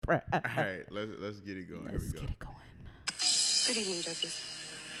bruh. All right, let's get it going. Let's Here we go. get it going. Good evening, judges.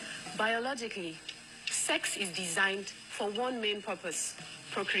 Biologically, sex is designed for one main purpose: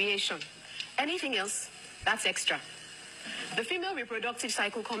 procreation. Anything else, that's extra. The female reproductive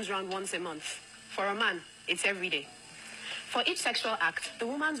cycle comes around once a month. For a man, it's every day. For each sexual act, the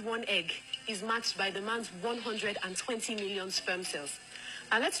woman's one egg is matched by the man's 120 million sperm cells.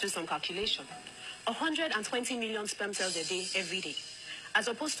 Now let's do some calculation. 120 million sperm cells a day, every day, as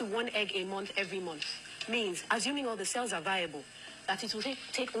opposed to one egg a month, every month, means, assuming all the cells are viable, that it will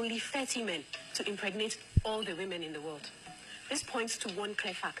take only 30 men to impregnate all the women in the world. This points to one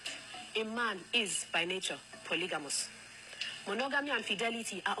clear fact. A man is, by nature, polygamous. Monogamy and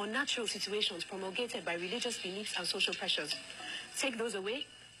fidelity are unnatural situations promulgated by religious beliefs and social pressures. Take those away,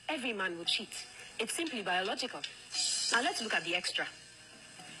 every man will cheat. It's simply biological. Now let's look at the extra.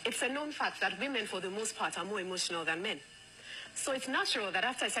 It's a known fact that women, for the most part, are more emotional than men. So it's natural that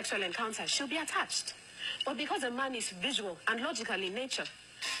after a sexual encounter, she'll be attached. But because a man is visual and logical in nature,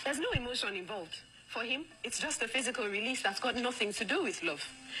 there's no emotion involved. For him, it's just a physical release that's got nothing to do with love.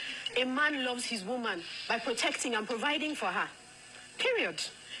 A man loves his woman by protecting and providing for her. Period.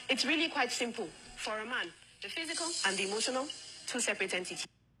 It's really quite simple. For a man, the physical and the emotional, two separate entities.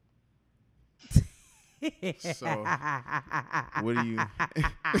 So, what do you? You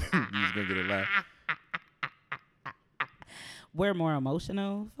just gonna get a laugh. We're more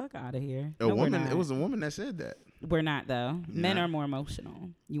emotional. Fuck out of here. A No, we're woman. not. It was a woman that said that. We're not though. Men Nah. are more emotional.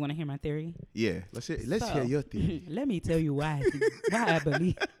 You want to hear my theory? Yeah. Let's hear So, your theory. Let me tell you why. Why I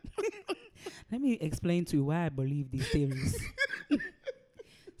believe. Let me explain to you why I believe these theories.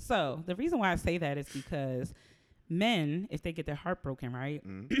 So the reason why I say that is because men, if they get their heart broken, right,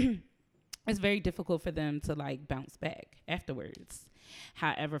 it's very difficult for them to like bounce back afterwards.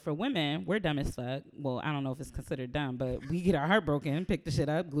 However, for women, we're dumb as fuck. Well, I don't know if it's considered dumb, but we get our heart broken, pick the shit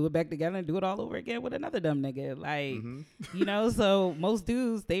up, glue it back together, and do it all over again with another dumb nigga. Like, you know, so most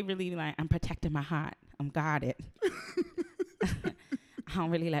dudes, they really be like, I'm protecting my heart. I'm guarded. I don't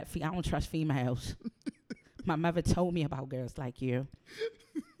really I don't trust females. My mother told me about girls like you.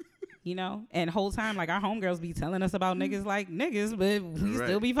 You know, and the whole time, like, our homegirls be telling us about niggas like niggas, but we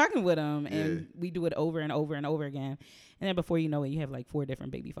still be fucking with them. And we do it over and over and over again. And then before you know it, you have like 4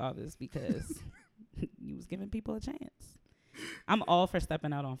 different baby fathers because you was giving people a chance. I'm all for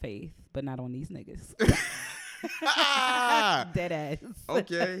stepping out on faith, but not on these niggas. Dead ass.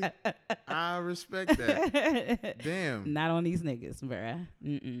 Okay. I respect that. Damn. Not on these niggas, bruh.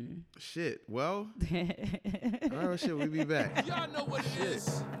 Mm-mm. Shit. Well. Oh shit. We be back. Y'all know what it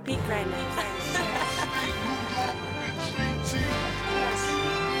is. Big grand.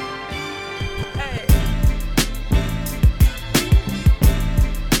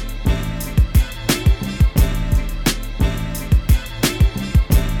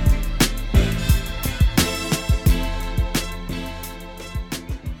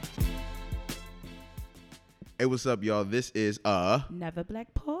 Hey, what's up, y'all? This is Never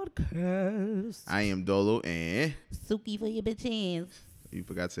Black Podcast. I am Dolo, and Suki for your bitches. you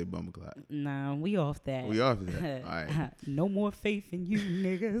forgot to say Bumbleclot. Nah, we off that. We off that. All right. No more faith in you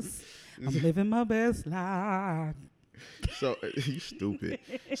niggas. I'm living my best life. So you stupid.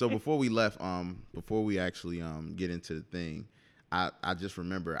 So before we left, before we actually get into the thing, I just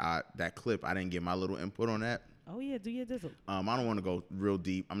remember that clip. I didn't get my little input on that. Oh yeah, do your dizzle. I don't want to go real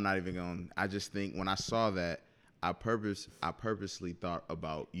deep. I'm not even going. I just think when I saw that, I purposely thought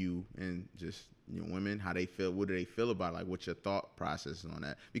about you and just women, how they feel. What do they feel about it? Like, what's your thought process on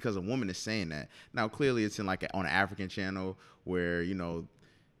that? Because a woman is saying that. Now, clearly, it's in like on an African channel where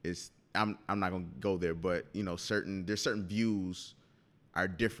it's. I'm not gonna go there, but there's certain views are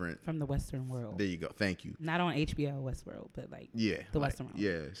different From the Western world. There you go. Thank you. Not on HBO Westworld, but like the Western world.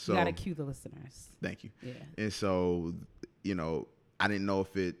 Yeah. So you gotta cue the listeners. Thank you. Yeah. And so I didn't know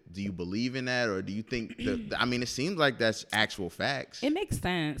do you believe in that, or do you think I mean, it seems like that's actual facts. It makes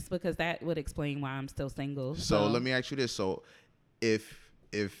sense because that would explain why I'm still single. So let me ask you this. So if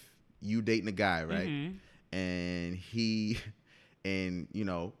you dating a guy, right, and he ain't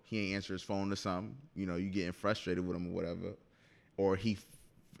answer his phone or something, you getting frustrated with him or whatever, or he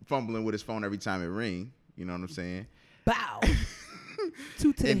fumbling with his phone every time it ring, you know what I'm saying? Bow.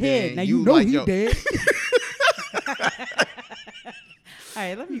 Two to the And head. then Now you you know like, he yo. dead. All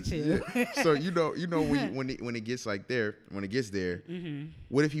right, let me chill. So when it gets there,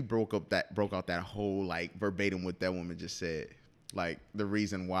 what if he broke out that whole like verbatim what that woman just said, like the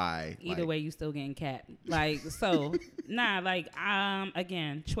reason why? Either way, you still getting capped. Like so,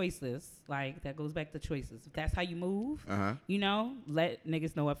 again, choices. Like that goes back to choices. If that's how you move, let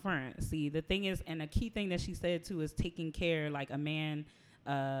niggas know up front. See, the thing is, and a key thing that she said too is taking care. Like a man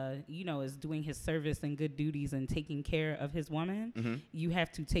is doing his service and good duties and taking care of his woman, you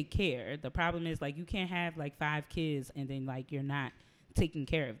have to take care. The problem is, like, you can't have like 5 kids and then like you're not taking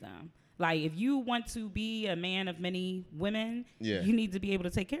care of them. Like, if you want to be a man of many women, you need to be able to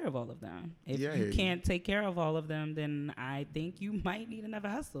take care of all of them. If you can't take care of all of them, then I think you might need another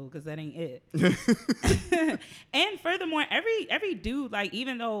hustle, because that ain't it. And furthermore, every dude, like,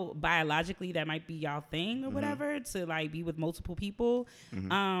 even though biologically that might be y'all thing or whatever, to like be with multiple people,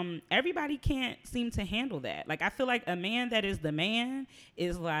 everybody can't seem to handle that. Like, I feel like a man that is the man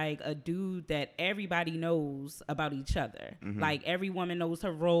is like a dude that everybody knows about each other. Like, every woman knows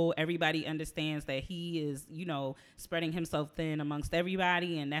her role. Everybody understands that he is, spreading himself thin amongst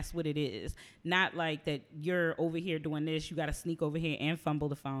everybody, and that's what it is. Not like that you're over here doing this, you got to sneak over here and fumble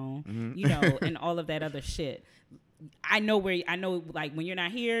the phone, and all of that other shit. I know like when you're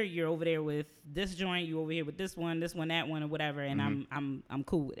not here, you're over there with this joint, you over here with this one, that one, or whatever, and I'm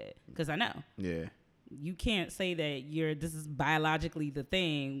cool with it, because I know. Yeah. You can't say that this is biologically the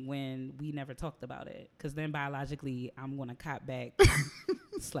thing when we never talked about it, because then biologically I'm gonna cop back,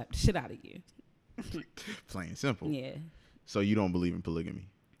 slap the shit out of you. Plain simple. Yeah. So you don't believe in polygamy?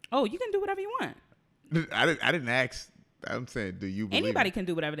 Oh, you can do whatever you want. I didn't ask. I'm saying, do you believe anybody can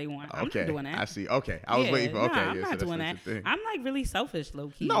do whatever they want? I'm not doing that. I see. Okay. I was waiting for, I'm not doing that. I'm like really selfish, low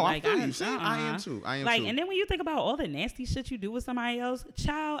key. No, like, I feel you. I am too. Like, and then when you think about all the nasty shit you do with somebody else,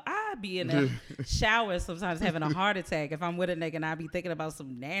 child, I be in the shower sometimes having a heart attack if I'm with a nigga, and I be thinking about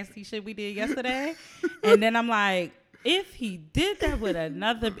some nasty shit we did yesterday. And then I'm like, if he did that with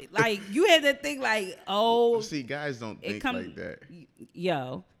another, like, you had to think like, oh. See, guys don't think like that.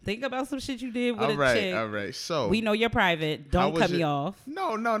 Yo, think about some shit you did with a chick. All right. So we know you're private. Don't cut me off.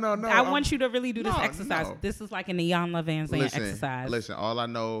 No. I want you to really do this exercise. No. This is like an Iyanla Vanzant exercise. Listen, all I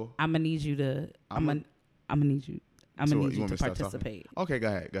know. I'm gonna need you to. I'm gonna need you to participate. Okay, go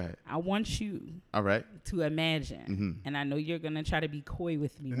ahead. I want you. All right. To imagine, and I know you're gonna try to be coy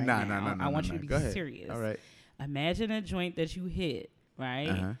with me right now. I want you to be serious. All right. Imagine a joint that you hit,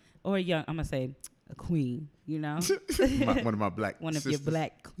 right? Or a young, I'm gonna say a queen, one of my black one sisters. of your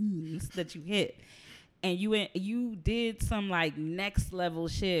black queens that you hit, and you did some like next level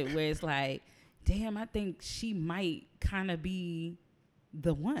shit where it's like, damn, I think she might kind of be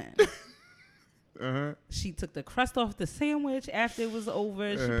the one. She took the crust off the sandwich after it was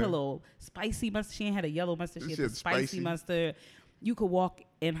over. She put a little spicy mustard. She ain't had a yellow mustard. She had the spicy mustard. You could walk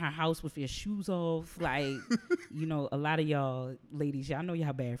in her house with your shoes off. Like, a lot of y'all ladies, y'all know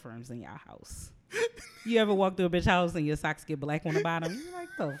y'all bathrooms in y'all house. You ever walk through a bitch house and your socks get black on the bottom? You're like,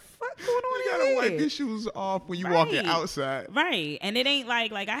 the fuck going on here? You gotta wipe your shoes off when you walking outside. Right. And it ain't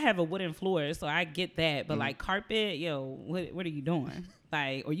like I have a wooden floor, so I get that. But like carpet, what are you doing?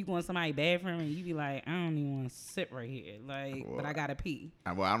 Like, or you go in somebody's bathroom and you be like, I don't even want to sit right here. Like, but I gotta pee.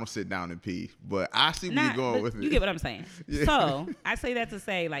 Well, I don't sit down and pee, but I see where you're going with it. You get what I'm saying? Yeah. So I say that to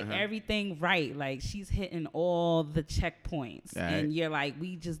say, like, everything right. Like, she's hitting all the checkpoints, and you're like,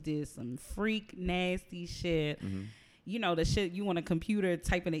 we just did some freak nasty shit. The shit you on a computer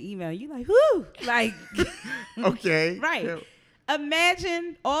typing an email. You like, whoo, like, okay, right. Yeah.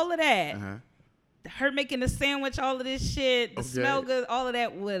 Imagine all of that. Her making the sandwich, all of this shit, the smell good, all of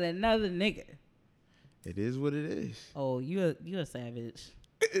that with another nigga. It is what it is. Oh, you're a savage.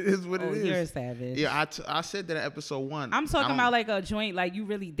 It is what it is. You're a savage. Yeah, I said that in episode 1. I'm talking about like a joint, like you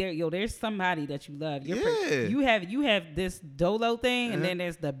really there's somebody that you love. You have this dolo thing, and then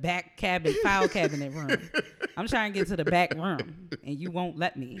there's the back file cabinet room. I'm trying to get to the back room, and you won't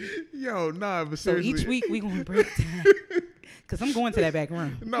let me. Yo, nah, but seriously. So each week we gonna break down. Because I'm going to that back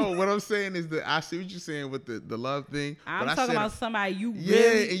room. No, what I'm saying is that I see what you're saying with the love thing. I'm talking about somebody you really...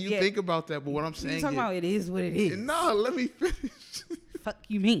 Yeah, and you think about that, but what I'm saying is... You're talking about it is what it is. No, let me finish. Fuck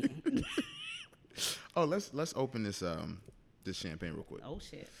you mean? Oh, let's open this champagne real quick. Oh,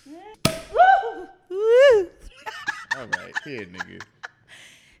 shit. All right, here, nigga.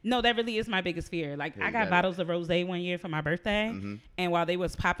 No, that really is my biggest fear. Like, I got bottles of rosé one year for my birthday, and while they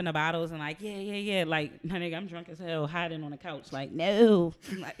was popping the bottles and like, yeah, like, my nigga, I'm drunk as hell, hiding on the couch, like, no,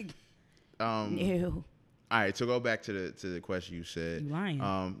 like, no. All right, so go back to the question you said. You lying?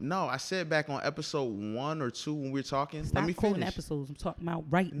 No, I said back on episode 1 or 2 when we were talking. Stop let me quoting finish. Episodes. I'm talking about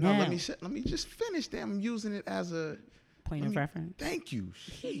right now. No, let me just finish. Damn, I'm using it as a point of reference. Thank you.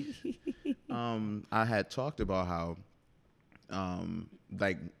 I had talked about how.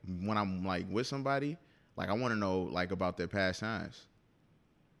 Like when I'm like with somebody, like I want to know like about their past times.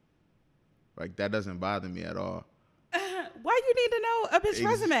 Like that doesn't bother me at all. Why you need to know a bitch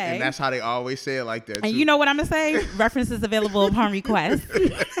resume? And that's how they always say it like that. And you know what I'm gonna say? References available upon request.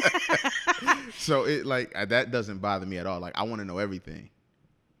 So it like that doesn't bother me at all. Like I want to know everything.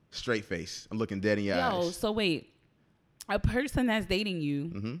 Straight face. I'm looking dead in your eyes. So wait, a person that's dating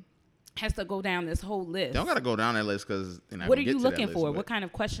you has to go down this whole list. They don't gotta go down that list because what are you looking for? What kind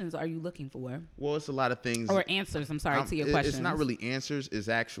of questions are you looking for? Well, it's a lot of things. Or answers. I'm sorry to your questions. It's not really answers. It's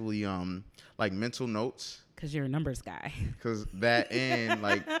actually like mental notes. Because you're a numbers guy. Because that and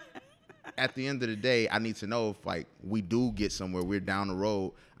like at the end of the day, I need to know if like we do get somewhere, we're down the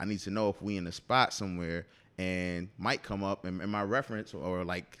road. I need to know if we in a spot somewhere and might come up and my reference or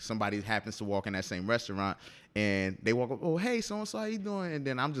like somebody happens to walk in that same restaurant and they walk up, oh, hey, so-and-so, how you doing? And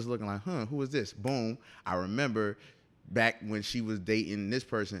then I'm just looking like, who is this? Boom. I remember back when she was dating this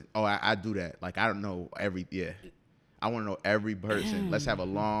person. Oh, I do that. Like, I don't know I want to know every person. Let's have a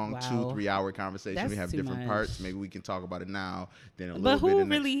long 2-3 hour conversation. That's we have different much. parts. Maybe we can talk about it now. Then a But little bit. who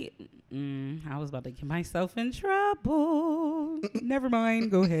really? I was about to get myself in trouble. Never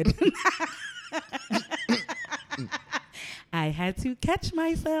mind. Go ahead. I had to catch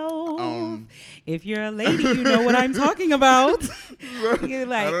myself. If you're a lady, you know what I'm talking about. You're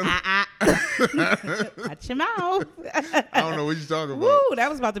like, watch your mouth. I don't know what you're talking about. Woo, that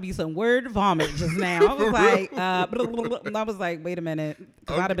was about to be some word vomit just now. I was like, I was like, wait a minute.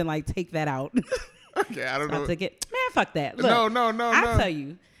 Because I'd have been like, take that out. Okay, I don't know. Man, fuck that. Look, No. I'll tell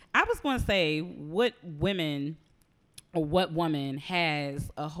you. I was going to say what women or what woman has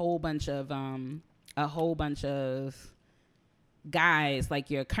a whole bunch of guys like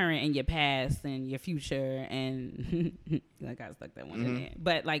your current and your past and your future and I got stuck that one in there.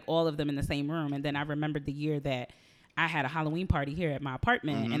 But like all of them in the same room. And then I remembered the year that I had a Halloween party here at my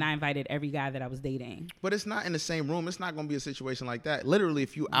apartment and I invited every guy that I was dating. But it's not in the same room. It's not going to be a situation like that. Literally,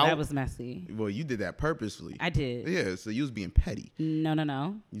 if you out. That was messy. Well, you did that purposely. I did. Yeah, so you was being petty. No.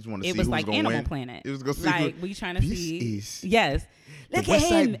 You just want to see It was who's like gonna Animal win. Planet. It was going to see like we trying to this see. Is Yes. Look the at West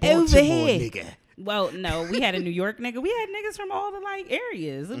him Side over Baltimore here. nigga. Well, no, we had a New York nigga. We had niggas from all the like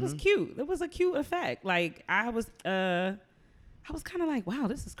areas. It was cute. It was a cute effect. Like I was kind of like, wow,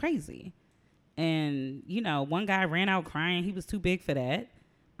 this is crazy. And you know, one guy ran out crying. He was too big for that.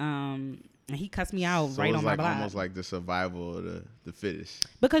 And he cussed me out So right it was on my like block. almost like the survival of the fittest.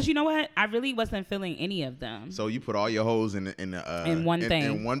 Because you know what? I really wasn't feeling any of them. So you put all your hoes in one thing.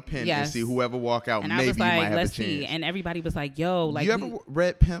 in one pen Yes. and see whoever walk out. And Maybe I was you might like, have let's a chance. see. And everybody was like, yo, like you ever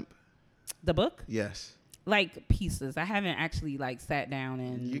read Pimp? the book? Yes. Like pieces. I haven't actually like sat down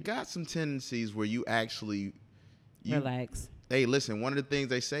and You got some tendencies where you actually relax. Hey, listen. One of the things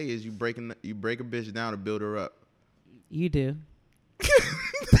they say is you break a bitch down to build her up. You do.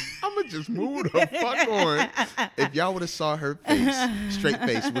 I'ma just move the fuck on. If y'all would have saw her face, straight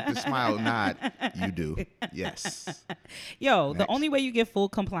face with the smile nod, you do. Yes. Yo, Next. the only way you get full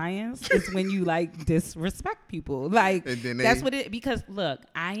compliance is when you like disrespect people. Like And then that's what it because look,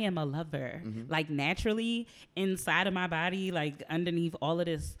 I am a lover. Like naturally inside of my body, like underneath all of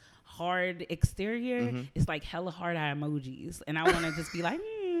this hard exterior, it's like hella hard eye emojis. And I wanna just be like,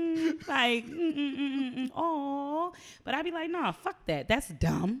 like, oh, but I'd be like, nah, fuck that. That's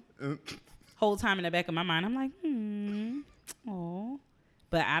dumb. Whole time in the back of my mind, I'm like, oh,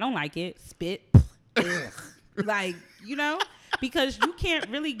 but I don't like it. Spit, ugh. Like, you know, because you can't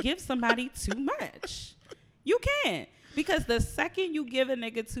really give somebody too much. You can't. Because the second you give a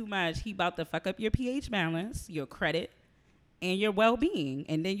nigga too much, he about to fuck up your pH balance, your credit, and your well-being.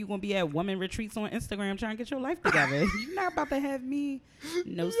 And then you're going to be at woman retreats on Instagram trying to get your life together. You're not about to have me.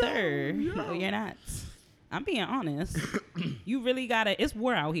 No, sir. No, you're not. I'm being honest. You really got to. It's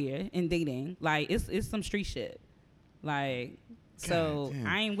war out here in dating. Like, it's some street shit. Like, so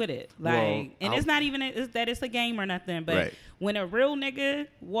I ain't with it. Like, Well, and it's not even that it's a game or nothing. But Right. when a real nigga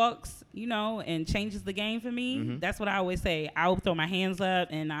walks, you know, and changes the game for me, that's what I always say. I'll throw my hands up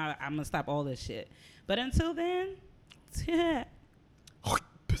and I'm going to stop all this shit. But until then,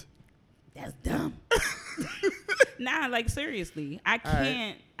 that's dumb. Nah, like seriously, I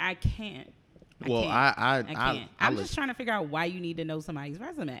can't. Well, I can't. I'm just trying to figure out why you need to know somebody's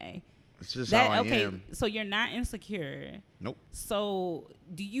resume. It's just how I Okay, am. so you're not insecure. Nope. So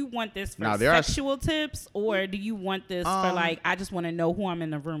do you want this for Now, there are sexual tips, or do you want this for like I just want to know who I'm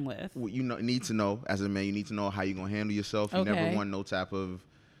in the room with? Well, you need to know as a man. You need to know how you're gonna handle yourself. You never Okay. want no type of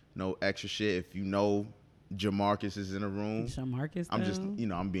extra shit. If you know Jamarcus is in a room, Jamarcus, I'm just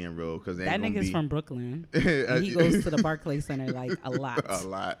though? I'm being real because That nigga's from Brooklyn. And he goes to the Barclays Center like a lot. a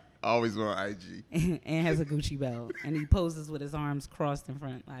lot. Always on IG. And has a Gucci belt, and he poses with his arms crossed in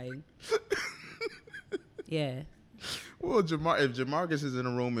front, like, yeah. Well, if Jamarcus is in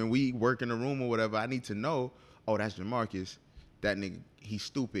a room and we work in a room or whatever, I need to know. Oh, that's Jamarcus. That nigga, he's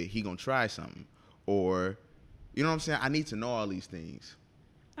stupid. He gonna try something, or you know what I'm saying. I need to know all these things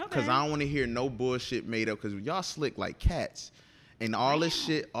because I don't want to hear no bullshit made up. Because y'all slick like cats, And all this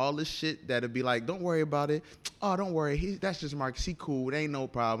shit that'll be like, don't worry about it. Oh, don't worry. That's just Marcus. He cool. It ain't no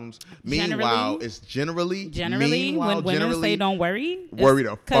problems. Meanwhile, it's generally when women say don't worry, worry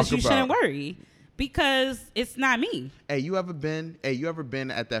the fuck about. Because you shouldn't worry. Because it's not me. Hey, you ever been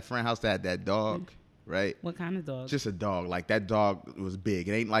at that friend house that had that dog? Right? What kind of dog? Just a dog. Like that dog was big.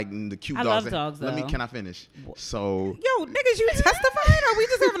 It ain't like the cute I dogs. love dogs, though. Can I finish? So yo, niggas, you testifying or we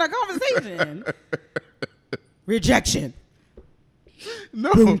just having a conversation? Rejection.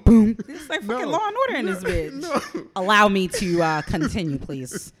 No. Boom, boom. It's like fucking Law and Order in this bitch. No. Allow me to continue,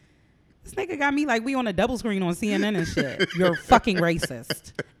 please. This nigga got me like we on a double screen on CNN and shit. You're fucking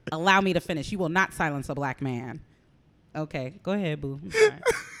racist. Allow me to finish. You will not silence a black man. Okay, go ahead, boo. I'm sorry.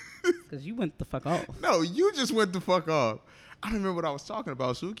 Because you went the fuck off. No, you just went the fuck off. I don't remember what I was talking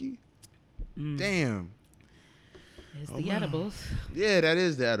about, Suki. Damn. It's the edibles. Yeah, that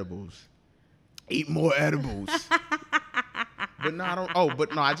is the edibles. Eat more edibles. But no, I don't. Oh,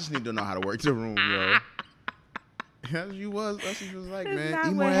 but no, I just need to know how to work the room, yo. That's what you was like, That's man. not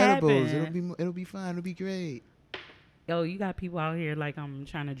Eat more what edibles. happened. It'll be fine. It'll be great. Yo, you got people out here like I'm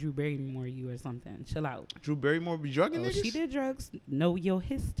trying to Drew Barrymore you or something. Chill out. Drew Barrymore be drugging niggas? She did drugs. Know your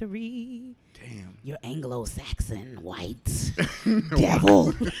history. Damn. You're Anglo-Saxon, white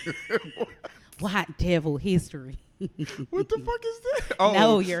devil. White devil history. What the fuck is that? Oh,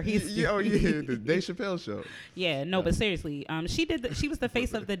 Know your history. Oh yeah, the Dave Chappelle show. Yeah, no, but seriously, she did. She was the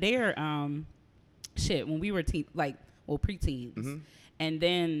face of the Dare shit when we were preteens. Mm-hmm. And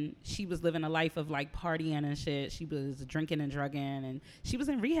then she was living a life of like partying and shit. She was drinking and drugging, and she was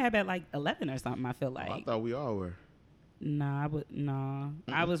in rehab at like 11 or something. I feel like. I thought we all were. Nah,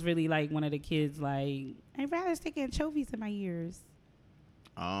 I was really like one of the kids. Like I'd rather stick anchovies in my ears.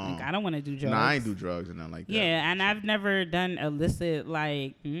 Like, I don't want to do drugs. Nah, I ain't do drugs and nothing like that. Yeah, and I've never done illicit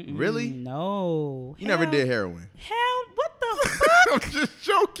like. Really? No. You never did heroin. Hell, what the fuck? I'm just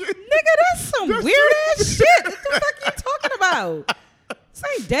joking. Nigga, that's some weird ass shit. What the fuck you talking about? This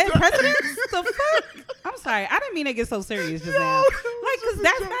ain't dead presidents. The fuck? I'm sorry. I didn't mean to get so serious just now. Like, cause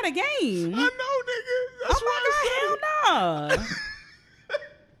that's not a game. I know, nigga. That's Oh my god, hell no.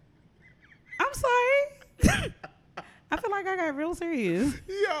 I'm sorry. I feel like I got real serious.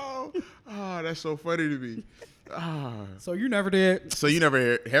 Yo. Oh, that's so funny to me. Ah. So you never did? So you never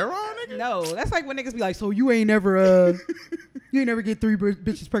heard heroin, nigga? No, that's like when niggas be like, so you ain't never get three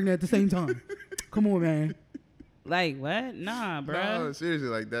bitches pregnant at the same time. Come on, man. Like what? Nah, bro. No, seriously,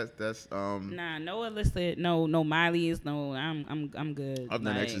 like that's Nah, no illicit, no Miley's, no. I'm good. I've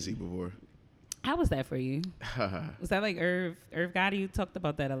done like, ecstasy before. How was that for you? Was that like Irv Gotti? You talked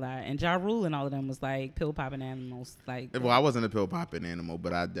about that a lot, and Ja Rule and all of them was like pill popping animals. Like, well, I wasn't a pill popping animal,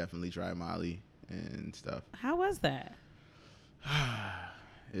 but I definitely tried Molly and stuff. How was that?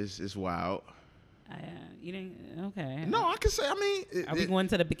 It's wild. You didn't. Okay. No, I can say. I mean, Are we going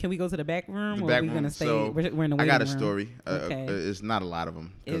to the? Can we go to the back room, the or back are we room. gonna stay? So we're in the waiting room. I got a story. Okay. It's not a lot of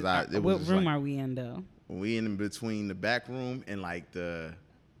them What room are we in though? We in between the back room and like the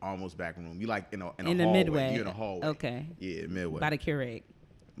almost back room. You like in a the hallway. midway. You're in a hallway. Okay. Yeah, midway. By the Keurig.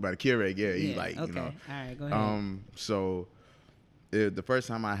 By the Keurig. Yeah, you Yeah. like Okay. you know. All right. Go ahead. So the first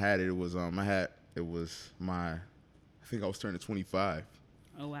time I had it, it was I think I was turning 25.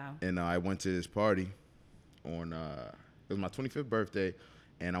 Oh wow. And I went to this party on it was my 25th birthday,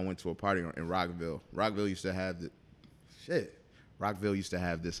 and I went to a party in Rockville. Rockville used to have this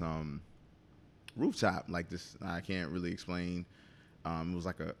rooftop like this. I can't really explain. It was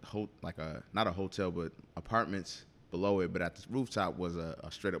like not a hotel, but apartments below it. But at the rooftop was a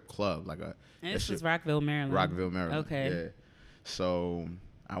straight up club, like a. And this is Rockville, Maryland. Rockville, Maryland. Okay. Yeah. So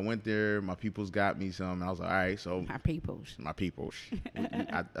I went there. My peoples got me some, and I was like, all right. So My peoples. my peoples.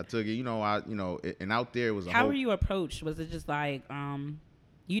 I took it. And out there was a. How were you approached? Was it just like,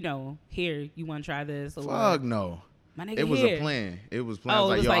 here, you want to try this? Or Fuck no. My nigga, It was here. a plan. It was planned. Oh,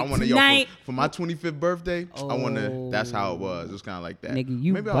 I it was was like, like, I want to tonight. for my 25th birthday. I want to. That's how it was. It was kind of like that. Nigga,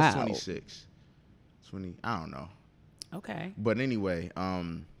 you maybe I was wild. 26, 20. I don't know. Okay. But anyway,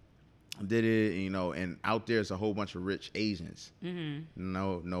 did it. And out there's a whole bunch of rich Asians. Mm-hmm.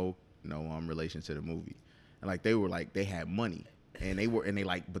 No relation to the movie, and like they had money, and they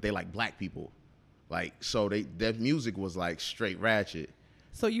like black people, like so their music was like straight ratchet.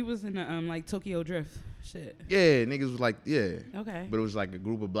 So you was in the like Tokyo Drift shit. Yeah, niggas was like Okay. but it was like a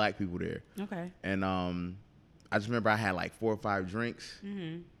group of black people there. Okay. And I just remember I had like 4 or 5 drinks,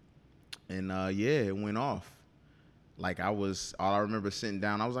 and it went off. Like all I remember sitting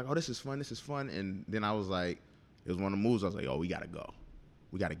down, I was like, oh, this is fun, and then I was like, it was one of the moves. I was like, oh, we gotta go.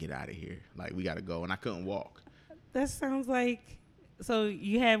 We got to get out of here. Like, we got to go. And I couldn't walk. That sounds like So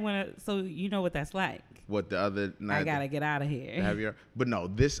you had so you know what that's like. What the other night? I gotta get out of here. But no,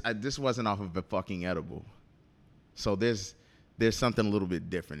 this wasn't off of a fucking edible. So there's something a little bit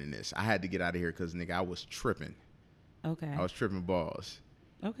different in this. I had to get out of here because nigga, I was tripping. Okay. I was tripping balls.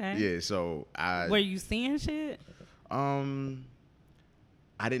 Okay. Yeah. So Were you seeing shit?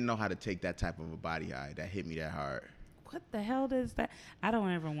 I didn't know how to take that type of a body high that hit me that hard. What the hell does that? I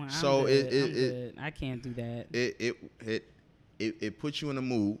don't ever want. So I'm good. I can't do that. It puts you in a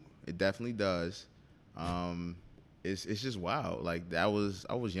mood. It definitely does. It's just wild. Like I was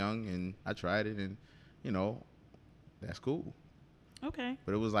young and I tried it, and you know, that's cool. Okay.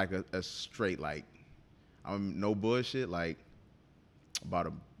 But it was like a straight like, no bullshit. Like about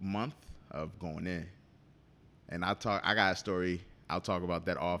a month of going in, and I got a story. I'll talk about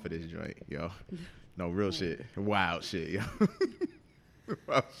that off of this joint, yo. No, real shit. Wild shit, yo.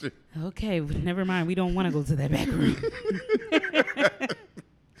 Wild shit. Okay, never mind. We don't want to go to that back room.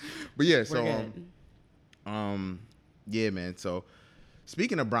 But yeah, so yeah, man. So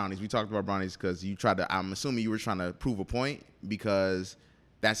speaking of brownies, we talked about brownies because I'm assuming you were trying to prove a point, because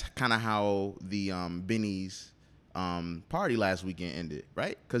that's kind of how the Benny's party last weekend ended,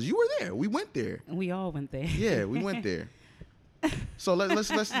 right? Because you were there. We went there. We all went there. Yeah, we went there. So let's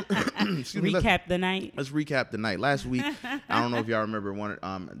recap the night. Let's recap the night. Last week, I don't know if y'all remember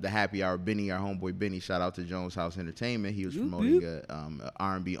the happy hour. Benny, our homeboy Benny, shout out to Jones House Entertainment. He was promoting a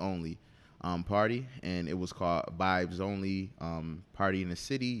R&B only party, and it was called Vibes Only Party in the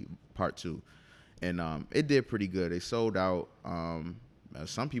City Part 2, and it did pretty good. It sold out.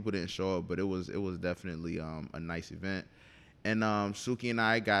 Some people didn't show up, but it was definitely a nice event. And Suki and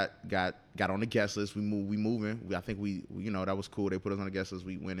I got on the guest list. We moving. I think we that was cool. They put us on the guest list.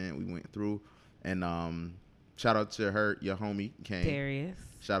 We went in. We went through. And shout out to your homie Kane. Darius.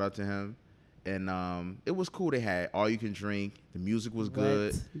 Shout out to him. And it was cool. They had all you can drink. The music was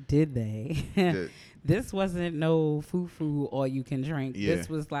good. Did they? This wasn't no foo all you can drink. Yeah. This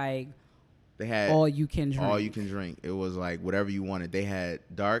was like they had all you can drink. All you can drink. It was like whatever you wanted. They had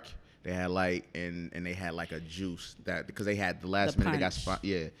dark. They had light, and they had like a juice because they had the last minute punch.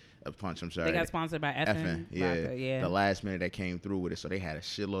 They got a punch. I'm sorry. They got sponsored by Effin. Yeah. The last minute that came through with it, so they had a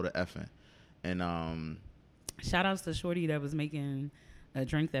shitload of Effin. And shout outs to Shorty that was making a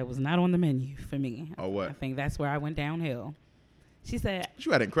drink that was not on the menu for me. Oh, what? I think that's where I went downhill. She said,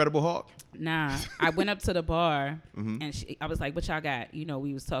 "You had Incredible Hulk." Nah, I went up to the bar mm-hmm. and I was like, "What y'all got?"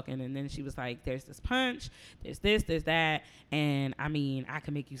 We was talking, and then she was like, "There's this punch, there's this, there's that, and I mean, I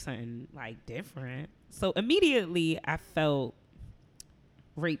can make you something like different." So immediately, I felt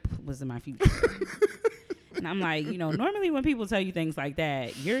rape was in my future, and I'm like, normally when people tell you things like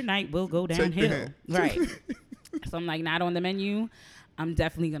that, your night will go downhill, right? So I'm like, not on the menu. I'm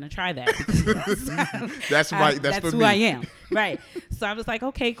definitely going to try that. That's right. That's who me. I am. Right. So I was like,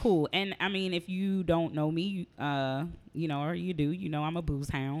 okay, cool. And I mean, if you don't know me, or you do, I'm a booze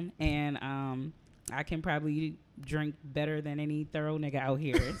hound, and I can probably drink better than any thorough nigga out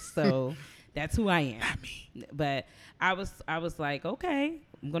here. So that's who I am. Not me. But I was like, okay,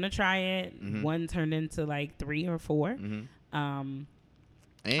 I'm going to try it. Mm-hmm. One turned into like 3 or 4. Mm-hmm.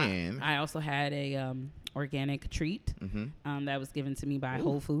 And I also had a organic treat that was given to me by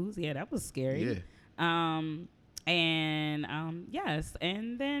Whole Foods. Yeah, that was scary. Yeah. Yes,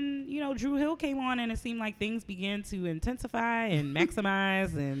 and then Drew Hill came on, and it seemed like things began to intensify and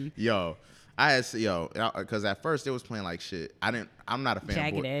maximize. And because at first it was playing like shit. I'm not a fan.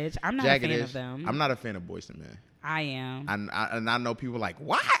 Jagged of Edge. I'm not a fan of them. I'm not a fan of Boyz II Men. I am. And I know people like,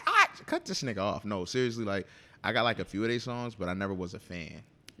 why? Cut this nigga off. No, seriously, like I got like a few of their songs, but I never was a fan.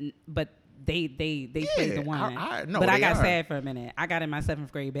 But they played the one. I got sad for a minute. I got in my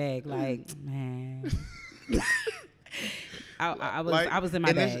 7th grade bag. Like, man. I was in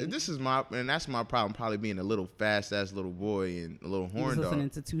my bag. That's my problem. Probably being a little fast ass little boy and a little horn dog.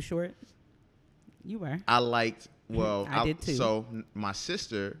 Listening to Too Short. You were. I liked. Well, I did too. So my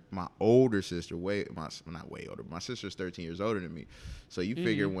sister, my older sister, not way older. My sister's 13 years older than me. So you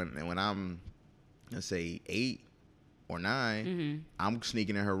figure when I'm, let's say 8 or 9, I'm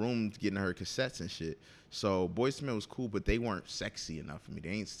sneaking in her room, getting her cassettes and shit. So Boyz II Men was cool, but they weren't sexy enough for me. They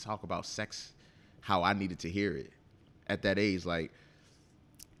ain't talk about sex how I needed to hear it at that age. Like,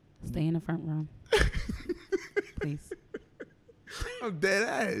 stay in the front room, please. I'm dead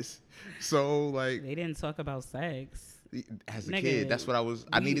ass. So like, they didn't talk about sex. As a kid, that's what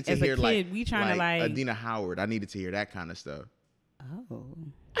I needed to hear. We trying to like Adina Howard. I needed to hear that kind of stuff. Oh.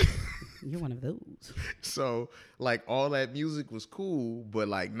 You're one of those. So, like, all that music was cool, but,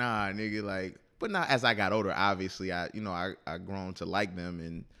 like, nah, nigga, like, but now as I got older, obviously, I grown to like them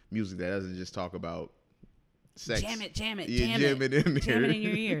and music that doesn't just talk about sex. Jam it, Yeah, jam it in there. Jam it in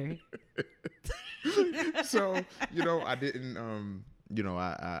your ear. So, I didn't,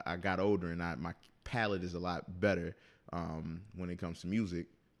 I got older and my palate is a lot better when it comes to music,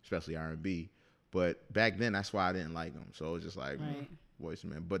 especially R&B. But back then, that's why I didn't like them. So it was just like, Boyz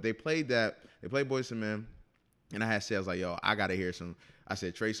II Men. But they played Boyz II Men, and I had said, I was like, yo, I got to hear some. I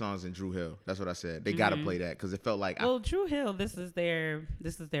said Trey Songz and Dru Hill. That's what I said. They got to play that because it felt like. Well, Dru Hill, this is their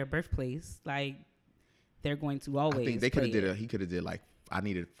birthplace. Like, they're going to always. I think they could have he could have did like, I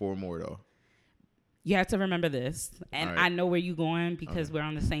needed 4 more though. You have to remember this, and right. I know where you're going because we're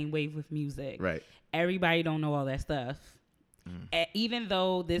on the same wave with music. Right. Everybody don't know all that stuff. Even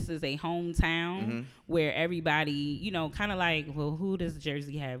though this is a hometown where everybody, kind of like, well, who does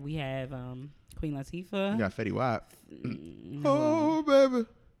Jersey have? We have Queen Latifah. You got Fetty Wap. Oh, baby.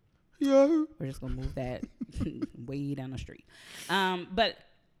 Yeah. We're just going to move that way down the street. But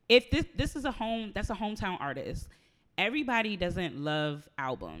if this is that's a hometown artist. Everybody doesn't love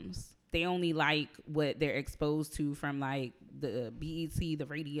albums. They only like what they're exposed to from like the BET, the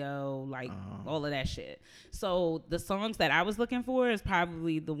radio, like all of that shit. So the songs that I was looking for is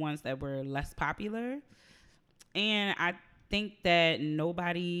probably the ones that were less popular. And I think that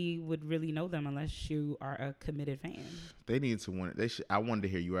nobody would really know them unless you are a committed fan. They need to win it. I wanted to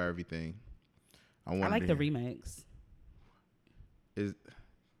hear You Are Everything. I like the remix.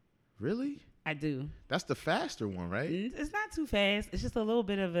 Really? I do. That's the faster one, right? It's not too fast. It's just a little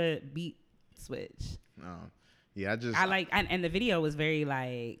bit of a beat switch. Yeah, and the video was very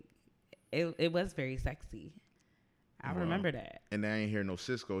like, it was very sexy. I remember that. And I ain't hear no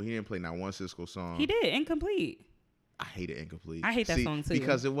Cisco. He didn't play not one Cisco song. He did Incomplete. I hated Incomplete. I hate that song too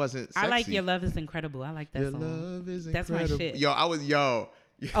because it wasn't sexy. I like Your Love Is Incredible. I like that Your song. Love is That's incredible. my shit. Yo.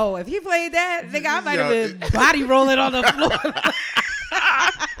 Oh, if he played that, nigga, I might have been body rolling on the floor.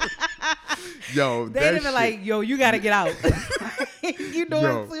 Yo, they'd have been like, yo, you gotta get out. You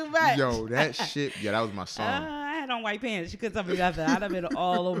doing too much. Yo, that shit. Yeah, that was my song. I had on white pants. You couldn't tell me nothing. I'd have been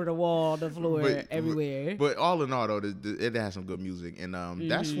all over the wall, the floor, everywhere. But all in all, though, it has some good music, and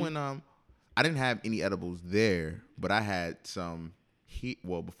that's when I didn't have any edibles there, but I had some.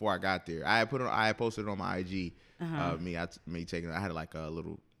 Well, before I got there, I had posted it on my IG. Me taking. I had like a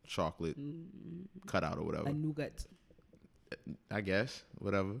little chocolate cutout or whatever. A nougat. I guess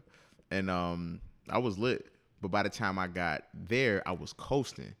whatever, and I was lit. But by the time I got there, I was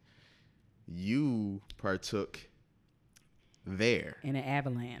coasting. You partook there in an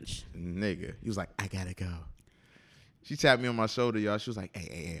avalanche, nigga. He was like, I gotta go. She tapped me on my shoulder, y'all. She was like,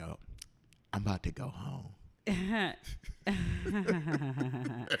 hey, yo, I'm about to go home.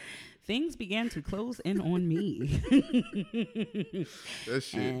 Things began to close in on me. That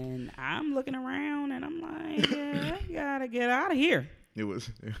shit. And I'm looking around and I'm like, yeah, I gotta get out of here. It was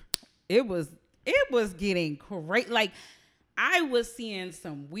getting great. Like, I was seeing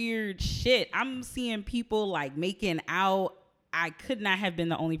some weird shit. I'm seeing people like making out. I could not have been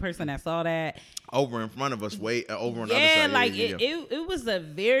the only person that saw that. Over in front of us, over on the other Yeah, side. like it was a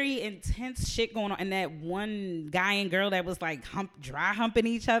very intense shit going on. And that one guy and girl that was like dry humping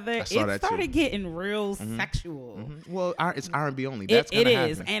each other. It started getting real sexual. Mm-hmm. Well, it's R&B only. That's it gonna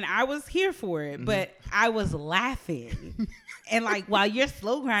is, happen. and I was here for it, but I was laughing. And like while you're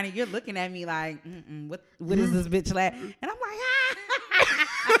slow grinding, you're looking at me like, what is this bitch like? And I'm like,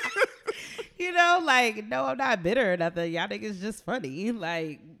 like, no, I'm not bitter or nothing. Y'all think it's just funny.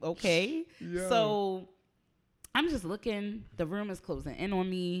 Like, okay. Yeah. So I'm just looking. The room is closing in on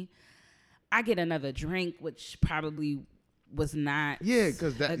me. I get another drink, which probably was not a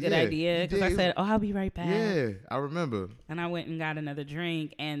good idea. Because I said, I'll be right back. Yeah, I remember. And I went and got another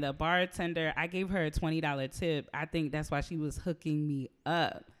drink. And the bartender, I gave her a $20 tip. I think that's why she was hooking me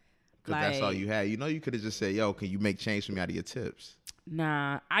up. Because that's all you had. You could have just said, yo, can you make change for me out of your tips?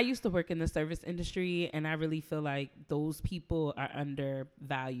 Nah, I used to work in the service industry, and I really feel like those people are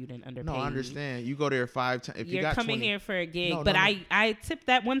undervalued and underpaid. No, I understand. You go there 5 times. You're coming here for a gig, but I tipped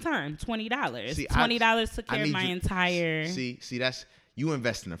that one time $20. See, $20 took care of my entire. See, that's you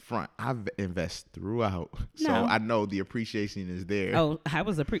invest in the front. I invest throughout, so I know the appreciation is there. Oh, I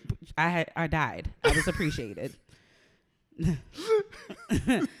was I died. I was appreciated.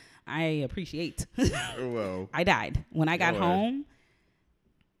 I appreciate. Well, I died when I got home.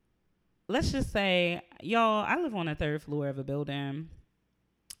 Let's just say, y'all, I live on the 3rd floor of a building.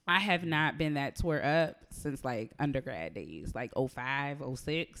 I have not been that tore up since like undergrad days, like 05,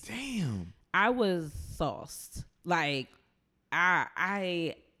 06. Damn. I was sauced. Like,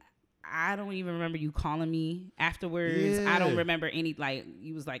 I don't even remember you calling me afterwards. Yeah. I don't remember any, like,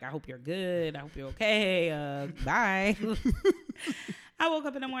 you was like, I hope you're good. I hope you're okay. Bye. I woke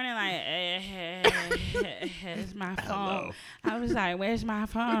up in the morning like, it's my phone. I was like, where's my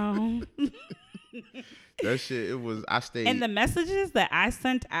phone? That shit, it was, I stayed. And the messages that I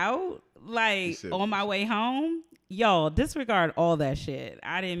sent out, like, on my way home, y'all, disregard all that shit.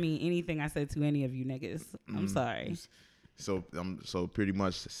 I didn't mean anything I said to any of you niggas. I'm sorry. So pretty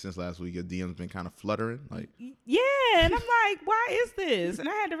much since last week, your DM's been kind of fluttering. Like, yeah. And I'm like, why is this? And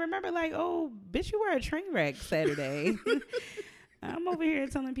I had to remember, like, oh, bitch, you were a train wreck Saturday. I'm over here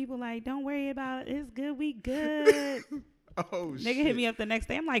telling people, like, don't worry about it. It's good. We good. Oh, Nigga shit. hit me up the next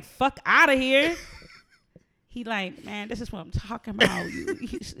day. I'm like, fuck out of here. He like, man, this is what I'm talking about.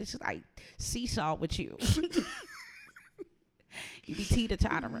 It's just like sea salt with you. You be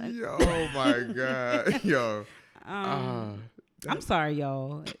teeter-tottering. Yo, oh my God. Yo. I'm sorry,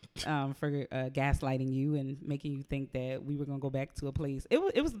 y'all, for gaslighting you and making you think that we were gonna go back to a place. It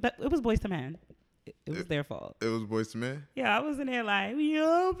was Boyz II Men. It was their fault. It was Boyz II Men? Yeah, I was in there like, we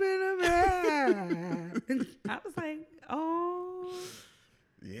open a man. I was like, oh.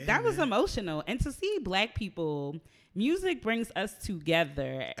 Yeah. That was emotional. And to see black people, music brings us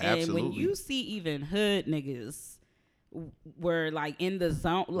together. Absolutely. And when you see even hood niggas were like in the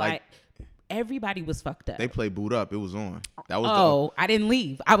zone, like everybody was fucked up. They played Boot Up. It was on. That was I didn't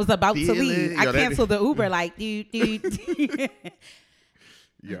leave. I was about to leave. I canceled the Uber like, dude.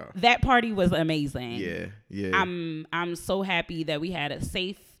 Yeah. That party was amazing. Yeah. I'm so happy that we had a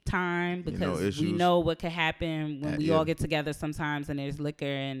safe time because no we know what could happen when we yeah. all get together sometimes and there's liquor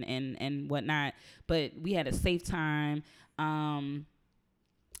and whatnot. But we had a safe time. I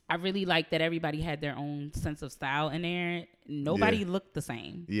really like that everybody had their own sense of style in there. Nobody looked the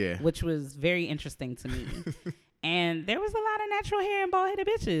same. Yeah. Which was very interesting to me. And there was a lot of natural hair and bald-headed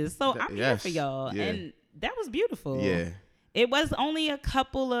bitches. So I'm here for y'all. Yeah. And that was beautiful. Yeah. It was only a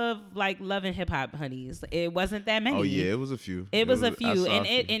couple of like Love and Hip Hop honeys. It wasn't that many. Oh yeah, it was a few. It was a few,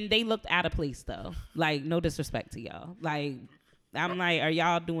 and they looked out of place though. Like no disrespect to y'all. Like I'm like, are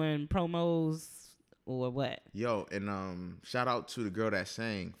y'all doing promos or what? Yo, and shout out to the girl that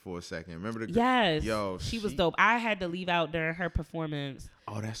sang for a second. Remember the Yes. Yo, she was dope. I had to leave out during her performance.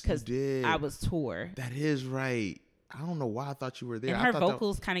 Oh, that's because I was tour. That is right. I don't know why I thought you were there. And her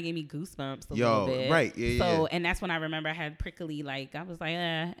vocals kind of gave me goosebumps a little bit. Right. Yeah, so, and that's when I remember I had prickly, like, I was like,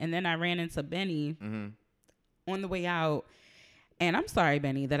 and then I ran into Benny on the way out. And I'm sorry,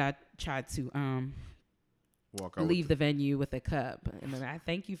 Benny, that I tried to leave the venue with a cup. And I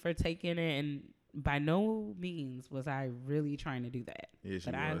thank you for taking it. And by no means was I really trying to do that. Yes,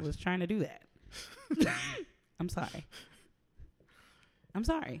 but I was trying to do that. I'm sorry.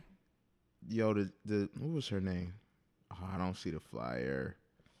 Yo, the what was her name? Oh, I don't see the flyer.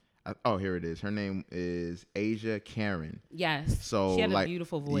 Here it is. Her name is Asia Karen. Yes. So she had a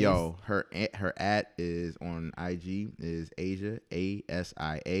beautiful voice. Yo, her at is on IG is Asia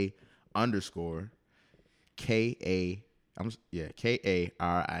ASIA _ KARIN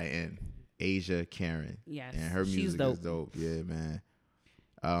Asia Karen. Yes. And her music is dope. Yeah, man.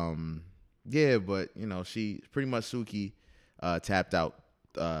 Yeah, but she pretty much Suki tapped out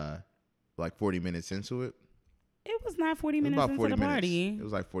like 40 minutes into it. It was not 40 minutes into the party. It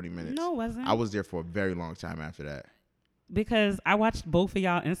was like 40 minutes. No, it wasn't. I was there for a very long time after that. Because I watched both of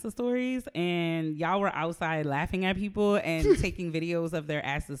y'all Insta stories and y'all were outside laughing at people and taking videos of their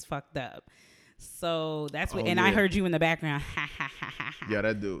asses fucked up. So that's what, I heard you in the background. Yeah,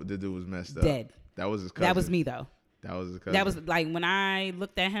 the dude was messed up. Dead. That was his cousin. That was me though. That was his cousin. That was like when I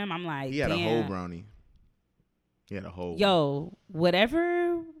looked at him, I'm like, he had a whole brownie. He had a whole. Yo,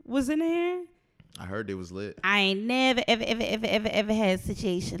 whatever was in there. I heard it was lit. I ain't never ever had a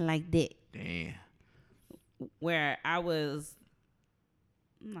situation like that. Damn. Where I was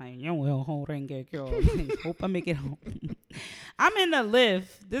like, yo, well, hold and get girl. Hope I make it home. I'm in the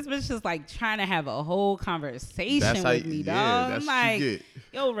lift. This bitch is like trying to have a whole conversation with me, dog. I'm like,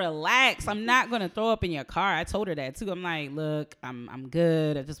 yo, relax. I'm not gonna throw up in your car. I told her that too. I'm like, look, I'm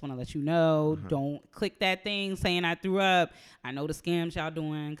good. I just want to let you know. Don't click that thing saying I threw up. I know the scams y'all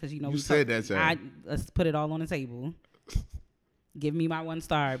doing because you said that. Time. Let's put it all on the table. Give me my 1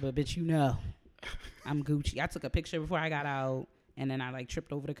 star, but bitch, I'm Gucci. I took a picture before I got out, and then I like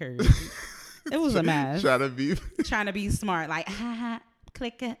tripped over the curb. It was a mess. Trying to be smart, like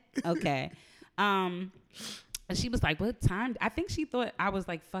click it. Okay. And she was like, "What time?" I think she thought I was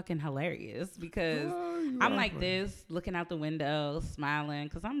like fucking hilarious because I'm like this, looking out the window, smiling,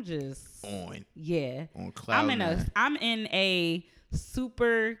 because I'm just on. Yeah. On cloud I'm in a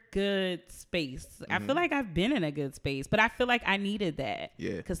super good space. I feel like I've been in a good space, but I feel like I needed that.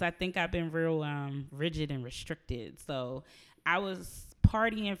 Yeah. Because I think I've been real rigid and restricted. So I was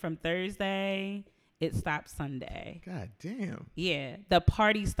partying from Thursday It stopped Sunday. God damn. Yeah, the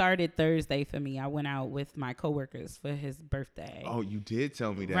party started Thursday for me. I went out with my coworkers for his birthday. Oh, you did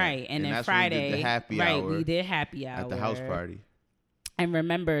tell me that. Right, and then that's Friday, when we did the happy hour. we did happy hour at the house party. And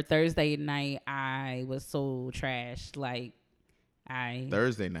remember, Thursday night, I was so trash. Like,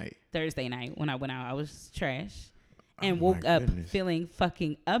 Thursday night when I went out, I was trash. And woke up feeling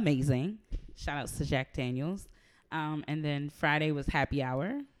fucking amazing. Shout outs to Jack Daniels. And then Friday was happy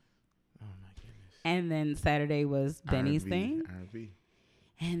hour. Oh, my goodness. And then Saturday was Benny's thing. R&B.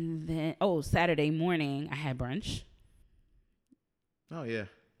 And then, Saturday morning, I had brunch. Oh, yeah.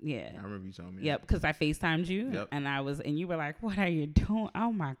 Yeah. I remember you telling me. Yep, because I FaceTimed you. Yep. And you were like, what are you doing?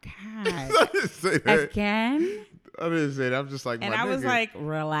 Oh, my God. I didn't say that. Again? I didn't say that. I'm just like, and my I nigga. was like,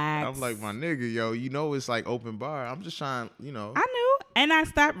 relax. I'm like, my nigga, yo, you know it's like open bar. I'm just trying, you know. I knew. And I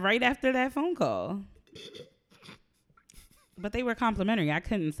stopped right after that phone call. But they were complimentary. I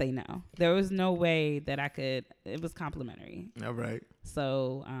couldn't say no. There was no way that I could. It was complimentary. All right.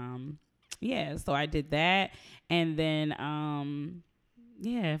 So, yeah. So I did that. And then,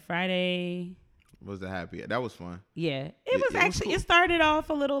 Friday. Was the happy? That was fun. Yeah. It started off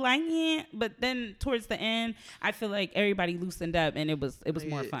a little like, but then towards the end, I feel like everybody loosened up and it was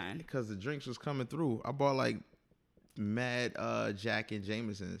more fun. Because the drinks was coming through. I bought like mad Jack and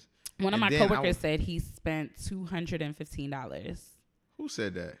Jameson's. One of my coworkers said he spent $215. Who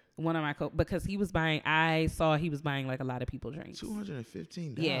said that? One of my because he was buying. I saw he was buying like a lot of people drinks.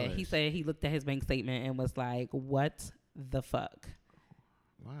 $215. Yeah, he said he looked at his bank statement and was like, "What the fuck?"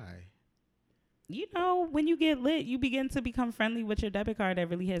 Why? You know, when you get lit, you begin to become friendly with your debit card that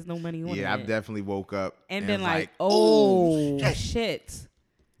really has no money on it. Yeah, I've definitely woke up and been like, "Oh shit!"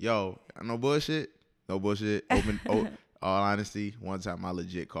 Yo, no bullshit. Open. All honesty, one time I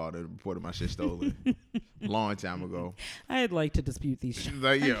legit called and reported my shit stolen. Long time ago. I'd like to dispute these charges.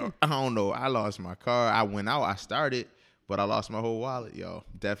 Like, yo, I don't know. I lost my car. I went out. I started, but I lost my whole wallet. Yo,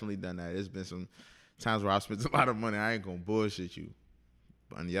 definitely done that. There's been some times where I've spent a lot of money. I ain't gonna bullshit you.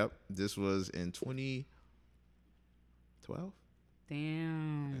 But yep, this was in 2012.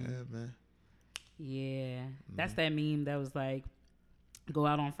 Damn. Yeah, man. Yeah. That's that meme that was like, go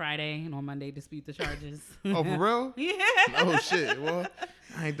out on Friday and on Monday dispute the charges. Oh, for real? Yeah. Oh, shit. Well,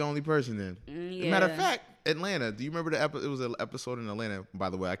 I ain't the only person then. Yeah. Matter of fact, Atlanta. Do you remember the episode? It was an episode in Atlanta. By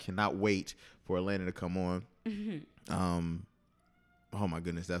the way, I cannot wait for Atlanta to come on. Oh my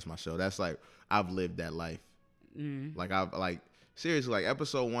goodness, that's my show. That's like I've lived that life. Like seriously, like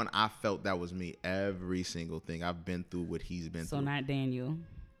episode 1, I felt that was me. Every single thing I've been through, what he's been through. So not Daniel.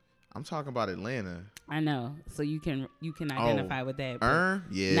 I'm talking about Atlanta. I know. So you can identify with that.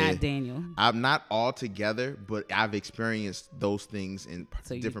 Yeah. Not Daniel. I'm not all together, but I've experienced those things in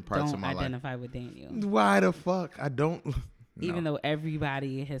different parts of my life. Don't identify with Daniel. Why the fuck? I don't. No. Even though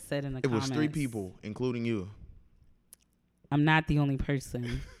everybody has said in the comments. It was 3 people, including you. I'm not the only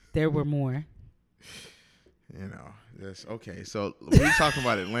person. There were more. You know, that's okay. So we're talking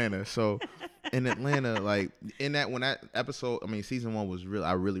about Atlanta. So in Atlanta, like when that episode, I mean, season 1 was real.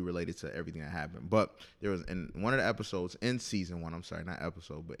 I really related to everything that happened. But there was in one of the episodes in season 1. I'm sorry, not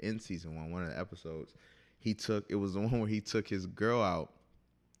episode, but in season 1, one of the episodes, it was the one where he took his girl out.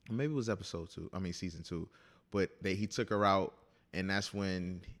 Maybe it was episode 2. I mean, season 2. But he took her out, and that's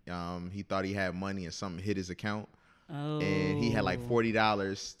when he thought he had money and something hit his account. Oh. And he had like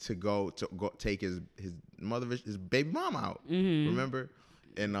 $40 to go take his baby mama out. Mm-hmm. Remember?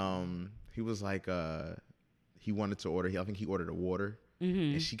 And he was like he wanted to order. I think he ordered a water,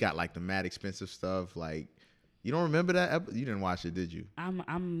 and she got like the mad expensive stuff. Like, you don't remember that? You didn't watch it, did you?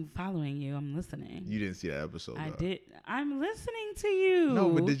 I'm following you. I'm listening. You didn't see that episode. I though. did. I'm listening to you. No,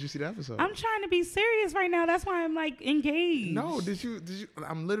 but did you see the episode? I'm trying to be serious right now. That's why I'm like engaged. No, did you?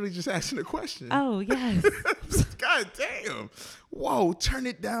 I'm literally just asking a question. Oh yes. God damn. Whoa, turn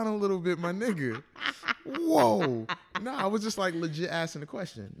it down a little bit, my nigga. Whoa. No, I was just like legit asking a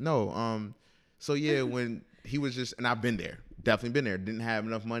question. No, so yeah, when he was just, and I've been there. Definitely been there. Didn't have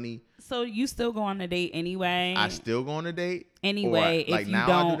enough money. So you still go on a date anyway? I still go on a date? Anyway, like if you now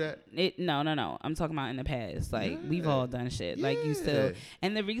don't, I do that? No. I'm talking about in the past. Like, we've all done shit. Yeah. Like, you still.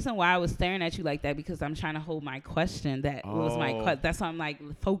 And the reason why I was staring at you like that, because I'm trying to hold my question. That was my question. That's why I'm like,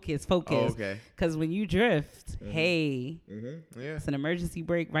 focus. Oh, okay. Because when you drift, hey, Yeah. it's an emergency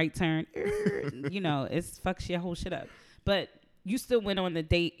brake, right turn. You know, it fucks your whole shit up. But you still went on the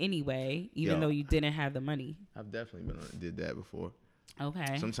date anyway, even though you didn't have the money. I've definitely did that before.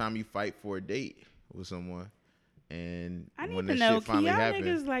 Okay. Sometimes you fight for a date with someone, and I need when to that know. shit Can finally y'all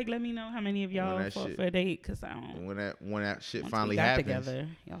happens, niggas like let me know how many of y'all fought for a date? Cause I don't. When that shit Once finally we got happens, together,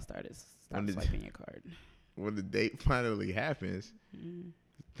 y'all started stop swiping your card. when the date finally happens,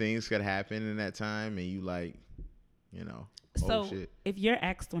 things could happen in that time, and you like, you know, So oh shit. if you're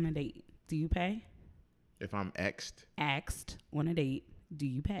asked on a date, do you pay? If I'm exed, Asked on a date, do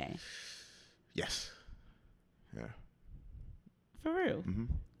you pay? yes. Yeah. For real? Mm-hmm.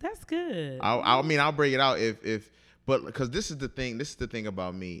 That's good. I mean, I'll break it out but because this is the thing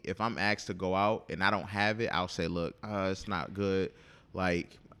about me. If I'm asked to go out and I don't have it, I'll say, look, it's not good.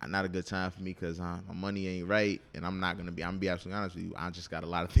 Like, not a good time for me because my money ain't right, and I'm gonna be absolutely honest with you. I just got a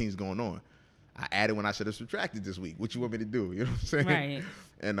lot of things going on. I added when I should have subtracted this week. What you want me to do? You know what I'm saying? Right.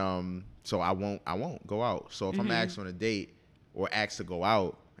 And so I won't go out. So if I'm asked on a date or asked to go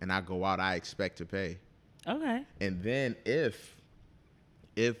out and I go out, I expect to pay. Okay. And then if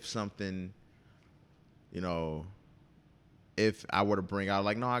something, you know, if I were to bring out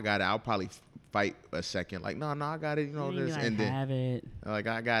like, no, I got it, I'll probably fight a second. Like, no, I got it. You know, this, like, and then have it. like,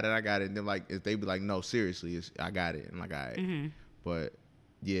 I got it. And then like, if they be like, no, seriously, I got it. I'm like, all right. But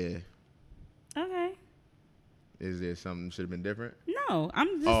yeah, Okay. is there something should have been different? No,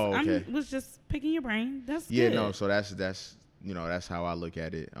 I'm just. Oh, okay. I was just picking your brain. That's Yeah, good. no. So that's you know, that's how I look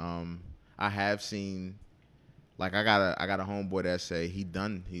at it. I have seen, like, I got a homeboy that say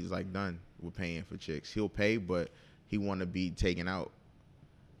he's like done with paying for chicks. He'll pay, but he want to be taken out.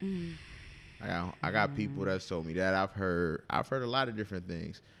 I got people that's told me that. I've heard a lot of different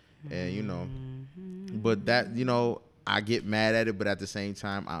things, and you know, but that, you know, I get mad at it, but at the same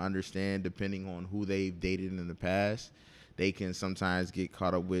time, I understand depending on who they've dated in the past, they can sometimes get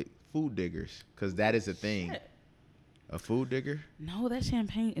caught up with food diggers, because that is a thing. Shit. A food digger? No, that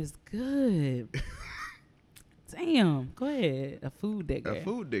champagne is good. Damn. Go ahead. A food digger. A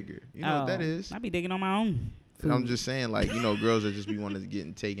food digger. You know what that is? I be digging on my own. And I'm just saying, like, you know, girls that just be wanting to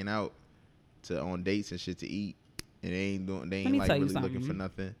getting taken out on dates and shit to eat, and they ain't me like tell you really looking something. for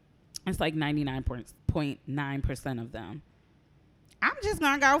nothing. It's like 99.9% of them. I'm just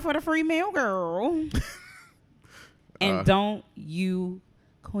gonna go for the free meal, girl. And don't you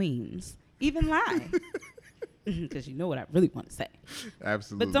queens even lie? Because you know what I really want to say.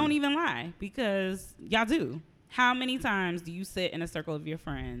 Absolutely. But don't even lie, because y'all do. How many times do you sit in a circle of your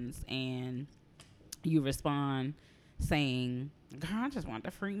friends and you respond saying, girl, I just want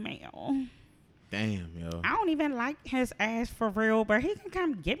the free meal. Damn, yo. I don't even like his ass for real, but he can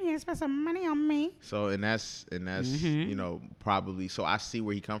come get me and spend some money on me. So, and that's you know, probably, so I see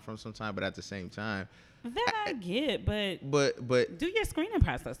where he come from sometimes, but at the same time. That I get, but But do your screening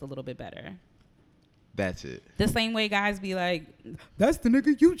process a little bit better. that's it. The same way guys be like, That's the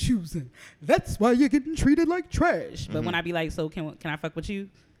nigga you choosing. That's why you're getting treated like trash. but when I be like, so can I fuck with you?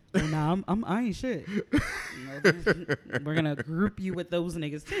 Oh, nah, I ain't shit. You know, we're gonna group you with those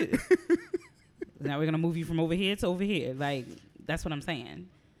niggas too. Now we're gonna move you from over here to over here. Like, that's what I'm saying.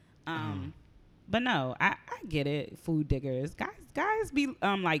 But no, I get it. Food diggers, guys be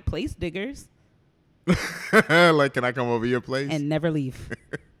like place diggers Like, can I come over your place? and never leave.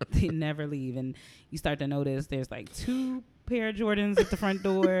 They never leave, and you start to notice there's like 2 pair of Jordans at the front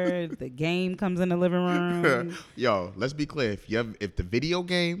door. The game comes in the living room. Yo, let's be clear. If the video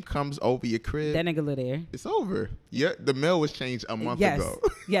game comes over your crib, That nigga live there. it's over. Yeah, the mail was changed a month Yes, ago.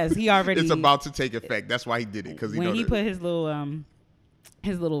 yes, he already. It's about to take effect. That's why he did it, because when he put his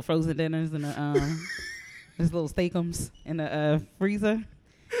little frozen dinners in the his little steakums in the freezer,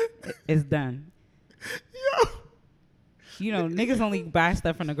 it's done. Yo, You know, niggas only buy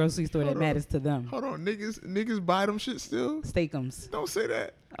stuff from the grocery store that Hold on. matters to them. hold on, niggas buy them shit still. Steakums. Don't say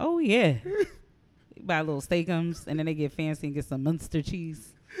that. Oh yeah. They buy little steakums and then they get fancy and get some Munster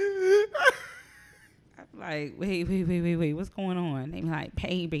cheese. I'm like, wait, what's going on? They be like,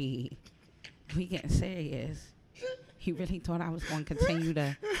 baby, we getting serious. You really thought I was going to continue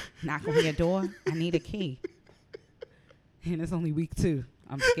to knock on your door? I need a key. And it's only week 2.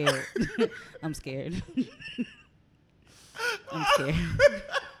 I'm scared. I'm scared. I'm scared.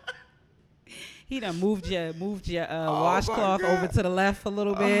 He done moved your washcloth over to the left a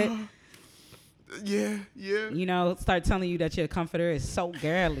little bit. Yeah. You know, start telling you that your comforter is so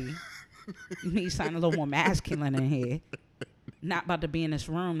girly. You need something a little more masculine in here. Not about to be in this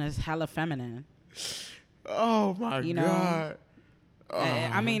room that's hella feminine. Oh my You know? God.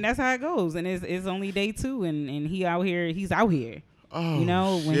 I mean, that's how it goes. And it's only day 2 and he's out here. Oh, You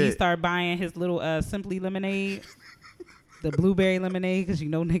know, when he shit. start buying his little Simply lemonade, the blueberry lemonade, because you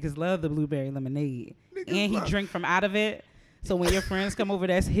know niggas love the blueberry lemonade. And he drink from out of it. So when your friends come over,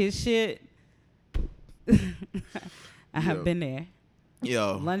 that's his shit. I have Yo. been there.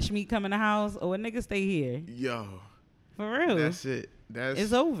 Yo. Lunch meat come in the house. Oh, a nigga stay here. Yo. For real. That's it.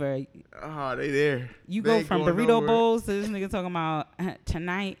 It's over. They there. You They go ain't from going burrito nowhere. bowls to this nigga talking about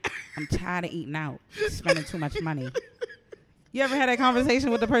tonight, I'm tired of eating out. Spending too much money. You ever had that conversation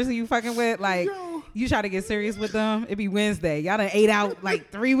with the person you fucking with? Like, you try to get serious with them. It be Wednesday. Y'all done ate out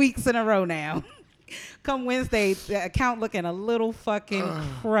like 3 weeks in a row now. Come Wednesday, the account looking a little fucking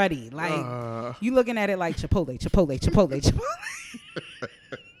cruddy. Like, you looking at it like Chipotle.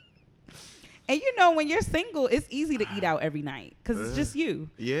 And you know, when you're single, it's easy to eat out every night because it's just you.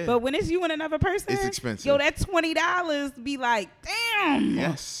 Yeah. But when it's you and another person, It's expensive. Yo, that $20 be like, damn.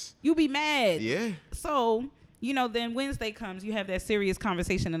 Yes. You be mad. Yeah. So, you know, then Wednesday comes, you have that serious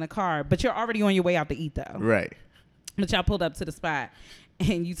conversation in the car, but you're already on your way out to eat though. Right. But y'all pulled up to the spot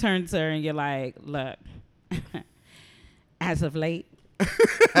and you turn to her and you're like, look, as of late.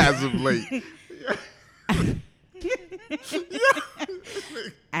 As of late.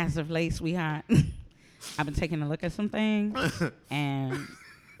 As of late, sweetheart, I've been taking a look at some things, and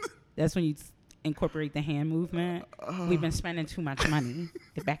that's when you incorporate the hand movement. We've been spending too much money.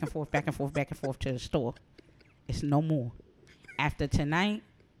 It's back and forth to the store. It's no more. After tonight,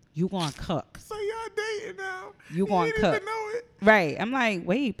 you gonna cook. So y'all dating now? You gonna didn't cook. even know it. Right. I'm like,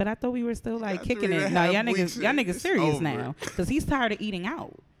 wait, but I thought we were still like Got kicking 3.5 it. No, y'all weeks niggas in. It's serious over. now. Because he's tired of eating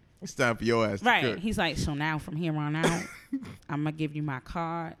out. It's time for your ass to Right. cook. He's like, so now from here on out, I'm going to give you my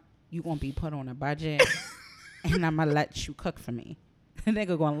card. You going to be put on a budget. And I'm going to let you cook for me. The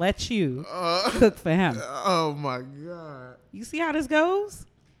nigga going to let you cook for him. Oh, my God. You see how this goes?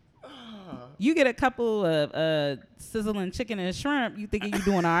 You get a couple of sizzling chicken and shrimp. You thinking you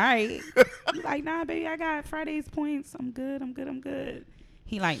doing all right. You like, nah, baby, I got Friday's points. I'm good.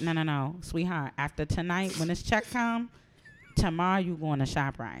 He like, no, sweetheart. After tonight, when this check come, tomorrow you going to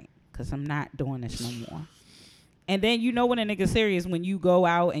ShopRite. Because I'm not doing this no more. And then you know when a nigga serious when you go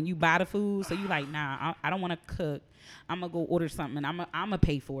out and you buy the food. So you like, nah, I don't want to cook. I'm going to go order something. I'm going to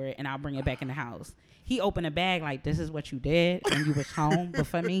pay for it and I'll bring it back in the house. He opened a bag like, this is what you did when you was home. But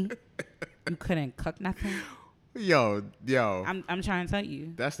for me, you couldn't cook nothing. Yo. I'm trying to tell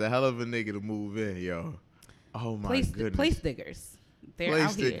you. That's the hell of a nigga to move in, yo. Oh, my goodness. Place diggers. They're Place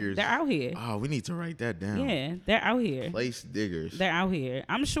out here. diggers. They're out here. Oh, we need to write that down. Yeah, they're out here. Place diggers. They're out here.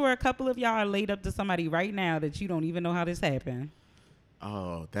 I'm sure a couple of y'all are laid up to somebody right now that you don't even know how this happened.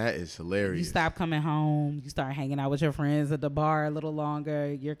 Oh, that is hilarious. You stop coming home. You start hanging out with your friends at the bar a little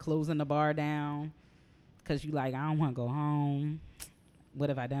longer. You're closing the bar down because you like, I don't want to go home. What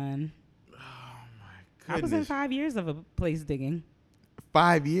have I done? Oh, my I goodness. was in 5 years of a place digging.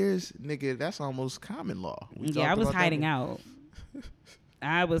 5 years? Nigga, that's almost common law. Yeah, I was hiding out.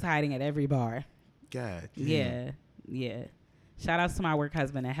 I was hiding at every bar. God damn. Yeah. Shout outs to my work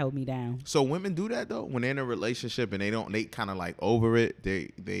husband that held me down. So women do that though when they're in a relationship and they kind of like over it.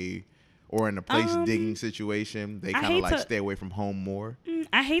 They or in a place digging situation, they kind of like stay away from home more.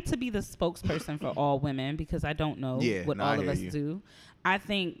 I hate to be the spokesperson for all women because I don't know what all of us do. I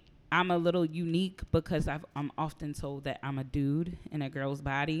think I'm a little unique because I'm often told that I'm a dude in a girl's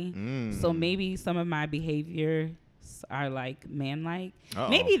body. So maybe some of my behavior are like man-like.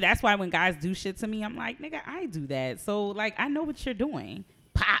 Maybe that's why when guys do shit to me, I'm like, nigga, I do that. So like, I know what you're doing.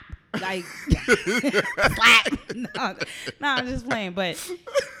 Pop, like, slap. No, I'm just playing. But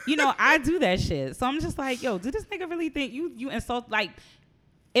you know, I do that shit. So I'm just like, yo, do this nigga really think you insult? Like,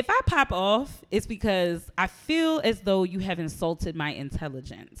 if I pop off, it's because I feel as though you have insulted my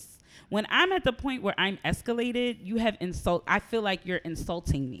intelligence. When I'm at the point where I'm escalated, you have I feel like you're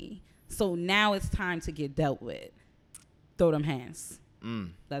insulting me. So now it's time to get dealt with. Throw them hands.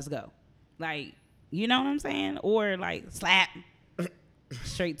 Let's go. Like, you know what I'm saying? Or like slap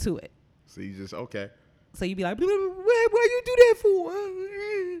straight to it. So you just okay. So you be like, why you do that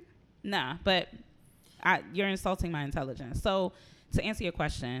for? Nah, but you're insulting my intelligence. So to answer your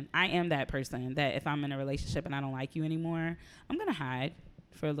question, I am that person that if I'm in a relationship and I don't like you anymore, I'm gonna hide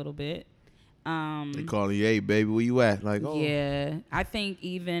for a little bit. They calling you, hey baby, where you at? Like, oh yeah, I think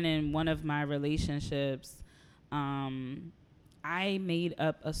even in one of my relationships, I made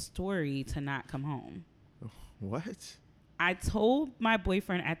up a story to not come home. What? I told my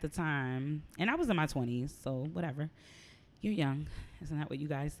boyfriend at the time, and I was in my 20s, so whatever. You're young. Isn't that what you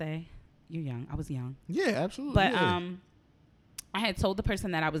guys say? You're young. I was young. Yeah, absolutely. But yeah. I had told the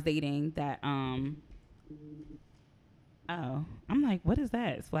person that I was dating that I'm like, what is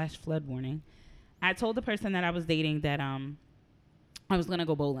that? Flash flood warning. I told the person that I was dating that I was gonna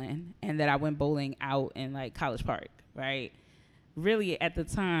go bowling and that I went bowling out in like College Park, right? Really at the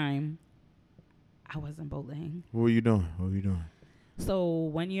time I wasn't bowling. What were you doing? So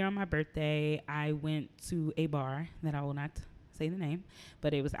 1 year on my birthday, I went to a bar that I will not say the name,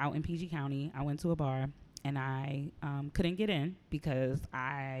 but it was out in PG County. I went to a bar and I couldn't get in because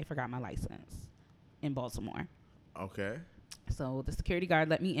I forgot my license in Baltimore. Okay. So the security guard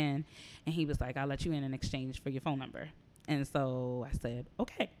let me in and he was like, I'll let you in exchange for your phone number. And so I said,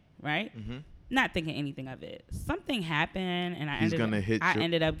 okay, right? Mm-hmm. Not thinking anything of it. Something happened, and I He's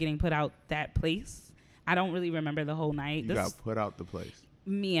ended up getting put out that place. I don't really remember the whole night. You got put out the place.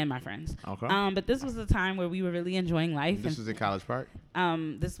 Me and my friends. Okay. But this was a time where we were really enjoying life. This was in College Park?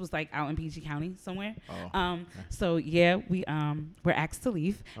 This was like out in PG County somewhere. Oh. So yeah, we were asked to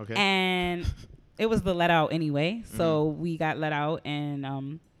leave. Okay. And it was the let out anyway. So we got let out,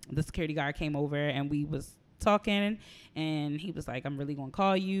 and the security guard came over, and we was talking, and he was like, I'm really gonna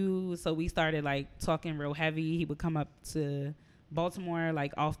call you. So we started like talking real heavy. He would come up to Baltimore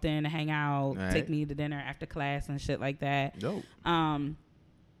like often to hang out, take me to dinner after class and shit like that. Dope. And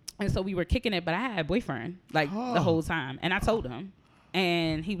so we were kicking it, but I had a boyfriend like the whole time, and I told him,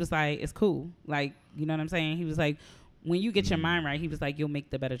 and he was like, it's cool, like, you know what I'm saying? He was like, when you get your mind right, he was like, you'll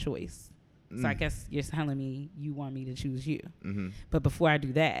make the better choice. So I guess you're telling me you want me to choose you. But before I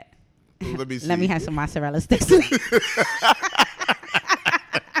do that, let me see. Let me have some mozzarella sticks.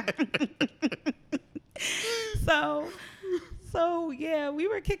 So yeah, we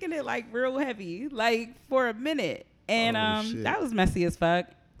were kicking it like real heavy, like for a minute, and that was messy as fuck.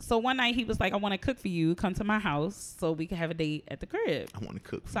 So one night he was like, I want to cook for you. Come to my house so we can have a date at the crib. I want to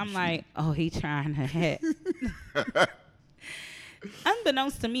cook for So you. I'm like, oh, he trying to hit.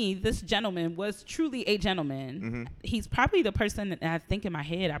 Unbeknownst to me, this gentleman was truly a gentleman. He's probably the person that I think in my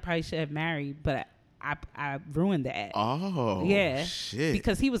head I probably should have married, but I ruined that. Oh, yeah, shit.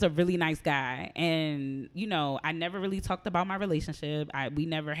 Because he was a really nice guy, and you know, I never really talked about my relationship. We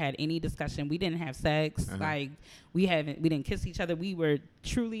never had any discussion. We didn't have sex. Like we didn't kiss each other. We were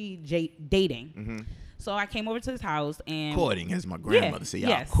truly dating. So I came over to his house and courting, as my grandmother said.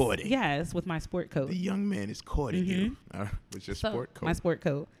 Y'all courting. Yes, with my sport coat. The young man is courting you with your sport coat. My sport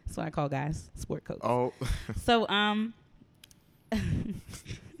coat. That's what I call guys, sport coats. Oh. So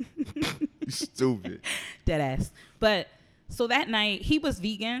You stupid. Dead ass. But so that night he was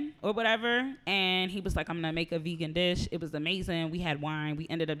vegan or whatever, and he was like, I'm gonna make a vegan dish. It was amazing. We had wine. We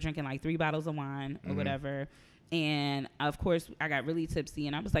ended up drinking like 3 bottles of wine or whatever. And of course I got really tipsy,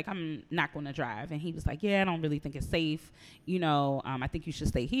 and I was like, I'm not gonna drive. And he was like, yeah, I don't really think it's safe. You know, I think you should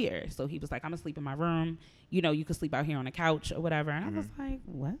stay here. So he was like, I'm gonna sleep in my room. You know, you could sleep out here on the couch or whatever. And I was like,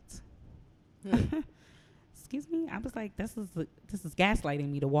 what? Excuse me? I was like, this is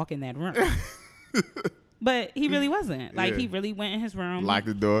gaslighting me to walk in that room. But he really wasn't. Like, he really went in his room. Locked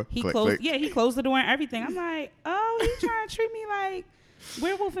the door. He click, closed. click. Yeah, he closed the door and everything. I'm like, oh, he trying to treat me like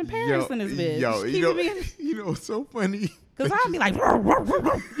werewolf in Paris in this bitch. Yo, you know what's so funny? Because I'll be like,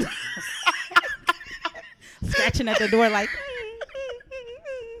 scratching at the door like,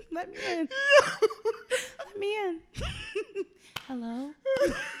 let me in. Let me in. Hello?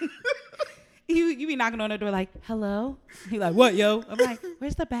 You be knocking on the door like, hello? He like, what, yo? I'm like,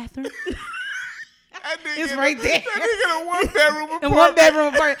 where's the bathroom? It's right there. That nigga in a 1-bedroom apartment. In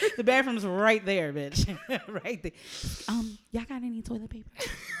 1-bedroom apartment. The bathroom's right there, bitch. Right there. Y'all got any toilet paper?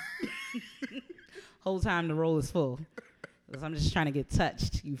 Whole time the roll is full. 'Cause I'm just trying to get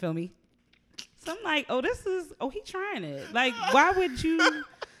touched. You feel me? So I'm like, he trying it. Like, why would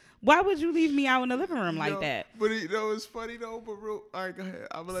you leave me out in the living room like that? But it's funny though. But real, all right, go ahead.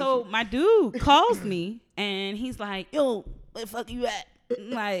 So my dude calls me and he's like, yo, where the fuck you at?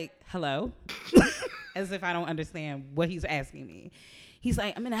 I'm like, hello? As if I don't understand what he's asking me. He's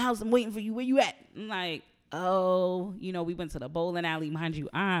like, I'm in the house. I'm waiting for you. Where you at? I'm like, oh, you know, we went to the bowling alley. Mind you,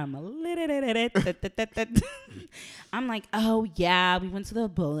 I'm like, oh, yeah, we went to the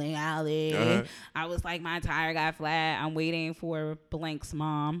bowling alley. I was like, my tire got flat. I'm waiting for blank's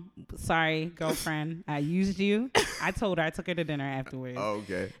mom. Sorry, girlfriend. I used you. I told her. I took her to dinner afterwards. Oh,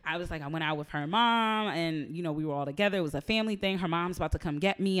 okay. I was like, I went out with her mom, and, you know, we were all together. It was a family thing. Her mom's about to come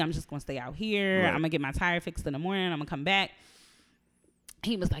get me. I'm just going to stay out here. Right. I'm going to get my tire fixed in the morning. I'm going to come back.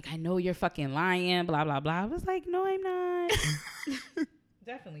 He was like, I know you're fucking lying, blah, blah, blah. I was like, no, I'm not.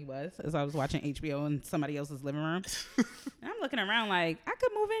 Definitely was, as I was watching HBO in somebody else's living room. And I'm looking around like, I could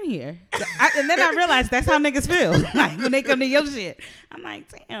move in here. And then I realized that's how niggas feel. Like, when they come to your shit. I'm like,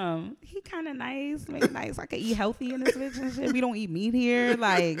 damn, he kind of nice. Maybe nice. I could eat healthy in this bitch and shit. We don't eat meat here.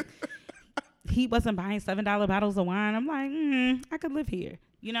 Like, he wasn't buying $7 bottles of wine. I'm like, I could live here.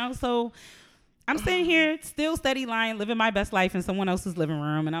 You know, so I'm sitting here still steady lying, living my best life in someone else's living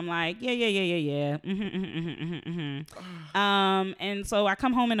room. And I'm like, yeah. And so I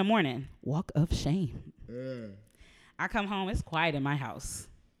come home in the morning. Walk of shame. I come home. It's quiet in my house.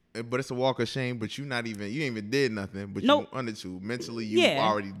 But it's a walk of shame, but you ain't even did nothing. But Nope. you wanted to. Mentally, you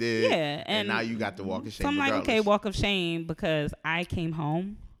already did. Yeah. And now you got the walk of shame. So I'm like, regardless. okay, walk of shame, because I came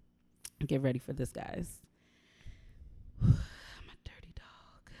home. Get ready for this, guys. I'm a dirty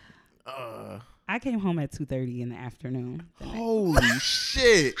dog. I came home at 2:30 in the afternoon. Holy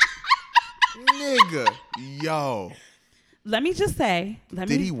shit. Nigga. Yo. Let me just say. Did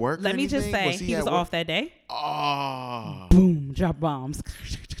he work or Let me just anything? say Was he was at work? off that day. Oh. Boom, drop bombs.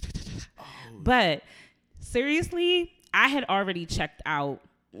 But seriously, I had already checked out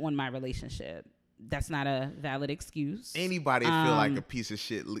on my relationship. That's not a valid excuse. Anybody feel like a piece of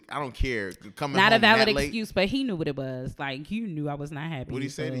shit. I don't care. Coming Not a home that valid late, excuse, but he knew what it was. Like, you knew I was not happy. What'd he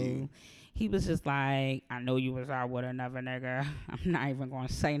say to so you? He was just like, I know you was out with another nigga. I'm not even going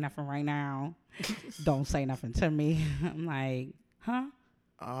to say nothing right now. Don't say nothing to me. I'm like, huh?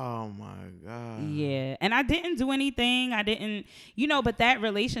 Oh my God. Yeah. And I didn't do anything. I didn't, but that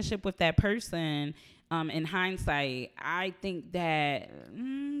relationship with that person, in hindsight, I think that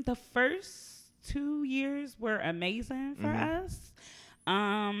the first 2 years were amazing for us.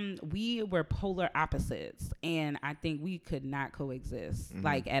 We were polar opposites, and I think we could not coexist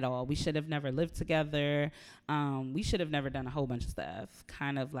like at all. We should have never lived together. We should have never done a whole bunch of stuff.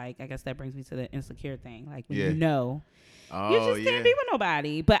 Kind of like, I guess that brings me to the insecure thing. Like, when you just can't be with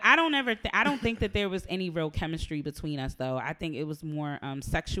nobody. But I don't think that there was any real chemistry between us, though. I think it was more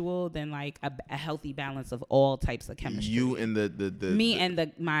sexual than like a healthy balance of all types of chemistry. You and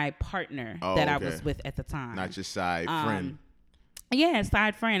my partner that I was with at the time. Not your side friend. Yeah,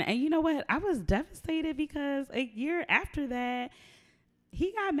 side friend. And you know what? I was devastated because a year after that,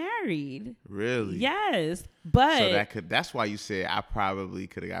 he got married. Really? Yes. But so that's why you said I probably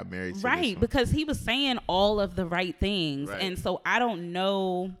could have got married to right, this one. because he was saying all of the right things. Right. And so I don't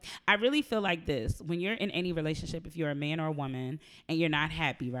know. I really feel like this. When you're in any relationship, if you're a man or a woman and you're not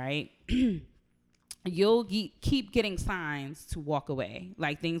happy, right? You'll keep getting signs to walk away.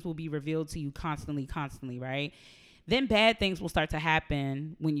 Like, things will be revealed to you constantly, right? Then bad things will start to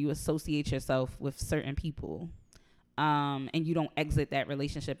happen when you associate yourself with certain people, and you don't exit that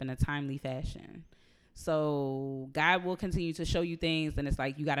relationship in a timely fashion. So God will continue to show you things, and it's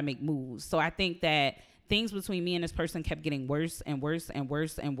like you got to make moves. So I think that things between me and this person kept getting worse and worse and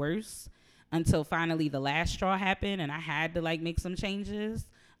worse and worse until finally the last straw happened, and I had to like make some changes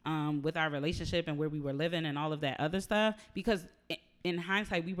with our relationship and where we were living and all of that other stuff, because in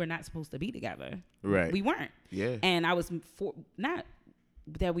hindsight, we were not supposed to be together. Right. We weren't. Yeah. And I was not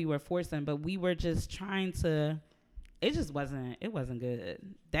that we were forcing, but we were just trying to. It wasn't good.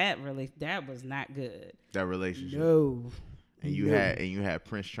 That was not good. That relationship. No. And you had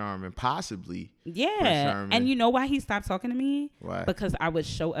Prince Charming, possibly. Yeah. Prince Charming. And you know why he stopped talking to me? Why? Because I would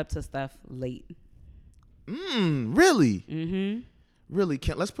show up to stuff late. Really? Mm-hmm. Really?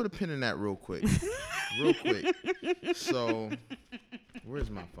 Let's put a pin in that real quick. So, where's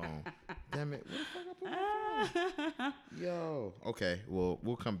my phone? Damn it. Where the fuck I put my phone? Yo. Okay. Well,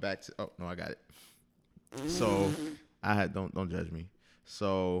 we'll come back to. Oh no, I got it. So, don't judge me.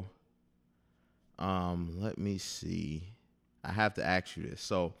 So, let me see. I have to ask you this.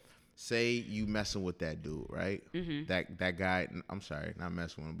 So, say you messing with that dude, right? Mm-hmm. That guy. I'm sorry, not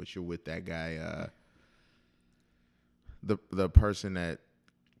messing with him, but you're with that guy. The person that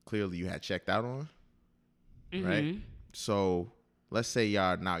clearly you had checked out on, right? So let's say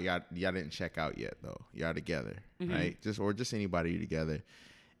y'all didn't check out yet though. Y'all together, right? Just anybody together,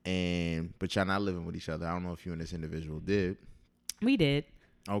 but y'all not living with each other. I don't know if you and this individual did. We did.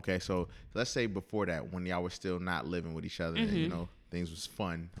 Okay, so let's say before that, when y'all were still not living with each other, and, things was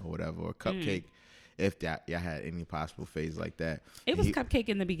fun or whatever, or cupcake. If y'all had any possible phase like that, It was cupcake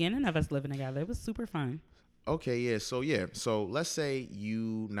in the beginning of us living together. It was super fun. Okay, yeah. So let's say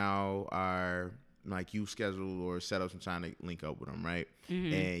you now are like you schedule or set up some time to link up with him, right?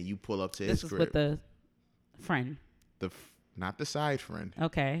 And you pull up to his crib. This is with the friend. Not the side friend.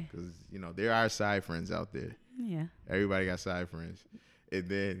 Okay. Because there are side friends out there. Yeah. Everybody got side friends, and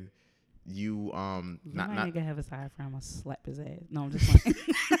then you not nigga have a side friend. I'm gonna slap his ass. No, I'm just playing.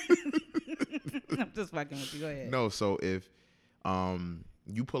 I'm just fucking with you. Go ahead. No, so if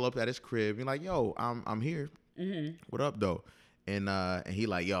you pull up at his crib, you're like, yo, I'm here. What up, though? And he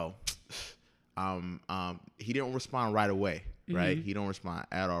like, yo, he didn't respond right away, right? He don't respond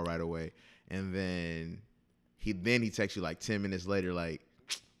at all right away. And then he texts you like 10 minutes later, like,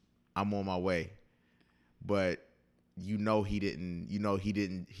 I'm on my way. But he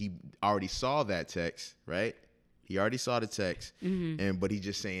already saw that text, right? He already saw the text, but he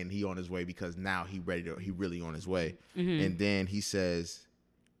just saying he on his way because now he really on his way. And then he says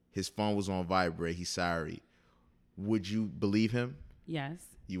his phone was on vibrate. He's sorry. Would you believe him? Yes.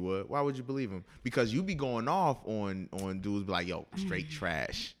 You would. Why would you believe him? Because you be going off on dudes be like, yo, straight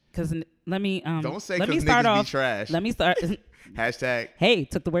trash. Because let me don't say let me because start niggas off. be trash. Let me start. Hashtag. Hey,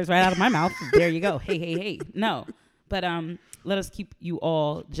 took the words right out of my mouth. There you go. Hey. No. But let us keep you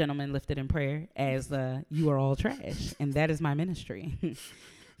all gentlemen lifted in prayer as you are all trash, and that is my ministry.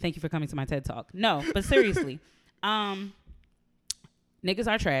 Thank you for coming to my TED Talk. No, but seriously, niggas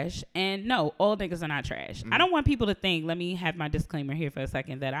are trash, and no, all niggas are not trash. I don't want people to think. Let me have my disclaimer here for a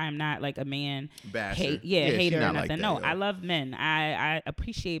second that I am not like a man Basher. hater or not nothing. like that, No, yo. I love men. I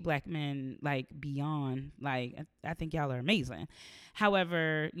appreciate black men like beyond. Like I think y'all are amazing.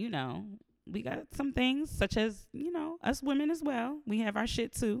 However, you know, we got some things such as, you know, us women as well. We have our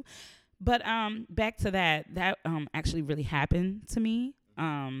shit too. But back to that actually really happened to me.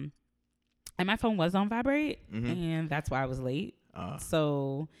 And my phone was on vibrate, and that's why I was late.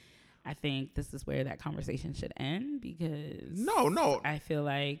 So I think this is where that conversation should end, because No. I feel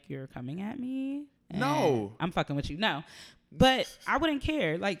like you're coming at me. No. I'm fucking with you. No, but I wouldn't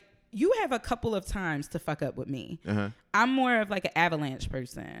care. Like, you have a couple of times to fuck up with me. I'm more of like an avalanche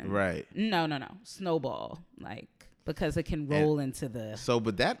person. Right. No. Snowball. Like, because it can roll into the. So,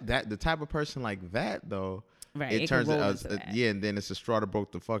 but that the type of person like that though, Right. it turns can roll out, into that. yeah, and then it's a straw that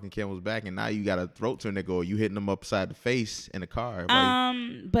broke the fucking camel's back, and now you got a throat to a nigga, or you hitting them upside the face in a car.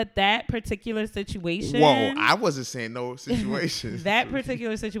 But that particular situation. Whoa, I wasn't saying no situation. That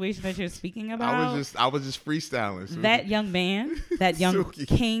particular situation that you're speaking about. I was just freestyling. Suki. That young man, that young Suki.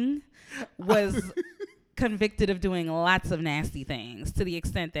 king, was convicted of doing lots of nasty things to the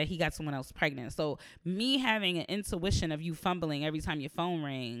extent that he got someone else pregnant. So me having an intuition of you fumbling every time your phone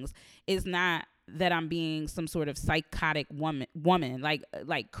rings is not that I'm being some sort of psychotic woman.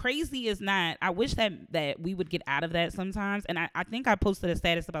 Like crazy is not. I wish that we would get out of that sometimes. And I think I posted a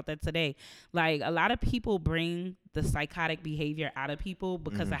status about that today. Like, a lot of people bring the psychotic behavior out of people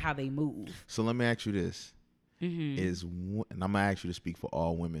because of how they move. So let me ask you this. And I'm gonna ask you to speak for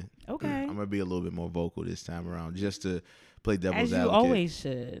all women. Okay. I'm gonna be a little bit more vocal this time around, just to play devil's As you advocate. always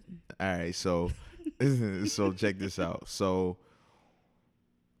should. All right, so so check this out. So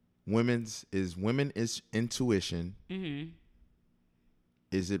women's intuition.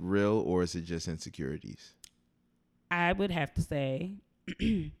 Is it real, or is it just insecurities? I would have to say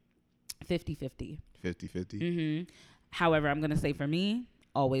 50-50. 50-50. However, I'm going to say for me,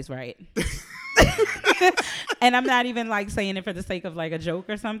 always right. And I'm not even like saying it for the sake of like a joke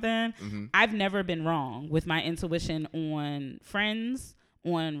or something. I've never been wrong with my intuition on friends,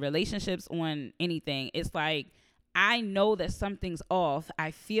 on relationships, on anything. It's like, I know that something's off.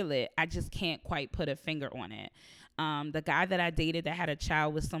 I feel it. I just can't quite put a finger on it. The guy that I dated that had a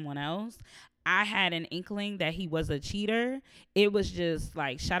child with someone else, I had an inkling that he was a cheater. It was just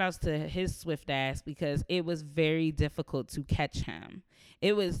like, shout outs to his swift ass, because it was very difficult to catch him.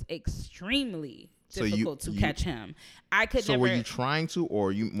 It was extremely difficult to catch him. I could never. So were you trying to,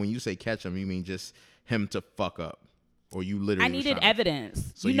 or when you say catch him, you mean just him to fuck up? Or you literally I needed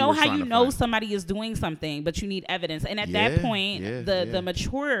evidence. So you know were how trying you to know find- somebody is doing something, but you need evidence. And at that point, the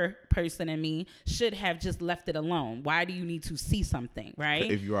mature person in me should have just left it alone. Why do you need to see something,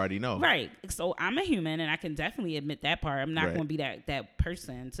 right? If you already know. Right. So I'm a human, and I can definitely admit that part. I'm not Right. going to be that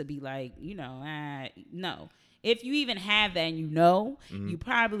person to be like, no. If you even have that and you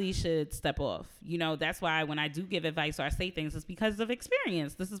probably should step off. You know, that's why when I do give advice or I say things, it's because of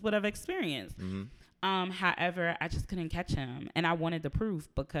experience. This is what I've experienced. However, I just couldn't catch him, and I wanted the proof,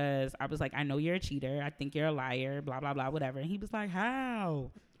 because I was like, I know you're a cheater. I think you're a liar, blah, blah, blah, whatever. And he was like, how?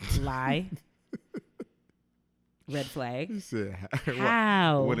 Lie. Red flag. He said,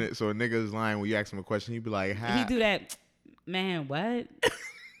 How? So a nigga is lying when you ask him a question, he'd be like, how? He do that, man, what?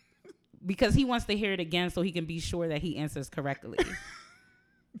 Because he wants to hear it again so he can be sure that he answers correctly.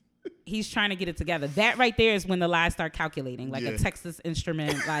 He's trying to get it together. That right there is when the lies start calculating, like a Texas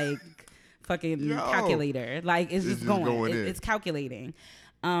Instrument, like fucking calculator. Like, it's just going it's calculating.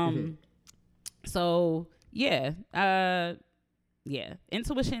 So yeah.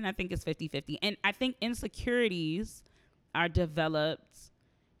 Intuition, I think, is 50-50. And I think insecurities are developed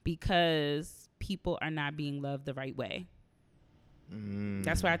because people are not being loved the right way.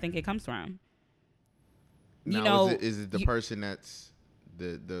 That's where I think it comes from. Is it the person that's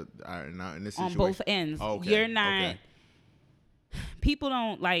not in this situation? On both ends. Oh, okay. You're not. Okay. People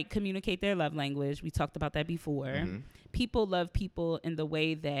don't like communicate their love language. We talked about that before. People love people in the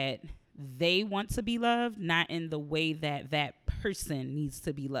way that they want to be loved, not in the way that that person needs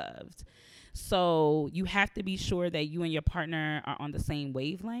to be loved. So you have to be sure that you and your partner are on the same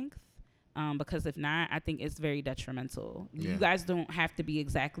wavelength. Because if not, I think it's very detrimental. You guys don't have to be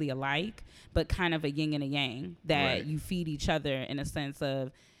exactly alike, but kind of a yin and a yang that you feed each other, in a sense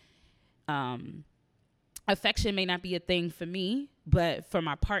of affection may not be a thing for me, But for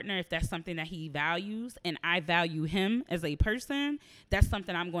my partner, if that's something that he values and I value him as a person, that's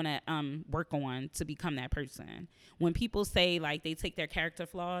something I'm going to work on to become that person. When people say like they take their character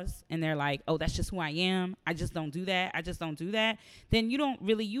flaws and they're like, oh, that's just who I am, I just don't do that, I just don't do that, then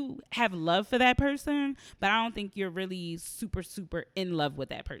you have love for that person, but I don't think you're really super, super in love with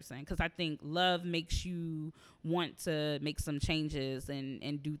that person, because I think love makes you want to make some changes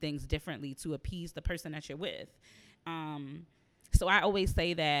and do things differently to appease the person that you're with. So I always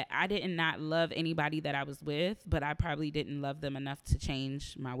say that I did not love anybody that I was with, but I probably didn't love them enough to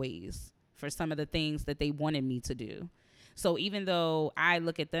change my ways for some of the things that they wanted me to do. So even though I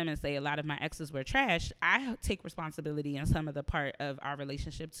look at them and say a lot of my exes were trash, I take responsibility in some of the part of our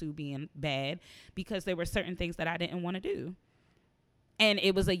relationship to being bad, because there were certain things that I didn't want to do. And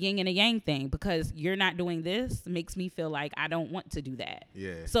it was a yin and a yang thing, because you're not doing this makes me feel like I don't want to do that.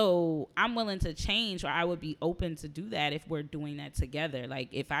 Yeah. So I'm willing to change, or I would be open to do that if we're doing that together. Like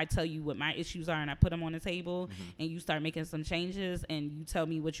if I tell you what my issues are and I put them on the table, and you start making some changes and you tell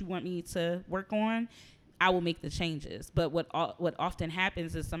me what you want me to work on, I will make the changes. But what often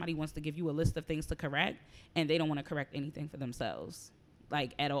happens is somebody wants to give you a list of things to correct, and they don't want to correct anything for themselves,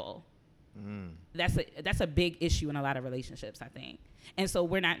 like at all. That's a big issue in a lot of relationships, I think. And so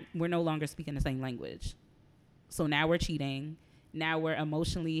we're no longer speaking the same language. So now we're cheating. Now we're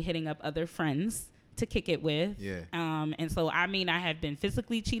emotionally hitting up other friends to kick it with. Yeah. And so I mean, I have been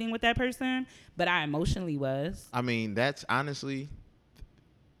physically cheating with that person, but I emotionally was. I mean, that's honestly,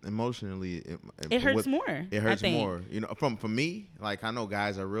 emotionally, It hurts more. It hurts I think. more. You know, for me, like I know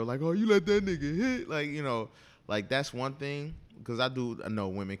guys are real like, oh, you let that nigga hit, like, you know, like that's one thing. Because I know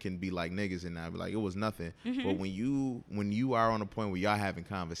women can be like niggas and I be like, it was nothing. But when you are on a point where y'all having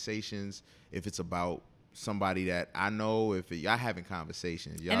conversations, if it's about somebody that I know, if y'all having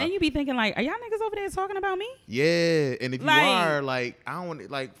conversations, y'all, and then you be thinking like, are y'all niggas over there talking about me? yeah. And if Like, you are like, I don't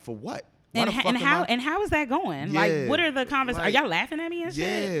want like for what? Why the fuck am I- And how is that going? Yeah, Like, what are the conversations? like- Are y'all laughing at me and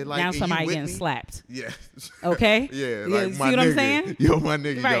shit? Yeah, like, now and you somebody with getting me? slapped. Yeah. Okay. Yeah, You like see my what I'm nigga. saying? Yo, my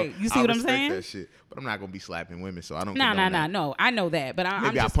nigga. Right. Yo, You see I what I'm respect saying? That shit. But I'm not gonna be slapping women, so I don't. No. condone that. No, I know that, but I'm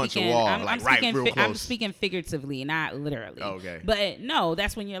Maybe I just punch a speaking. wall, I'm like, right speaking. real I'm close. speaking figuratively, not literally. Okay. But no,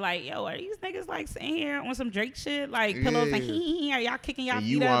 that's when you're like, yo, are these niggas like sitting here on some Drake shit, like pillows, like Yeah. hee. Are y'all kicking y'all And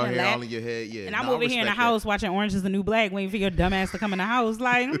feet you up out and here laugh? all in your head, yeah. And I'm No, I over here in the respect that. house watching Orange Is the New Black, waiting for your dumb ass to come in the house.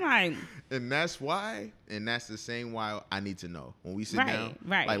 Like I'm like, And that's why, and that's the same why I need to know when we sit Right, down.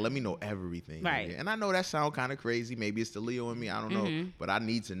 right. Like, let me know everything. Right. nigga. And I know that sound kind of crazy. Maybe it's the Leo in me. I don't know. But I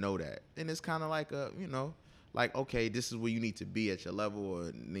need to know that. And it's kind of like a, you know, like, okay, this is where you need to be at your level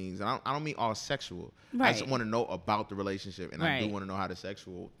or things. And I don't mean all sexual. I just Right. want to know about the relationship. And I do Right. want to know how the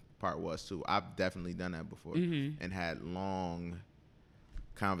sexual part was too. I've definitely done that before and had long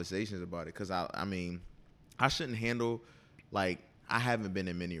conversations about it. Because I mean, I shouldn't handle, like, I haven't been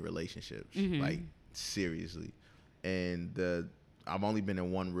in many relationships, like, seriously. And I've only been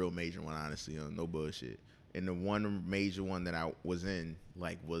in one real major one, honestly, no bullshit. And the one major one that I was in,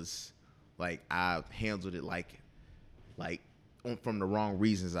 like, was, like, I handled it like from the wrong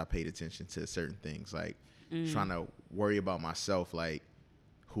reasons. I paid attention to certain things, like trying to worry about myself, like,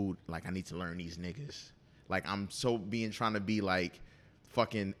 I need to learn these niggas. Like, I'm so trying to be like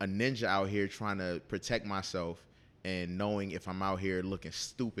fucking a ninja out here trying to protect myself and knowing if I'm out here looking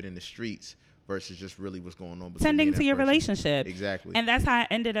stupid in the streets versus just really what's going on. between me tending and to that your person. relationship. Exactly. And that's how I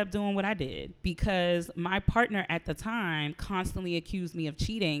ended up doing what I did, because my partner at the time constantly accused me of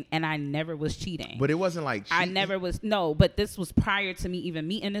cheating, and I never was cheating. But it wasn't like I cheating. never was. No, but this was prior to me even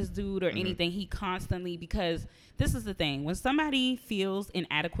meeting this dude or anything. He constantly, because this is the thing, when somebody feels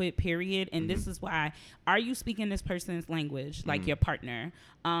inadequate, period, and this is why, are you speaking this person's language, like your partner?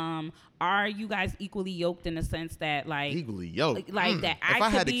 Are you guys equally yoked in the sense that, like, Equally yoked. like that If I I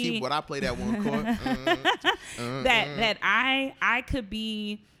had could to be- keep what I played at one court, that I could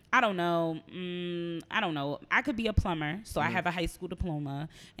be, I don't know, I could be a plumber, so I have a high school diploma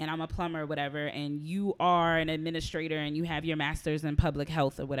and I'm a plumber or whatever, and you are an administrator and you have your master's in public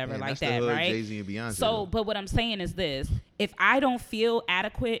health or whatever, Man, like that's the that, hood, right? Jay-Z and Beyonce, So though. but what I'm saying is this: if I don't feel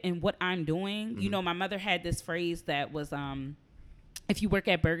adequate in what I'm doing, you know, my mother had this phrase that was if you work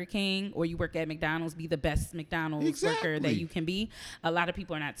at Burger King or you work at McDonald's, be the best McDonald's worker that Exactly. you can be. A lot of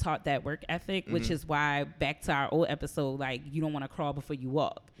people are not taught that work ethic, which is why, back to our old episode, like, you don't want to crawl before you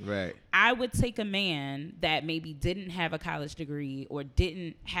walk. right. I would take a man that maybe didn't have a college degree or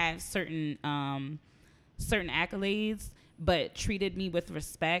didn't have certain accolades, but treated me with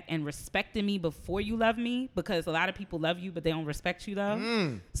respect and respected me before you love me, because a lot of people love you but they don't respect you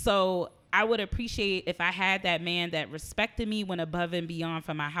though. So I would appreciate if I had that man that respected me, went above and beyond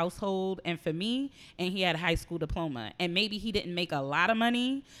for my household and for me, and he had a high school diploma. And maybe he didn't make a lot of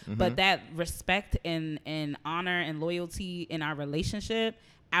money, but that respect and honor and loyalty in our relationship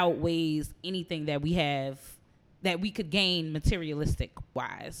outweighs anything that we have that we could gain materialistic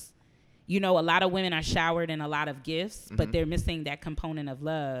wise. You know, a lot of women are showered in a lot of gifts, but they're missing that component of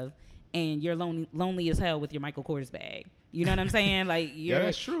love. And you're lonely as hell with your Michael Kors bag. You know what I'm saying? Like, Yeah,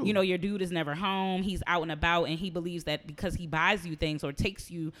 that's true. You know, your dude is never home. He's out and about, and he believes that because he buys you things or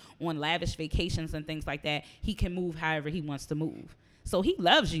takes you on lavish vacations and things like that, he can move however he wants to move. So he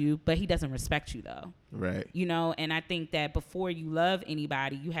loves you, but he doesn't respect you, though. Right. You know, and I think that before you love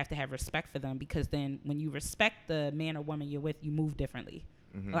anybody, you have to have respect for them, because then when you respect the man or woman you're with, you move differently.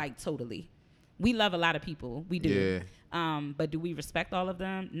 Like, totally. We love a lot of people. We do. Yeah. But do we respect all of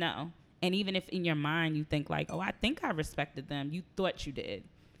them? No. And even if in your mind you think like, oh, I think I respected them, you thought you did.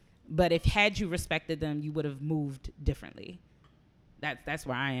 But if had you respected them, you would have moved differently. That's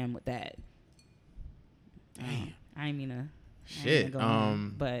where I am with that. I ain't mean to. Shit.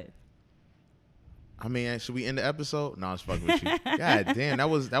 But I mean, should we end the episode? No, I was fucking with you. God damn, that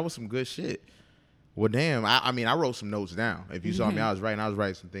was some good shit. Well, damn. I mean, I wrote some notes down. If you saw me, I was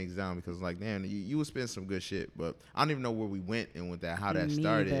writing some things down, because like, damn, you would spend some good shit. But I don't even know where we went and with that, how that Me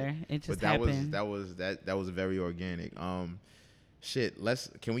started. either. It just but happened. that was very organic. Shit.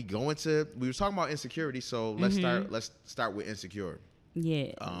 Can we go into? We were talking about insecurity, so let's start with Insecure.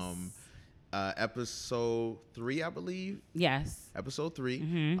 yes. Episode 3, I believe. Yes. Episode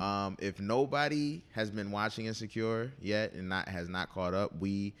 3. If nobody has been watching Insecure yet and has not caught up,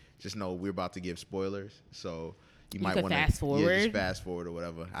 we just know we're about to give spoilers. So you might could want to fast forward. just fast forward or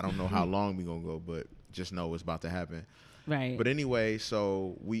whatever. I don't know how long we're gonna go, but just know it's about to happen. Right. But anyway,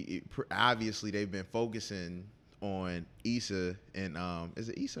 so obviously they've been focusing on Issa and is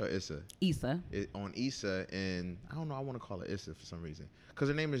it Issa or Issa? Issa. On Issa, and I don't know, I want to call her Issa for some reason, because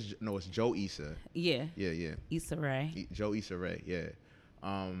her name is it's Joe Issa. Yeah. Yeah. Issa Rae. Joe Issa Rae, yeah.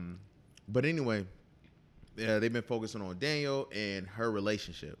 But anyway, they've been focusing on Daniel and her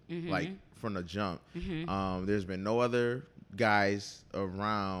relationship, like from the jump. There's been no other guys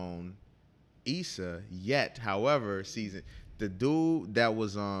around Issa yet. However, the dude that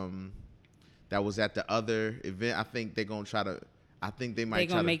was at the other event, I think they're gonna try to. I think they might.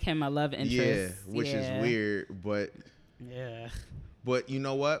 They're gonna make him a love interest. Yeah, which is weird, but. Yeah. But you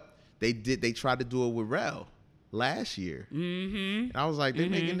know what? They tried to do it with Rel last year. And I was like, they're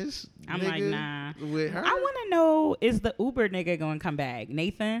making this I'm nigga like, nah. with her? I want to know, is the Uber nigga going to come back?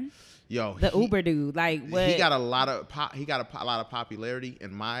 Nathan? Yo, The Uber dude. Like, what? He got a lot of lot of popularity,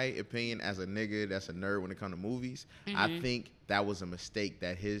 in my opinion, as a nigga that's a nerd when it comes to movies. I think that was a mistake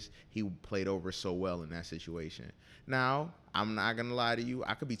that he played over so well in that situation. Now, I'm not going to lie to you.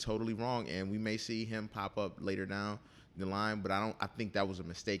 I could be totally wrong, and we may see him pop up later down the line, but I think that was a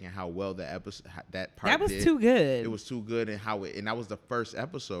mistake in how well that part was did. too good. It was too good, and that was the first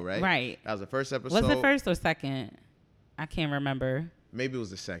episode, right? Right. That was the first episode. Was it first or second? I can't remember. Maybe it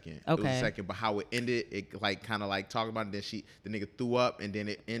was the second. Okay. It was the second, but how it ended, it like kind of like talking about it. Then the nigga threw up, and then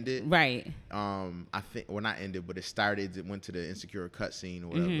it ended. Right. I think, well, not ended, but it started. It went to the Insecure cutscene or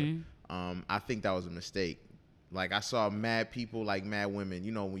whatever. I think that was a mistake. Like, I saw mad people, like mad women.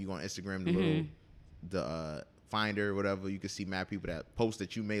 You know, when you go on Instagram, the Finder or whatever, you can see mad people that post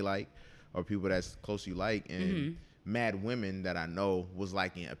that you may like, or people that's close you like, and mad women that I know was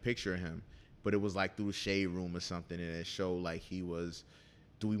liking a picture of him, but it was like through the shade room or something, and it showed like he was,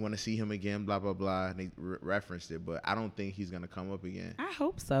 do we want to see him again, blah blah blah, and they referenced it, but I don't think he's gonna come up again. I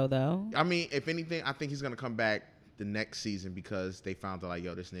hope so, though. I mean, if anything, I think he's gonna come back the next season, because they found out like,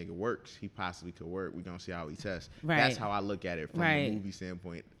 yo, this nigga works. He possibly could work. We're gonna see how he tests. Right. That's how I look at it from a movie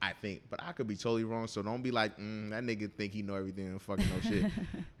standpoint, I think. But I could be totally wrong. So don't be like, that nigga think he know everything and fucking know shit.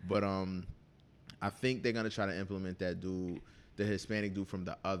 But I think they're gonna try to implement that dude, the Hispanic dude from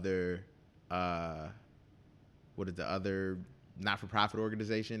the other not-for-profit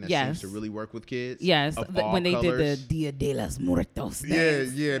organization that seems to really work with kids. Yes, when they did the Dia de los Muertos. Yeah,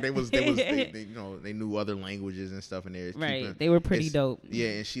 they knew other languages and stuff in there. Right, they were pretty dope. Yeah,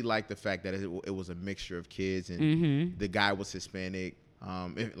 and she liked the fact that it was a mixture of kids, and the guy was Hispanic.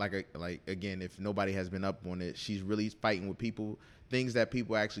 If nobody has been up on it, she's really fighting with people, things that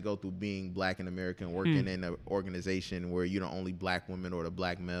people actually go through being black and American, working in an organization where you're the only black woman or the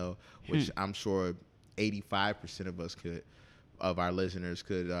black male, which I'm sure 85% of our listeners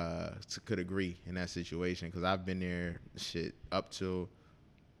could agree in that situation, because I've been there up till,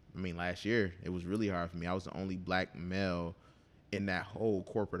 last year it was really hard for me. I was the only black male in that whole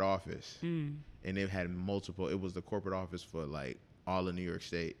corporate office, and it was the corporate office for like all of New York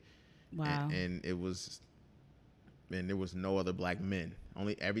State, Wow. And it was, and there was no other black men.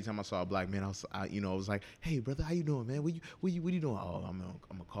 Only every time I saw a black man, I was like, "Hey, brother, how you doing, man? What you doing?" "Oh,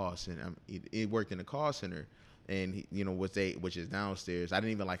 I'm a call center." He worked in a call center, and which is downstairs. I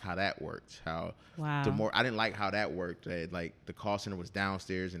didn't even like how that worked. How Wow. I didn't like how that worked. That, like, the call center was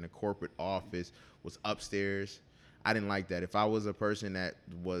downstairs and the corporate office was upstairs. I didn't like that. If I was a person that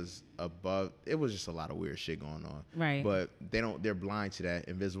was above, it was just a lot of weird shit going on. Right. But they're blind to that.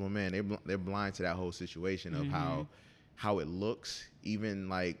 Invisible Man, they're blind to that whole situation of how it looks. Even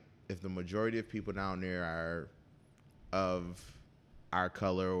like if the majority of people down there are of our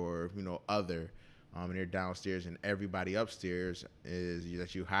color or other, and they're downstairs, and everybody upstairs that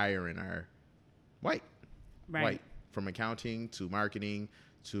you hiring are white. Right. White, from accounting to marketing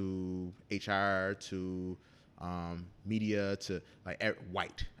to HR to media to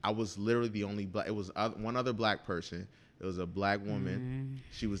white. I was literally the only black. It was one other black person. It was a black woman.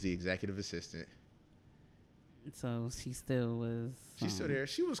 She was the executive assistant. So she still was. She's still there.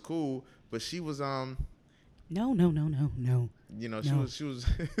 She was cool, but she was No. She was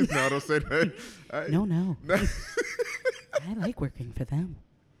no, don't say that. No. I like working for them.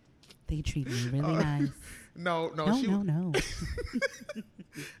 They treat me really nice. No. No.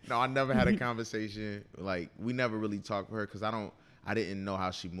 No, I never had a conversation. Like, we never really talked with her because I didn't know how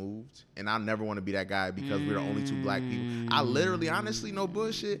she moved, and I never want to be that guy because we're the only two black people. I literally, honestly, no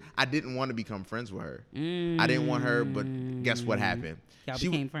bullshit, I didn't want to become friends with her. I didn't want her, but guess what happened? Y'all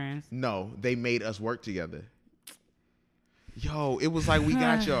became friends? No, they made us work together. Yo, it was like, we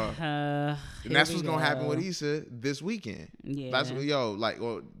got y'all. And that's what's going to happen with Issa this weekend. Yeah. That's what,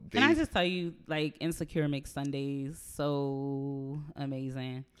 Can I just tell you, like, Insecure makes Sundays so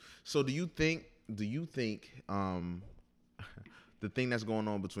amazing. So do you think the thing that's going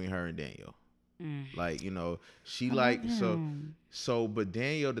on between her and Daniel, like, she but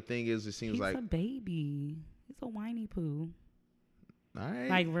Daniel, the thing is, it seems He's like a baby. He's a whiny poo. All right.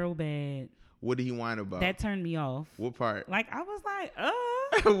 Like, real bad. What did he whine about? That turned me off. What part? Like, I was like,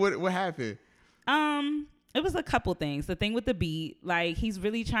 What happened? It was a couple things. The thing with the beat, like, he's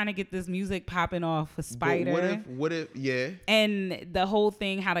really trying to get this music popping off for Spider. But what if, yeah. And the whole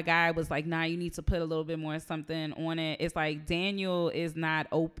thing, how the guy was like, nah, you need to put a little bit more something on it. It's like Daniel is not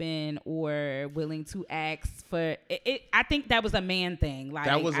open or willing to ask for it. I think that was a man thing. Like,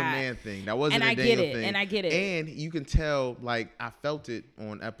 that was a man thing. That wasn't a Daniel thing. And I get it. And you can tell, like, I felt it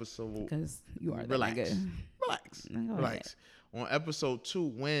on episode. Because you are relax. Relax. Relax. On episode 2,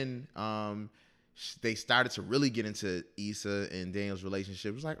 when they started to really get into Issa and Daniel's relationship.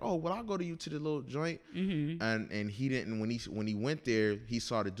 It was like, oh, well, I'll go to you to the little joint. Mm-hmm. And he didn't, when he went there, he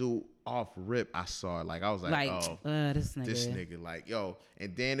saw the dude off rip. I saw it. Like, I was like, oh, this nigga, like, yo.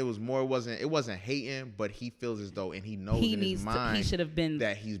 And then it wasn't hating, but he feels as though, and he knows in his mind he should have been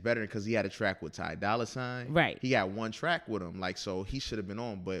that he's better because he had a track with Ty Dolla $ign. Right. He had one track with him. Like, so he should have been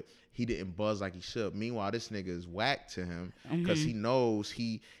on, but he didn't buzz like he should. Meanwhile, this nigga is whack to him because he knows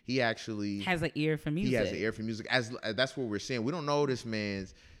he actually has an ear for music. He has an ear for music. As that's what we're saying. We don't know this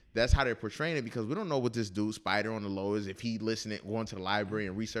man's. That's how they're portraying it because we don't know what this dude Spider on the low is. If he listening, going to the library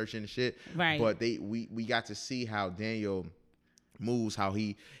and researching and shit. Right. But we got to see how Daniel moves. How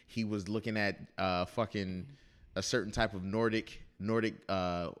he was looking at fucking a certain type of Nordic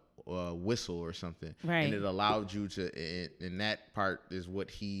whistle or something, right? And it allowed you to, and that part is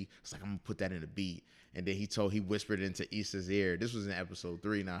what he was like, I'm gonna put that in a beat, and then he whispered into Issa's ear. This was in episode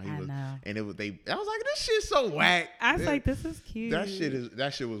 3. Now I was like, this shit's so whack. I was like, this is cute. That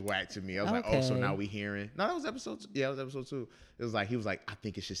shit was whack to me. I was like, oh, so now we hearing? No, that was episode 2. Yeah, it was episode 2. It was like he was like, I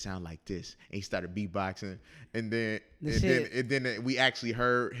think it should sound like this, and he started beatboxing, and then we actually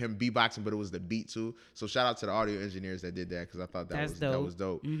heard him beatboxing, but it was the beat too. So shout out to the audio engineers that did that because I thought that was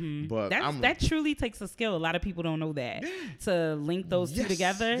dope. Mm-hmm. But that truly takes a skill. A lot of people don't know that to link those two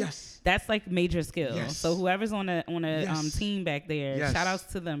together. Yes. That's like major skill. Yes. So whoever's on a team back there, shout outs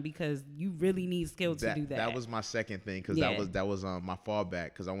to them because you really need skill to do that. That was my second thing because that was my fallback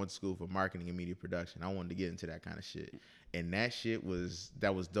because I went to school for marketing and media production. I wanted to get into that kind of shit. And that shit was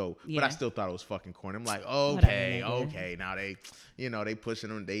dope. Yeah. But I still thought it was fucking corny. I'm like, okay. Now they pushing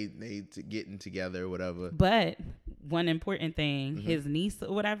them, they getting together or whatever. But one important thing, his niece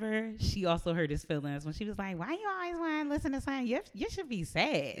or whatever, she also hurt his feelings when she was like, why you always want to listen to something? You should be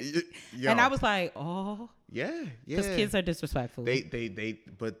sad. And I was like, oh. Yeah. Because kids are disrespectful.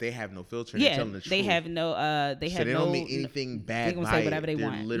 But they have no filter. They're telling the truth. They have no, they don't mean anything bad. They're going to say whatever they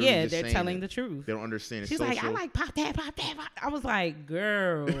want. Yeah, they're telling the truth. They don't understand. She's like, I like pop that. I was like,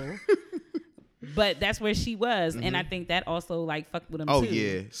 girl, but that's where she was, and I think that also like fucked with him Oh too.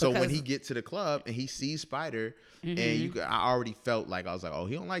 yeah. So when because- he get to the club and he sees Spider, and I already felt like I was like, oh,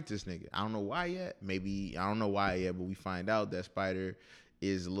 he don't like this nigga. I don't know why yet. Maybe I don't know why yet, but we find out that Spider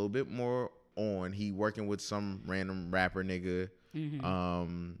is a little bit more on. He working with some random rapper nigga.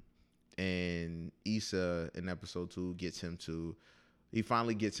 And Issa in episode 2 he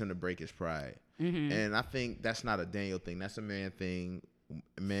finally gets him to break his pride. And I think that's not a Daniel thing. That's a man thing.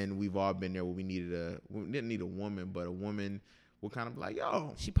 Men, we've all been there where we didn't need a woman, but a woman will kind of be like,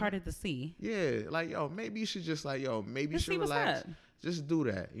 yo. she parted the sea. Yeah, like, yo, maybe you should just like, yo, maybe you Let's should see what's relax. up. Just do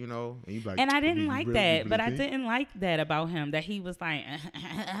that, you know? And, you be like, And I didn't "You like really that, but I think?" didn't like that about him, that he was like,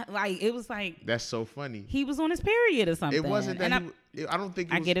 like, it was like That's so funny. he was on his period or something. It wasn't that And I don't think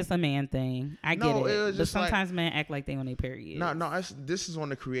it I was, get it's a man thing. I No, get it it. was But just like- sometimes men act like they on their period. No, this is on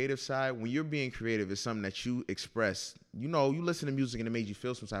the creative side. When you're being creative, it's something that you express. You know, you listen to music and it made you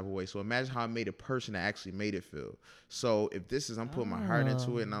feel some type of way. So imagine how it made a person that actually made it feel. So if I'm putting my heart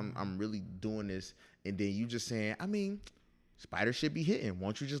into it and I'm really doing this, and then you just saying, I mean, Spider should be hitting.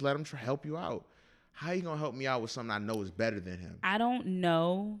 Won't you just let him help you out? How you gonna help me out with something I know is better than him? I don't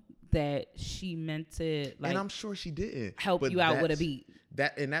know that she meant to like And I'm sure she didn't help but you out with a that's- beat.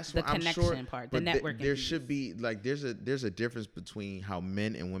 That's The what I'm connection sure, part, the but networking there piece. should be like there's a difference between how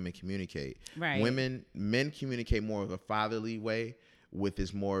men and women communicate. Right. Men communicate more of a fatherly way.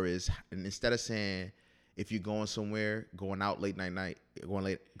 And instead of saying if you're going somewhere, going out late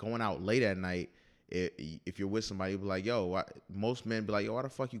going out late at night. If you're with somebody, you'll be like, yo, most men be like, yo, why the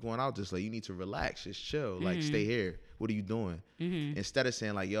fuck you going out just like, you need to relax, just chill, like stay here. What are you doing? Instead of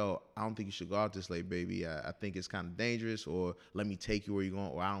saying like, yo, I don't think you should go out this late, baby. I think it's kind of dangerous, or let me take you where you're going,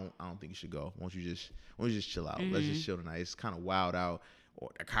 or I don't think you should go. Why don't you just chill out? Let's just chill tonight. It's kind of wild out,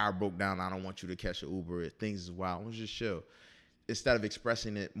 or the car broke down. I don't want you to catch an Uber. Things is wild. Why don't you just chill? Instead of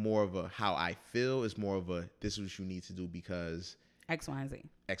expressing it more of a how I feel, it's more of a this is what you need to do because X, Y, and Z.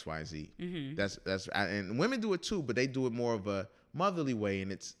 X, Y, and Z. And women do it too, but they do it more of a motherly way.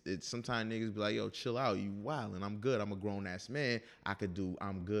 And it's sometimes niggas be like, yo, chill out, you wild, and I'm good. I'm a grown ass man.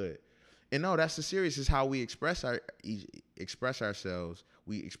 I'm good. And no, that's the serious. Is how we express ourselves.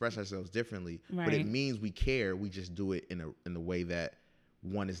 We express ourselves differently, but it Right. means we care. We just do it in the way that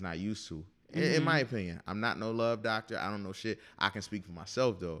one is not used to. In my opinion, I'm not no love doctor. I don't know shit. I can speak for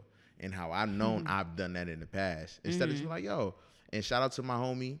myself though, and how I've known I've done that in the past. Instead of just like, yo. And shout out to my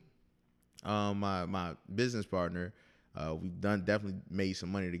homie, my business partner. We've definitely made some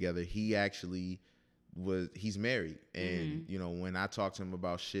money together. He actually he's married. And, you know, when I talk to him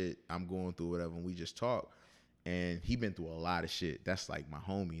about shit I'm going through, whatever, and we just talk, and he been through a lot of shit. That's like my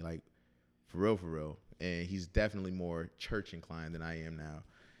homie, like for real. And he's definitely more church inclined than I am now.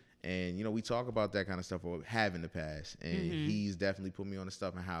 And, you know, we talk about that kind of stuff, or have in the past. And he's definitely put me on the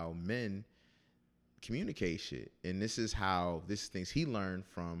stuff and how men communicate shit. And this is things he learned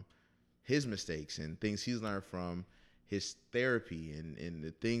from his mistakes and things he's learned from his therapy and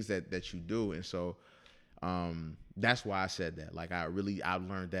the things that you do. And so that's why I said that. Like I've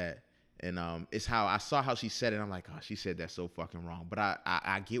learned that. And it's how I saw how she said it. I'm like, oh, she said that so fucking wrong. But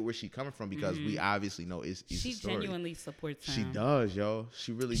I get where she's coming from because we obviously know it's She a story. genuinely supports him. She does, yo.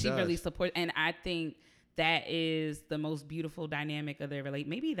 She really does. She really supports, and I think that is the most beautiful dynamic of their relationship.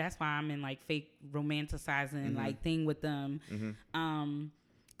 Maybe that's why I'm in like fake romanticizing like thing with them.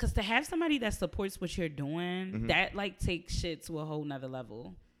 Because to have somebody that supports what you're doing, that like takes shit to a whole nother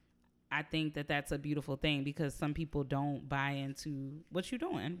level. I think that that's a beautiful thing because some people don't buy into what you're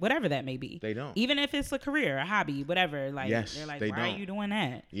doing, whatever that may be. They don't. Even if it's a career, a hobby, whatever. Like Yes, they're like, they why don't. are you doing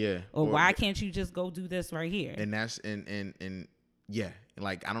that? Yeah. Or why can't you just go do this right here? And that's and yeah,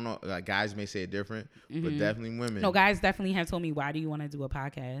 like I don't know, like guys may say it different, but definitely women. No, guys definitely have told me, why do you want to do a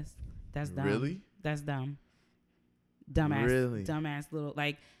podcast? That's dumb. Really? That's dumb. Dumbass. Really? Dumbass little.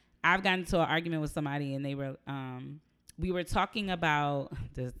 Like, I've gotten into an argument with somebody and they were, we were talking about,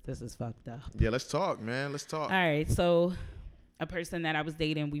 this is fucked up. Yeah, let's talk, man. Let's talk. All right. So a person that I was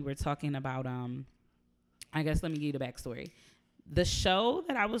dating, we were talking about, I guess let me give you the backstory. The show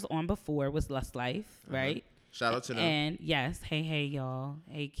that I was on before was Lust Life, right? Shout out to them. And yes, hey y'all,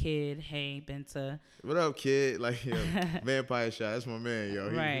 hey kid, hey Benta, What up, kid? Like, yo, Vampire Shot. That's my man, yo.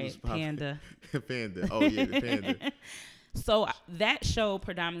 He right? was popping. Panda. Panda. Oh yeah, the Panda. So that show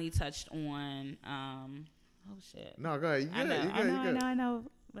predominantly touched on, oh shit. No, go ahead. You I good. know,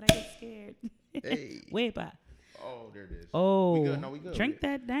 but I get scared. Hey. Way back. Oh, there it is. Oh, we good. No, we good. Drink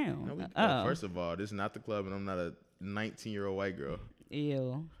that down. No, we good. Oh, First of all, this is not the club, and I'm not a 19-year-old white girl.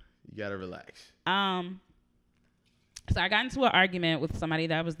 ew. You gotta relax. So I got into an argument with somebody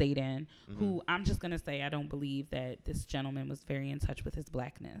that I was dating, who I'm just gonna say I don't believe that this gentleman was very in touch with his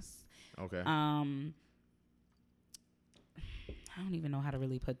blackness. Okay. I don't even know how to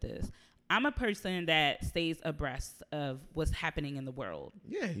really put this. I'm a person that stays abreast of what's happening in the world.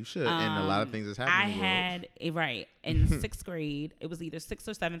 Yeah, you should. And a lot of things that's happening Right, in 6th grade, it was either 6th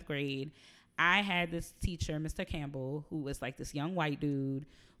or 7th grade, I had this teacher, Mr. Campbell, who was like this young white dude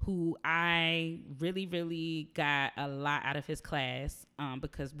who I really, really got a lot out of his class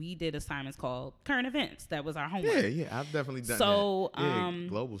because we did assignments called current events. That was our homework. Yeah, I've definitely done that. So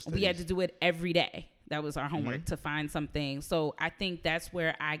global studies. we had to do it every day. That was our homework to find something. So I think that's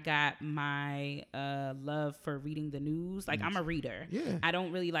where I got my love for reading the news. Like, I'm a reader. Yeah. I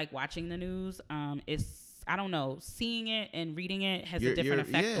don't really like watching the news. I don't know, seeing it and reading it has a different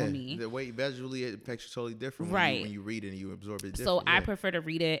effect on me. The way visually it affects you totally different when you read it and you absorb it different. So I prefer to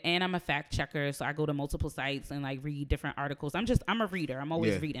read it, and I'm a fact checker, so I go to multiple sites and like read different articles. I'm a reader. I'm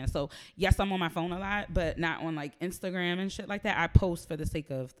always reading. So yes, I'm on my phone a lot, but not on like Instagram and shit like that. I post for the sake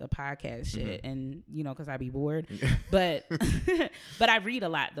of the podcast shit and, you know, because I be bored. But but I read a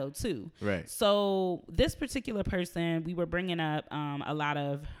lot though too. Right. So this particular person, we were bringing up a lot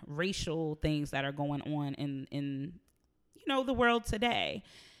of racial things that are going on in you know, the world today.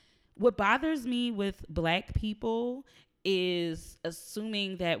 What bothers me with Black people is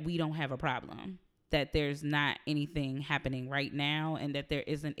assuming that we don't have a problem, that there's not anything happening right now, and that there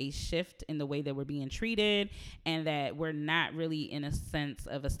isn't a shift in the way that we're being treated, and that we're not really in a sense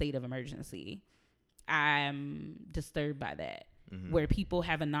of a state of emergency. I'm disturbed by that, where people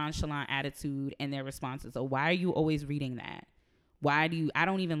have a nonchalant attitude and their responses. So why are you always reading that? I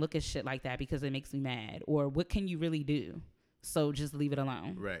don't even look at shit like that because it makes me mad. Or what can you really do? So just leave it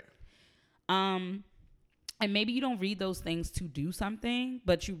alone. Right. And maybe you don't read those things to do something,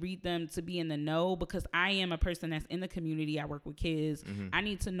 but you read them to be in the know, because I am a person that's in the community. I work with kids. I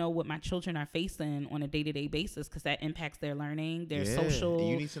need to know what my children are facing on a day-to-day basis, because that impacts their learning, their social,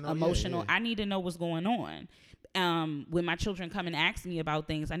 you need to know, emotional. I need to know what's going on. When my children come and ask me about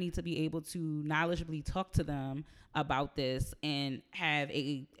things, I need to be able to knowledgeably talk to them about this and have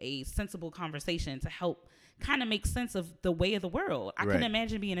a sensible conversation to help kind of make sense of the way of the world. I couldn't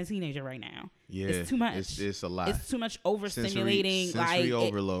imagine being a teenager right now. Yeah, it's too much. It's a lot. It's too much overstimulating. Sensory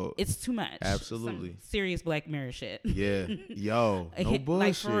overload. It's too much. Absolutely. Some serious Black Mirror shit. Yeah. Yo, no bullshit.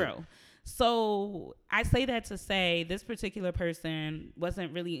 Like, for real. So I say that to say this particular person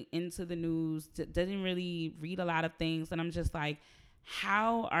wasn't really into the news, didn't really read a lot of things. And I'm just like,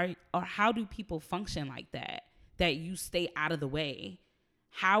 how do people function like that you stay out of the way?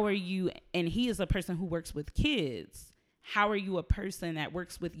 How are you? And he is a person who works with kids. How are you a person that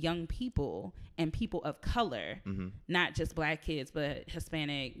works with young people and people of color, not just Black kids, but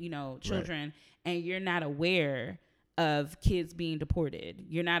Hispanic, children, and you're not aware of kids being deported?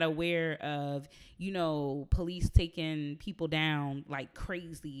 You're not aware of, police taking people down like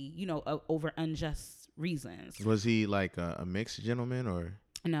crazy, over unjust reasons. Was he like a mixed gentleman, or?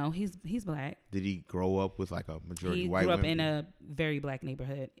 No, he's Black. Did he grow up with like a majority white? He grew up women? in a very Black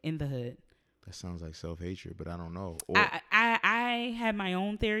neighborhood in the hood. That sounds like self-hatred, but I don't know. I had my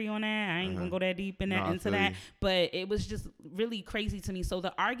own theory on that. I ain't gonna go that deep into that. But it was just really crazy to me. So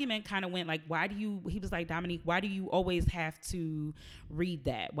the argument kind of went like, he was like, Dominique, why do you always have to read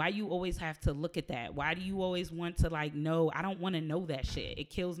that? Why do you always have to look at that? Why do you always want to like know? I don't want to know that shit. It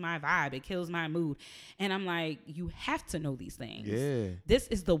kills my vibe. It kills my mood. And I'm like, you have to know these things. Yeah. This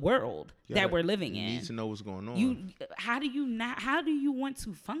is the world that we're living in. You need to know what's going on. How do you want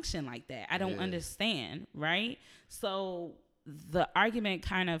to function like that? I don't understand, right? So the argument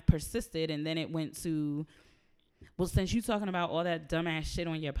kind of persisted, and then it went to, well, since you're talking about all that dumbass shit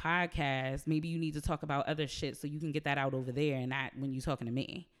on your podcast, maybe you need to talk about other shit so you can get that out over there and not when you're talking to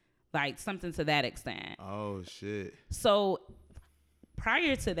me. Like something to that extent. Oh, shit. So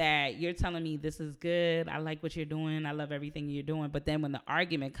prior to that, you're telling me this is good. I like what you're doing. I love everything you're doing. But then when the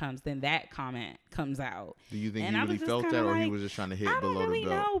argument comes, then that comment comes out. Do you think he really felt that, or he was just trying to hit below the belt? I don't really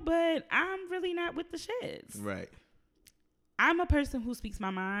know, but I'm really not with the shits. Right. I'm a person who speaks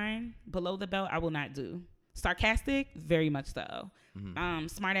my mind. Below the belt, I will not do. Sarcastic, very much so.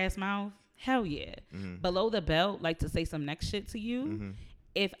 Smart ass mouth, hell yeah. Below the belt, like to say some next shit to you.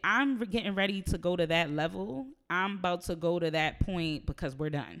 If I'm getting ready to go to that level, I'm about to go to that point because we're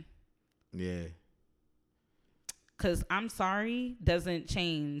done. Yeah. Because I'm sorry doesn't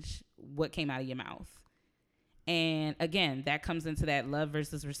change what came out of your mouth. And again, that comes into that love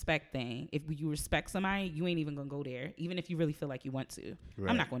versus respect thing. If you respect somebody, you ain't even going to go there, even if you really feel like you want to. Right.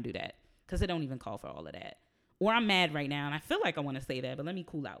 I'm not going to do that because it don't even call for all of that. Or I'm mad right now and I feel like I want to say that, but let me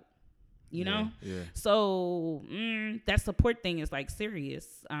cool out. You know? Yeah. So that support thing is like serious.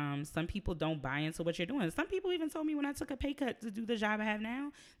 Some people don't buy into what you're doing. Some people even told me when I took a pay cut to do the job I have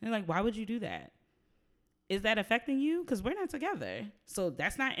now, they're like, why would you do that? Is that affecting you? Because we're not together. So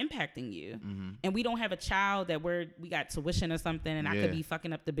that's not impacting you. Mm-hmm. And we don't have a child that we got tuition or something and I could be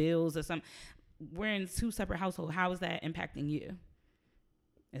fucking up the bills or something. We're in 2 separate households. How is that impacting you?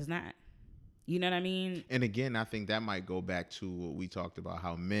 It's not. You know what I mean? And again, I think that might go back to what we talked about,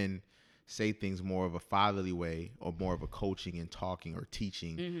 how men say things more of a fatherly way or more of a coaching and talking or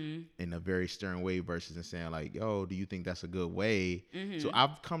teaching in a very stern way versus in saying like, yo, do you think that's a good way? So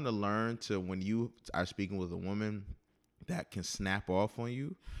I've come to learn to, when you are speaking with a woman that can snap off on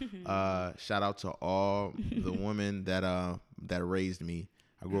you, shout out to all the women that raised me.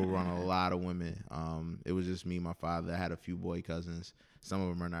 I grew up around a lot of women. It was just me, my father. I had a few boy cousins. Some of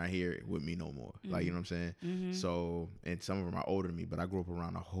them are not here with me no more. Like, you know what I'm saying? So, and some of them are older than me, but I grew up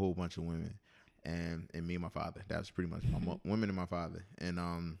around a whole bunch of women and me and my father. That was pretty much my women and my father.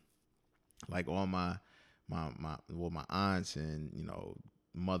 And, like all my aunts and, you know,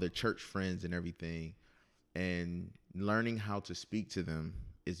 mother church friends and everything, and learning how to speak to them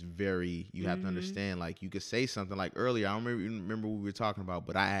is very, you have to understand, like you could say something like earlier, I don't remember what we were talking about,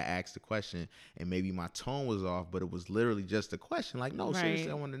 but I had asked a question and maybe my tone was off, but it was literally just a question. Like, no,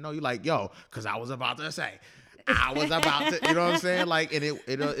 seriously, I want to know. You like, yo, cause I was about to say, you know what I'm saying? Like, and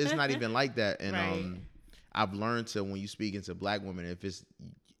it's not even like that. And, I've learned to, when you speak into black women,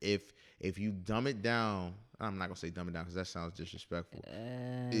 if you dumb it down, I'm not gonna say dumb it down because that sounds disrespectful.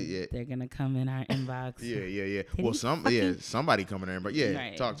 They're gonna come in our inbox. Yeah. Well, somebody coming in, but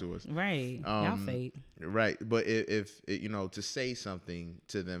talk to us. Right. Y'all fake. Right. But if you know, to say something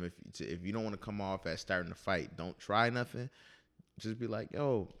to them, if you don't want to come off as starting to fight, don't try nothing. Just be like,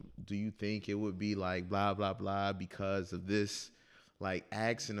 yo, do you think it would be like blah blah blah because of this, like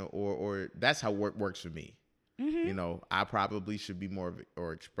accent or that's how work works for me. You know, I probably should be more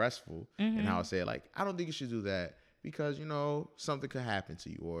or expressful in how I say it. Like, I don't think you should do that because, you know, something could happen to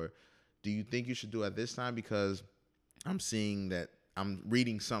you. Or do you think you should do it this time because I'm seeing that I'm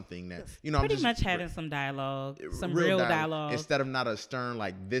reading something that, you know, pretty I'm just much having some dialogue, some real dialogue. Instead of not a stern,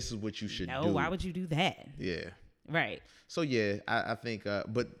 like, this is what you should do. No, why would you do that? Yeah. Right. So, yeah, I think,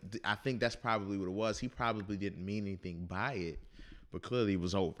 but I think that's probably what it was. He probably didn't mean anything by it, but clearly it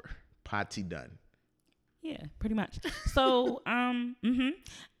was over. Party done. Yeah, pretty much. So,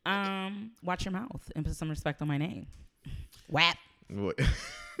 watch your mouth and put some respect on my name. WAP. What?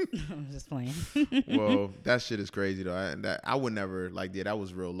 I'm just playing. Well, that shit is crazy though. I would never like that. That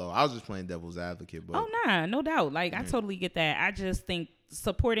was real low. I was just playing devil's advocate. But no doubt. Like I totally get that. I just think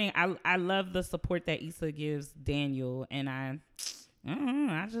supporting. I love the support that Issa gives Daniel, and I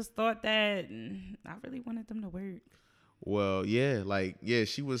just thought that I really wanted them to work. Well,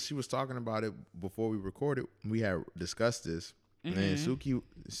 she was talking about it before we recorded. We had discussed this, and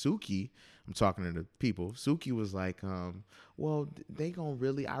Suki, I'm talking to the people. Suki was like, well, they gonna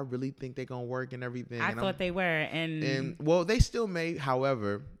really, I really think they gonna work and everything. I thought they were, and well, they still may.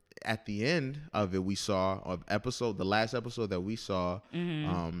 However, at the end of it, we saw the last episode that we saw,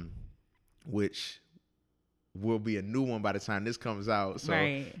 which will be a new one by the time this comes out. So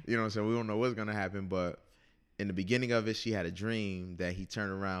you know what I'm saying? We don't know what's gonna happen, but in the beginning of it, she had a dream that he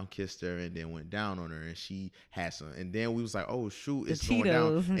turned around, kissed her, and then went down on her, and she had some. And then we was like, "Oh shoot, it's going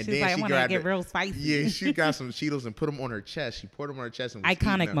down." And she's then like, "I want to get real spicy." Yeah, she got some Cheetos and put them on her chest. She poured them on her chest and was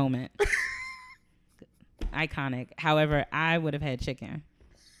iconic moment. Iconic. However, I would have had chicken,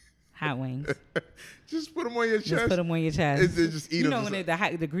 hot wings. Just put them on your chest. Just put them on your chest. And then just eat you them. know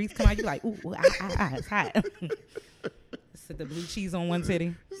when the grease come out, you like, ooh, it's hot. Sit the blue cheese on one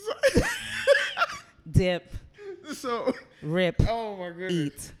titty. Dip. So rip. Oh my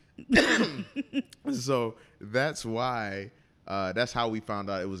goodness. Eat. So that's why. That's how we found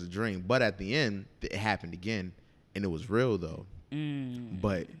out it was a dream. But at the end, it happened again, and it was real though.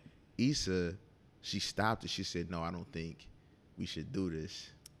 But Issa, she stopped it. She said, "No, I don't think we should do this."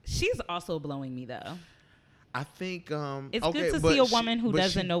 She's also blowing me though. I think it's good to see a woman who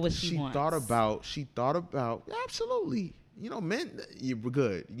doesn't know what she wants. She thought about absolutely. You know, men, you're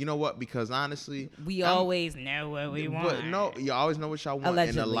good. You know what? Because honestly, we always know what we want. But no, you always know what y'all want.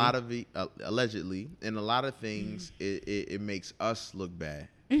 Allegedly. And a lot of it, allegedly, and a lot of things, it makes us look bad.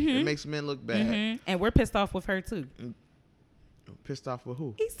 It makes men look bad. And we're pissed off with her too. Pissed off with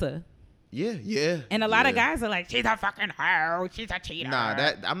who? Issa. Yeah. And a lot of guys are like, she's a fucking hoe. She's a cheater. Nah,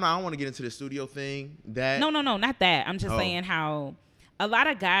 I don't want to get into the studio thing. No, not that. I'm just saying how a lot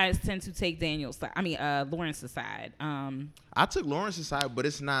of guys tend to take Lawrence's side. I took Lawrence's side, but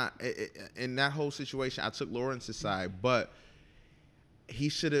it's not in that whole situation. I took Lawrence's side, but he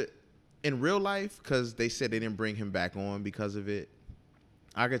should have. in real life, because they said they didn't bring him back on because of it,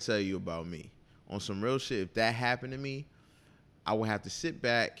 I could tell you about me. On some real shit, if that happened to me, I would have to sit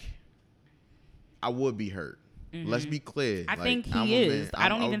back. I would be hurt. Let's be clear. I think I'm he a is. man. I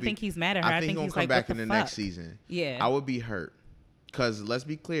don't even think he's mad at her. I think he's he's gonna like, come back what in the the next fuck? season. Yeah. I would be hurt. Because let's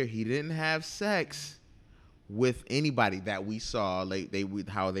be clear, he didn't have sex with anybody that we saw, like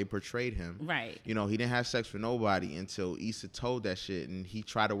how they portrayed him. Right. You know, he didn't have sex with nobody until Issa told that shit, and he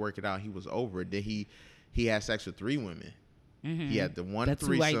tried to work it out. He was over it. Then he had sex with 3 women. He had the one The 2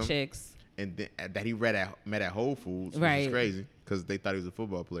 threesome, white chicks. and then, that he met at Whole Foods, which Right. is crazy because they thought he was a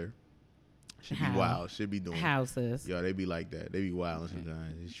football player. Should be How? wild. Should be doing it. Houses. Yo, they be like that. They be wild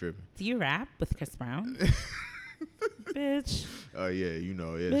sometimes. He's tripping. Do you rap with Chris Brown? Bitch. Oh yeah, you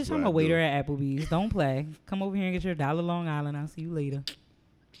know. Yeah, Bitch, I'm a waiter at Applebee's. Don't play. Come over here and get your $1 Long Island. I'll see you later.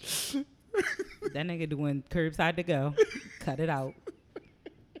 That nigga doing curbside to go. Cut it out.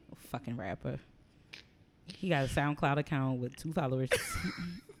 Fucking rapper. He got a SoundCloud account with 2 followers.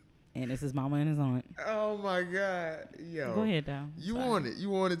 And it's his mama and his aunt. Oh my god, yo. Go ahead, though. You want it. You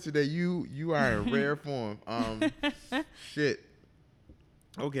want it today. You are in rare form. Shit.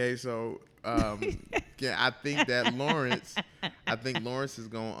 Okay, so yeah, I think Lawrence is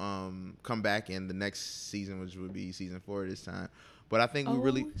gonna come back in the next season, which would be season 4 this time. But I think we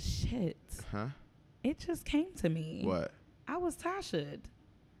really shit. Huh? It just came to me. What? I was Tasha.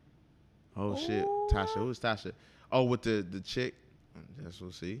 Oh shit. Ooh. Tasha. Who's Tasha? Oh, with the chick? Guess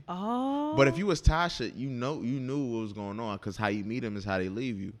we'll see. Oh. But if you was Tasha, you knew what was going on, because how you meet them is how they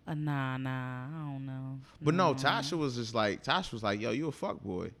leave you. Nah, I don't know. But no, Tasha was like, yo, you a fuck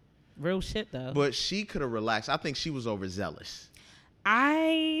boy. Real shit though. But she could have relaxed. I think she was overzealous.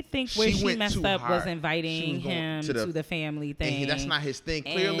 I think where she went messed too up was hard. inviting She was going him to to the family thing. And that's not his thing.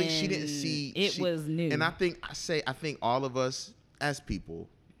 Clearly, she didn't And see it was new. And I think all of us as people,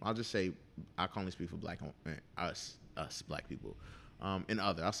 I'll just say, I can only speak for us black people.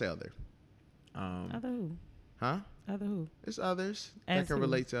 I'll say other. Other who? Huh? Other who? It's others As that can who?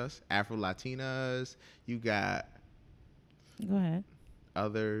 relate to us. Afro Latinas. You got Go ahead.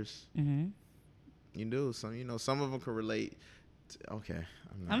 others. Mm-hmm. You do some. You know, some of them can relate. Okay,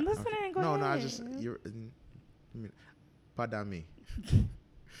 I'm listening. Okay. Go No, ahead. I just pardon me.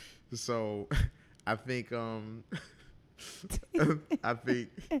 So, I think I think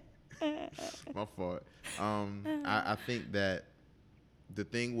my fault. I think that the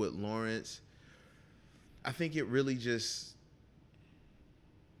thing with Lawrence, I think it really just,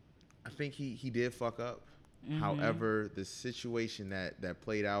 I think he did fuck up. Mm-hmm. However, the situation that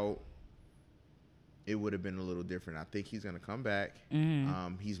played out, it would have been a little different. I think he's gonna come back.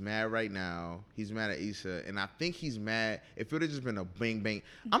 Mm-hmm. He's mad right now. He's mad at Issa, and I think he's mad. If it would have just been a bang bang,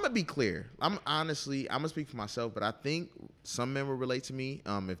 I'm gonna be clear. I'm gonna speak for myself, but I think some men will relate to me.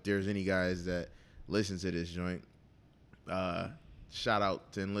 If there's any guys that listen to this joint, shout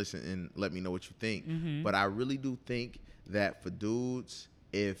out and listen and let me know what you think. Mm-hmm. But I really do think that for dudes,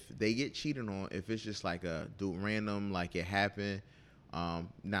 if they get cheated on, if it's just like a dude random, like it happened,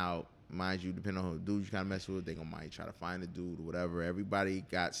 now. Mind you, depending on who dude you kind of mess with, they might try to find a dude or whatever. Everybody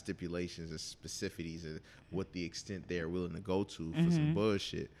got stipulations and specificities of what the extent they're willing to go to for some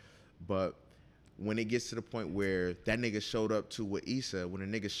bullshit. But when it gets to the point where that nigga showed up to with Issa, when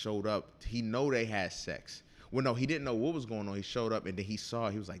the nigga showed up, he know they had sex. Well, no, he didn't know what was going on. He showed up and then he saw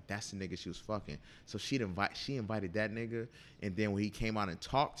it. He was like, that's the nigga she was fucking. So she invited that nigga. And then when he came out and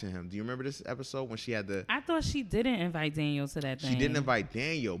talked to him, do you remember this episode when she had the... I thought she didn't invite Daniel to that thing. She didn't invite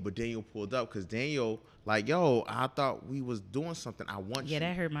Daniel, but Daniel pulled up because Daniel, like, yo, I thought we was doing something. I want you. Yeah,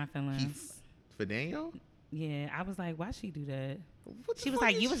 that hurt my feelings. For Daniel? Yeah, I was like, why she do that? What the She was fuck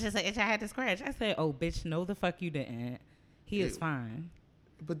like, is you was just an itch I had to scratch. I said, oh, bitch, no the fuck you didn't. He is fine.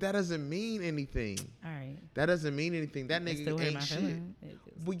 But that doesn't mean anything. All right. That doesn't mean anything. That It still nigga hurt my ain't shit. feelings.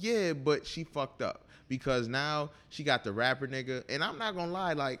 Well, yeah, but she fucked up because now she got the rapper nigga, and I'm not gonna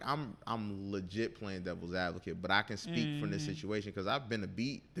lie, like I'm legit playing devil's advocate, but I can speak from this situation because I've been the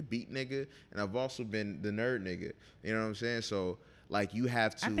beat nigga, and I've also been the nerd nigga. You know what I'm saying? So like you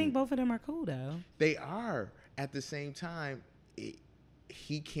have to. I think both of them are cool though. They are. At the same time,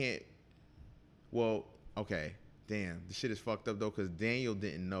 he can't. Well, okay. Damn, the shit is fucked up though, because Daniel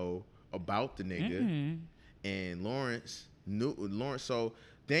didn't know about the nigga, and Lawrence knew Lawrence. So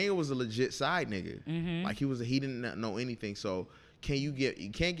Daniel was a legit side nigga. Like he didn't know anything. So you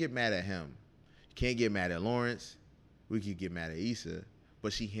can't get mad at him. You can't get mad at Lawrence. We could get mad at Issa,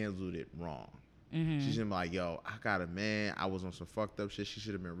 but she handled it wrong. She's just like, yo, I got a man. I was on some fucked up shit. She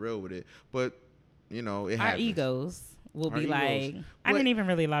should have been real with it. But you know, it Our happens. egos will Our be egos. like, I But- didn't even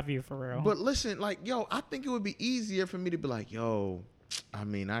really love you for real. But listen, like, yo, I think it would be easier for me to be like, yo, I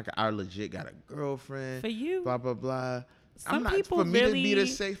mean, I legit got a girlfriend. For you, Blah blah blah. some I'm not people for me really, to be to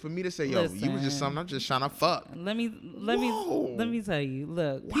say for me to say, yo, you was just something. I'm just trying to fuck. Let me tell you.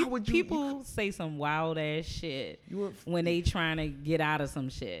 Look, Why would you- people say some wild ass shit You were- when they trying to get out of some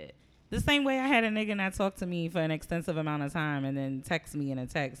shit. The same way I had a nigga not talk to me for an extensive amount of time and then text me in a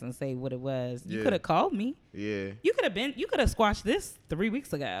text and say what it was. You Yeah. could have called me. Yeah. You could have squashed this 3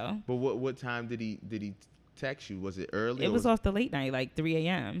 weeks ago. But what time did he text you? Was it early? It or was off the late night, like 3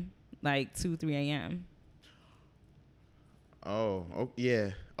 a.m., like 2, 3 a.m. Oh,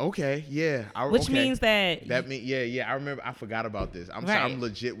 yeah. Okay, yeah. Which okay. means that yeah. I remember. I forgot about this. I'm Right. sorry. I'm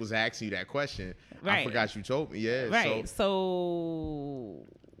legit was asking you that question. I Right. forgot you told me. Yeah. right. So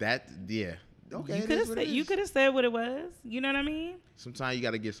So that yeah. Okay. you it could is have what it said you is. could have said what it was. You know what I mean? Sometimes you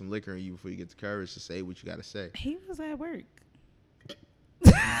got to get some liquor in you before you get the courage to say what you got to say. He was at work.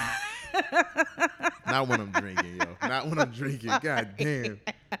 Not when I'm drinking, yo. Not when I'm drinking. God damn.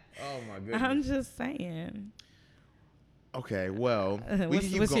 Oh my goodness. I'm just saying. Okay. Well, we can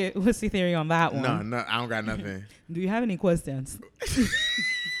keep What's your theory on that one? No, I don't got nothing. Do you have any questions?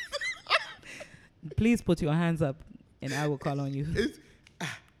 Please put your hands up, and I will call on you. It's,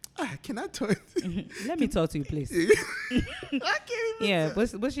 can I talk? Let me talk to you, please. I can't even. Yeah.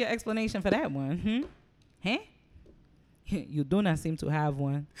 What's your explanation for that one? Huh? You do not seem to have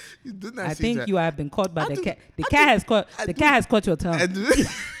one. You do not I see think that. you have been caught by I the do- cat. The I cat do- has caught. I The do- cat has caught your tongue. I do,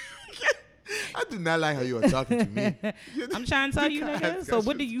 I do not like how you are talking to me. I'm trying to tell you, cat nigga. has So got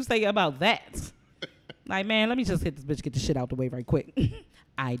what do you say about that? Like, man, let me just hit this bitch, get the shit out the way right quick.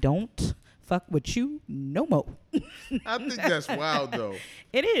 I don't fuck with you no more. I think that's wild though.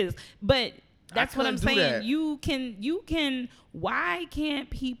 It is, but that's what I'm couldn't do saying. that. You can. Why can't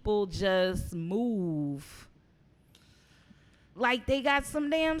people just move? Like they got some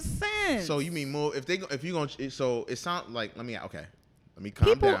damn sense. So you mean more if you gonna so it sounds like let me calm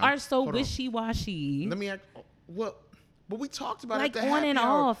people down. are so Hold on. wishy-washy. Let me act what. But we talked about Like it at the on happy and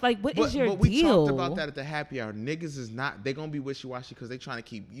hour. off. Like what is your but we deal? talked about that at the happy hour. Niggas is not. They gonna be wishy washy because they trying to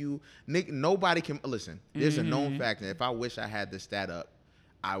keep you. Nobody can listen. There's a known fact, and if I wish I had this stat up,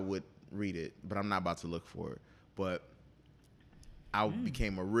 I would read it. But I'm not about to look for it. But I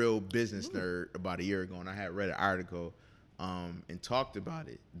became a real business nerd about a year ago, and I had read an article and talked about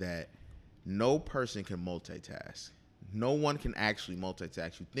it that no person can multitask. No one can actually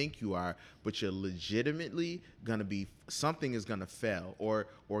multitask. You think you are, but you're legitimately gonna be something is gonna fail or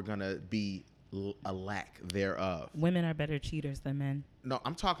gonna be a lack thereof. Women are better cheaters than men. No,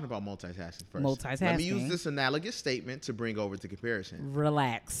 I'm talking about multitasking first. Multitasking. Let me use this analogous statement to bring over to comparison.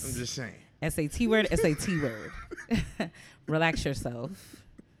 Relax. I'm just saying. SAT word, SAT word. Relax yourself.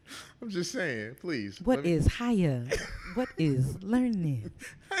 I'm just saying. Please. What Let me- is higher? What is learning?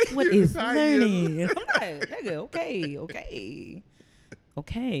 What You is higher. learning? I'm like, nigga, okay.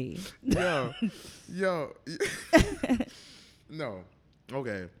 Yo. No.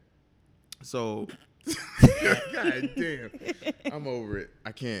 Okay. So God damn. I'm over it.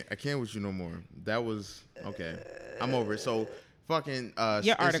 I can't with you no more. That was okay. I'm over it. So fucking Your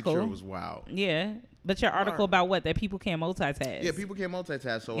Insecure article was wild. Yeah. But your article about what? That people can't multitask. Yeah, people can't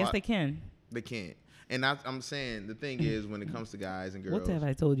multitask, so Yes, they can. they can't. And I'm saying the thing is when it comes to guys and girls. What have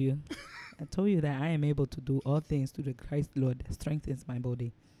I told you? I told you that I am able to do all things through the Christ Lord that strengthens my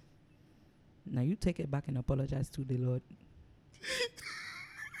body. Now you take it back and apologize to the Lord.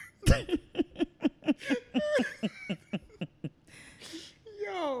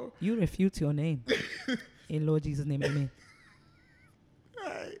 Yo. You refute your name. In Lord Jesus' name, amen.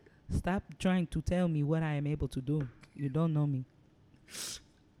 Alright. Stop trying to tell me what I am able to do. You don't know me.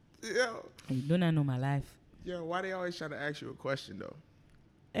 Yo. And you do not know my life. Yo, why they always try to ask you a question though?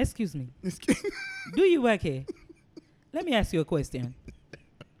 Excuse me. Do you work here? Let me ask you a question.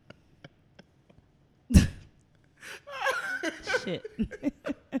 Shit.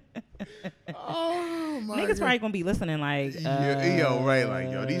 Oh my Niggas probably gonna be listening like, yo, right,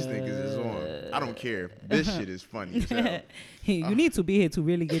 like, yo, these niggas is on. I don't care. This shit is funny as hell. You need to be here to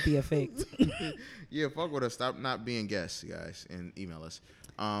really get the effect. Yeah, fuck with us. Stop not being guests, guys, and email us.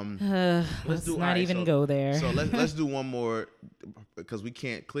 Let's do- not alright, even so- go there. So let's do one more because we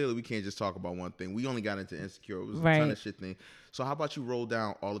can't just talk about one thing. We only got into Insecure. It was a ton Right. of shit thing. So how about you roll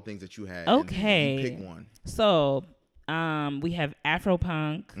down all the things that you had? Okay. And you pick one. So, we have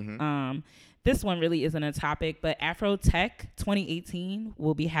Afropunk. Mm-hmm. This one really isn't a topic, but Afro Tech 2018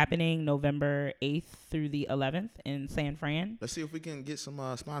 will be happening November 8th through the 11th in San Fran. Let's see if we can get some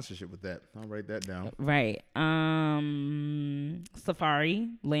sponsorship with that. I'll write that down. Right. Safari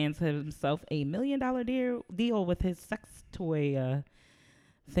lands himself $1 million deal with his sex toy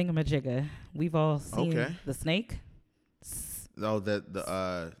thingamajigger. We've all seen Okay. the snake. Oh,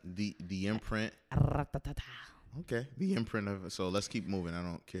 the imprint. Okay, the imprint of it. So let's keep moving. I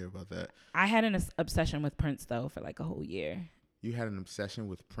don't care about that. I had an obsession with Prince though for like a whole year. You had an obsession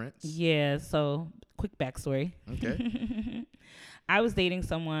with Prince? Yeah. So quick backstory. Okay. I was dating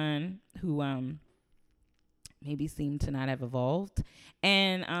someone who maybe seemed to not have evolved,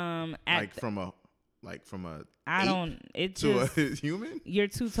 and from a I don't. It to just a human. you're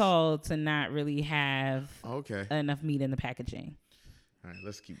too tall to not really have Okay. enough meat in the packaging. All right,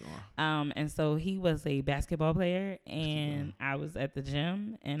 let's keep going. And so he was a basketball player, and I was at the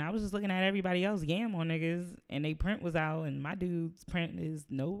gym, and I was just looking at everybody else yam on niggas, and they print was out, and my dude's print is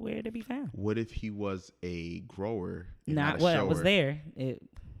nowhere to be found. What if he was a grower? And Not a what shower? was there. A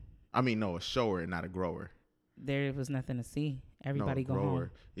shower and not a grower. There was nothing to see. Everybody go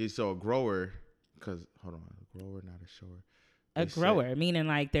home. Yeah, so a grower, because hold on, a grower, not a shower. A grower, meaning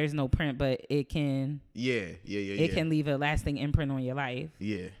like there's no print, but it can. Yeah. It can leave a lasting imprint on your life.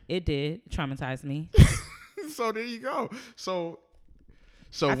 Yeah. It did. Traumatized me. So there you go. So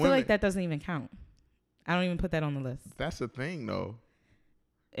I feel like that doesn't even count. I don't even put that on the list. That's a thing, though.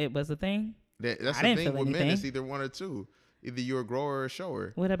 It was a thing? That's I the didn't thing feel with men. anything. It's either one or two. Either you're a grower or a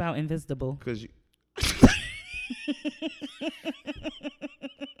shower. What about invisible? Because you.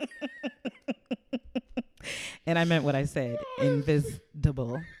 And I meant what I said.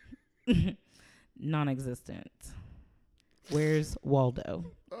 Invisible. Non-existent. Where's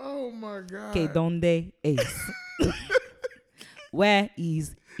Waldo? Oh my God. Que donde es? Where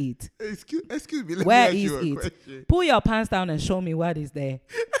is it? Excuse me. Let Where me is ask you a it? question. Pull your pants down and show me what is there.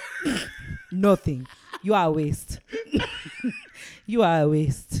 Nothing. You are a waste. You are a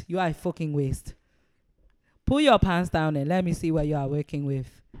waste. You are a fucking waste. Pull your pants down and let me see what you are working with.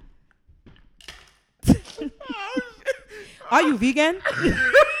 Are you vegan?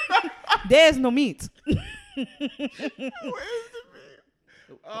 There's no meat.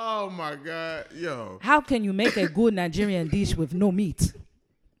 Oh my God, yo. How can you make a good Nigerian dish with no meat?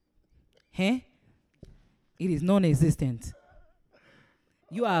 Huh? It is non-existent.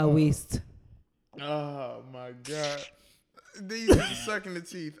 You are a waste. Oh my God. These are sucking the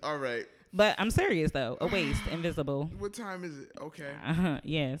teeth. All right. But I'm serious though. A waste, invisible. What time is it? Okay.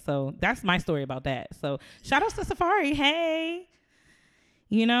 Yeah. So that's my story about that. So shout outs to Safari. Hey.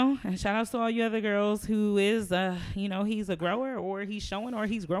 And shout outs to all you other girls who is, he's a grower or he's showing or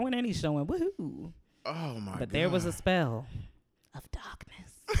he's growing and he's showing. Woohoo. Oh my God. But there was a spell of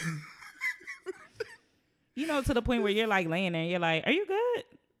darkness. To the point where you're like laying there, you're like, are you good?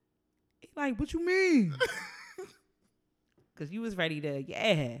 He's like, what you mean? Because you was ready to,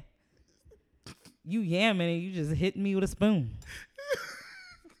 you yamming and you just hit me with a spoon.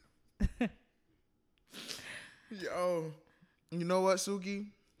 Yo, you know what, Suki?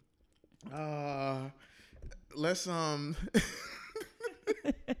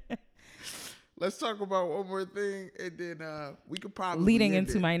 Let's talk about one more thing, and then we could probably leading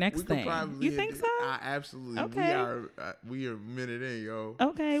into my next thing. You think so? Absolutely. Okay. We are a minute in, yo.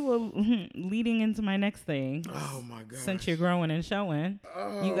 Okay, well, leading into my next thing. Oh my God. Since you're growing and showing,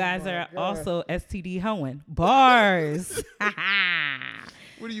 you guys are God. also STD hoeing. Bars.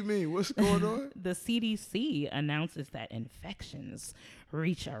 What do you mean? What's going on? The CDC announces that infections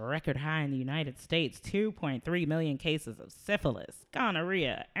reach a record high in the United States. 2.3 million cases of syphilis,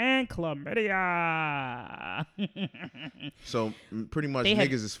 gonorrhea, and chlamydia. So pretty much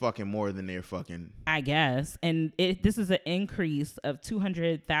niggas is fucking more than they're fucking. I guess. And this is an increase of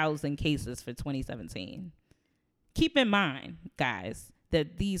 200,000 cases for 2017. Keep in mind, guys,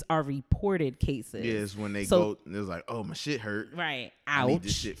 that these are reported cases. Yes, when they go, it was like, oh, my shit hurt. Right. I Ouch. need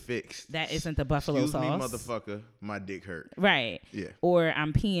this shit fixed. That isn't the buffalo Excuse sauce. me, motherfucker. My dick hurt. Right. Yeah. Or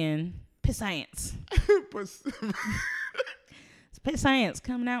I'm peeing piss science. It's piss science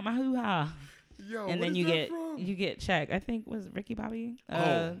coming out my hoo-ha. Yo, and then you get checked. I think was Ricky Bobby.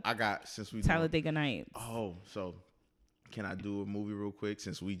 I got since we Talladega Nights. Oh, so can I do a movie real quick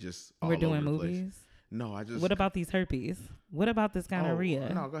since we just we're doing movies? No, I just. What about these herpes? What about this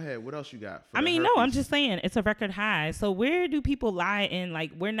gonorrhea? No, go ahead. What else you got? No, I'm just saying it's a record high. So where do people lie in?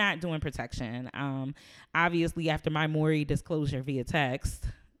 Like, we're not doing protection. Obviously, after my Maury disclosure via text,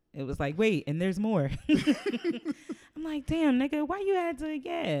 it was like, wait, and there's more. I'm like, damn, nigga, why you had to?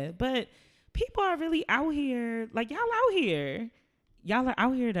 Yeah, but people are really out here. Like, y'all out here. Y'all are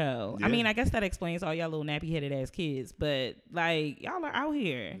out here though. Yeah. I mean, I guess that explains all y'all little nappy headed ass kids. But like, y'all are out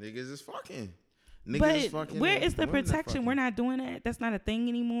here. Niggas is fucking. But where is the protection? We're not doing that. That's not a thing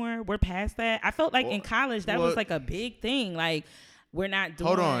anymore. We're past that. I felt like in college that was like a big thing. Like, we're not doing.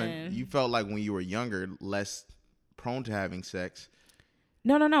 Hold on. You felt like when you were younger, less prone to having sex.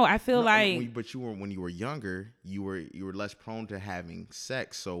 No. I feel But when you were younger, you were less prone to having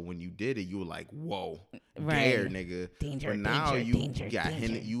sex. So when you did it, you were like, "Whoa, dare, nigga!" Danger, but now danger, you got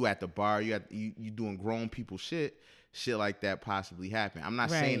danger. you at the bar, you doing grown people shit. Shit like that possibly happen. I'm not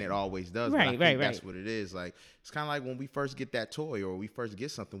saying it always does, but I think that's what it is. Like, it's kind of like when we first get that toy or we first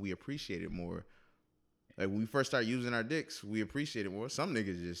get something, we appreciate it more. Like when we first start using our dicks, we appreciate it more. Some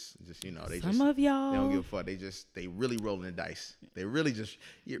niggas just some of y'all, they don't give a fuck. They really rolling the dice. They really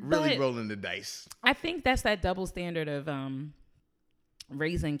rolling the dice. I think that's that double standard of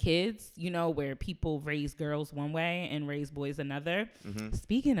raising kids, you know, where people raise girls one way and raise boys another. Mm-hmm.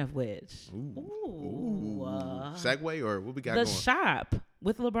 Speaking of which, segue or what we got The going? Shop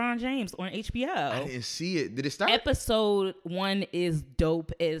with LeBron James on HBO. I didn't see it. Did it start? Episode 1 is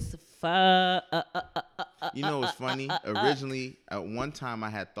dope as fuck. You know what's funny? Originally, at one time I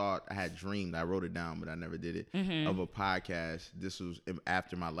had dreamed, I wrote it down, but I never did it, of a podcast. This was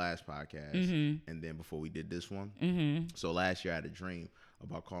after my last podcast, and then before we did this one. So last year I had a dream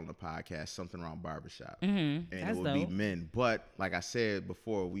about calling the podcast something around barbershop, and That's it would dope. be men. But like I said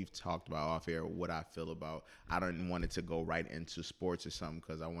before, we've talked about off air what I feel about. I didn't want it to go right into sports or something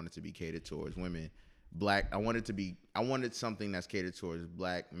because I wanted to be catered towards women. I wanted something that's catered towards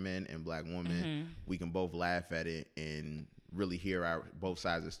black men and black women. We can both laugh at it and really hear both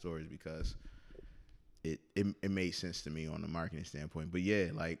sides of the stories because it made sense to me on the marketing standpoint. But yeah,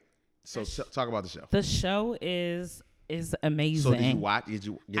 like, so talk about the show. The show is amazing. So did you watch? Did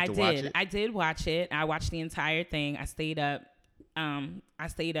you get to watch it? I did watch it. I watched the entire thing. I stayed up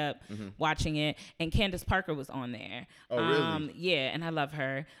watching it, and Candace Parker was on there. Oh, really? Yeah, and I love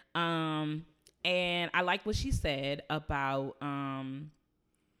her. And I like what she said about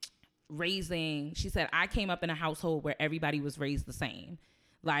raising. She said, I came up in a household where everybody was raised the same.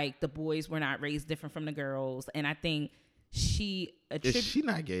 Like, the boys were not raised different from the girls. And I think she Is she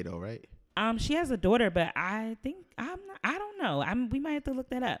not gay though, right? She has a daughter, but I think I don't know. We might have to look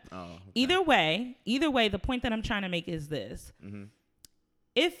that up. Oh, okay. Either way, the point that I'm trying to make is this.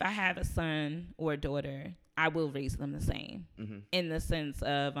 If I have a son or a daughter, I will raise them the same in the sense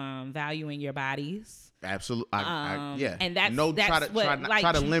of valuing your bodies. Absolutely. Yeah. And that's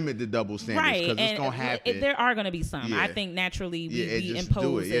try to limit the double standards because it's gonna happen. There are gonna be some. Yeah. I think naturally we just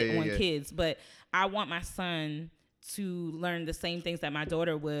impose do it. it on kids, but I want my son to learn the same things that my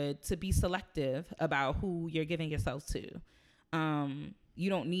daughter would, to be selective about who you're giving yourself to. You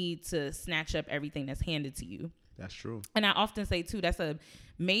don't need to snatch up everything that's handed to you. That's true. And I often say too, that's a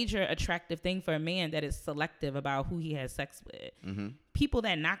major attractive thing for a man, that is selective about who he has sex with. People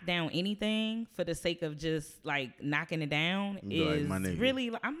that knock down anything for the sake of just like knocking it down is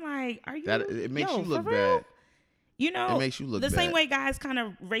really, I'm like, are you? It makes you look bad. You know, it makes you look the bad. same way guys kind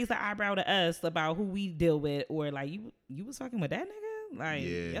of raise the eyebrow to us about who we deal with, or like, you was fucking with that nigga, like,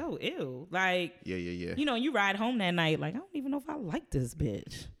 yo, ew, like, yeah. You know, you ride home that night like, I don't even know if I like this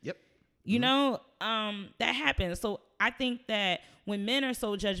bitch. Yep. You know, that happens. So I think that when men are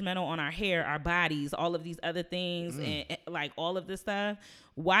so judgmental on our hair, our bodies, all of these other things, and like all of this stuff,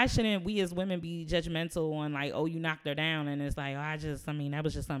 why shouldn't we as women be judgmental on like, oh, you knocked her down, and it's like, oh, that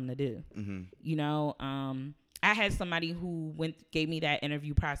was just something to do. You know, I had somebody who gave me that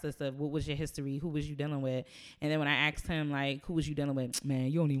interview process of what was your history, who was you dealing with, and then when I asked him like, who was you dealing with, man,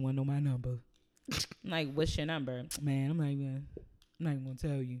 you don't even want to know my number. I'm like, what's your number? Man, I'm not even gonna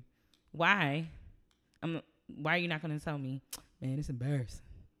tell you. Why? Why are you not gonna tell me? Man, it's embarrassing.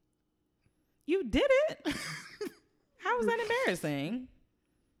 You did it. How was that embarrassing?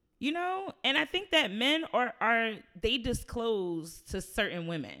 You know, and I think that men they disclose to certain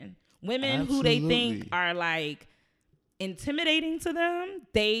women. Women who they think are like intimidating to them,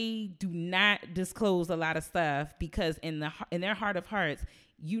 they do not disclose a lot of stuff because in their heart of hearts,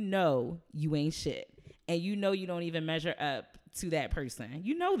 you know you ain't shit. And you know you don't even measure up to that person.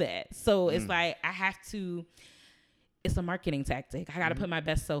 You know that. So it's like it's a marketing tactic. I got to put my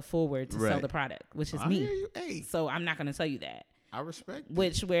best self forward to sell the product, which is me. Hey. So I'm not going to tell you that. I respect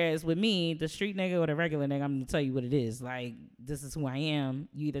Whereas with me, the street nigga or the regular nigga, I'm going to tell you what it is. Like, this is who I am.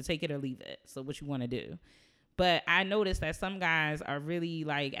 You either take it or leave it. So what you want to do. But I noticed that some guys are really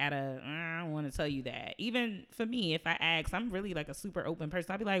like I don't want to tell you that. Even for me, if I ask, I'm really like a super open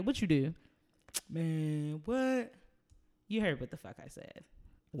person. I'll be like, what you do? Man, what? You heard what the fuck I said.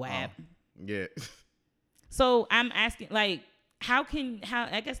 WAP. Yeah. So I'm asking, like, how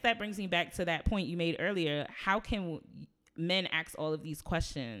I guess that brings me back to that point you made earlier. How can men ask all of these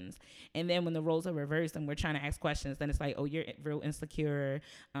questions, and then when the roles are reversed and we're trying to ask questions, then it's like, oh, you're real insecure.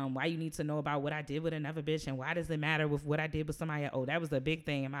 Why you need to know about what I did with another bitch, and why does it matter with what I did with somebody? Oh, that was a big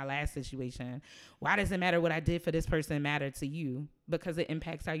thing in my last situation. Why does it matter what I did for this person matter to you? Because it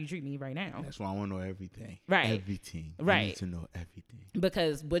impacts how you treat me right now. That's why I want to know everything. Right. Everything. I Right. need to know everything.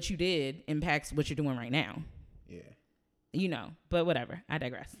 Because what you did impacts what you're doing right now. Yeah. You know, but whatever. I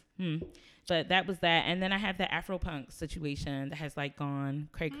digress. But that was that. And then I have the Afropunk situation that has like gone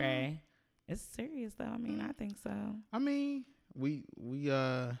cray cray. It's serious though. I mean, I think so. I mean,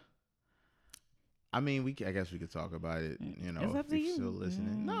 I guess we could talk about it, you know, It's up if to you're you. still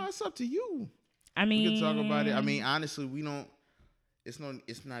listening. No, it's up to you. I mean, We can talk about it. I mean, honestly, we don't, it's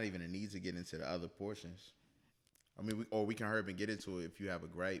not even a need to get into the other portions. I mean, we can hurry up and get into it if you have a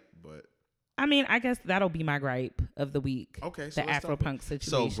gripe, but. I mean, I guess that'll be my gripe of the week. Okay. So the let's talk about- Afropunk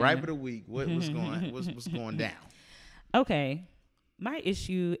situation. So gripe of the week. What's going down? Okay. My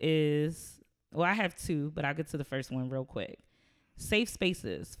issue is, well, I have two, but I'll get to the first one real quick. Safe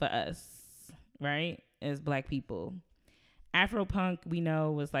spaces for us, right? As Black people. Afropunk, we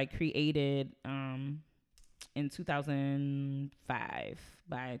know, was like created in 2005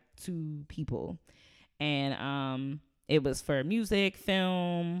 by two people. And it was for music,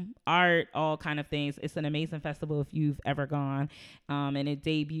 film, art, all kind of things. It's an amazing festival if you've ever gone. And it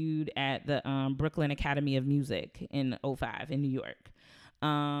debuted at the Brooklyn Academy of Music in 2005 in New York.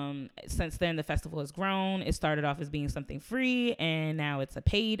 Since then, the festival has grown. It started off as being something free, and now it's a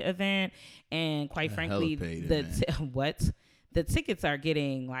paid event. And quite frankly, the tickets are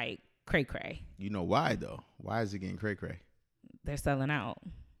getting like cray cray. You know why though? Why is it getting cray cray? They're selling out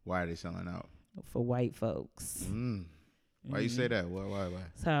Why are they selling out? for white folks. Why you say that? Why?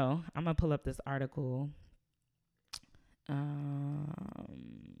 So I'm gonna pull up this article.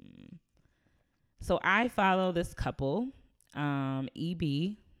 So I follow this couple,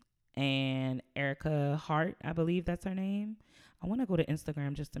 EB and Erica Hart, I believe that's her name. I want to go to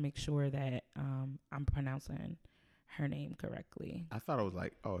Instagram just to make sure that I'm pronouncing her name correctly. I thought it was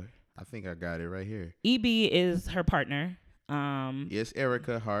like, I think I got it right here. EB is her partner. Yes,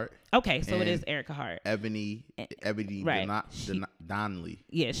 Erica Hart. Okay, so it is Erica Hart. Ebony right. Donnelly.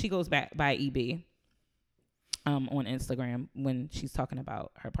 Yeah, she goes back by EB on Instagram when she's talking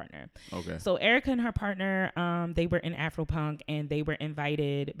about her partner. Okay. So Erica and her partner, they were in Afropunk, and they were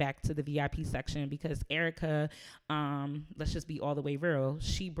invited back to the VIP section because Erica, let's just be all the way real,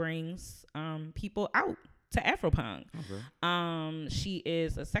 she brings people out to Afropunk. Okay. She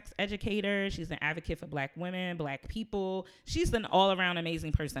is a sex educator. She's an advocate for Black women, Black people. She's an all-around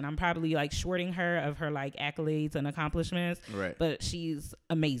amazing person. I'm probably like shorting her of her like accolades and accomplishments, right? But she's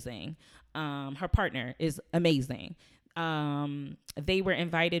amazing. Her partner is amazing. They were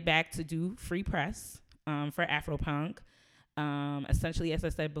invited back to do free press for Afropunk. Essentially, as I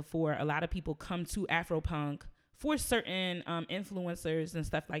said before, a lot of people come to Afropunk for certain influencers and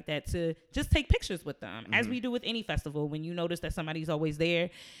stuff like that to just take pictures with them, as we do with any festival. When you notice that somebody's always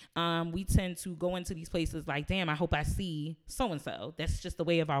there, we tend to go into these places like, damn, I hope I see so-and-so. That's just the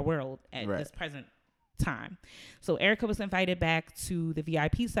way of our world at this present time. So Erica was invited back to the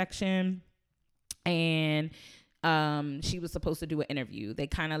VIP section, and she was supposed to do an interview. They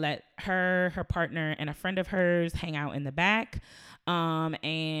kind of let her partner, and a friend of hers hang out in the back.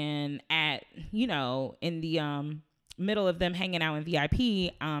 And at, in the middle of them hanging out in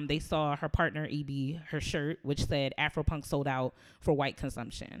VIP, they saw her partner EB, her shirt, which said Afropunk sold out for white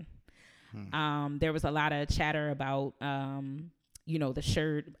consumption. There was a lot of chatter about the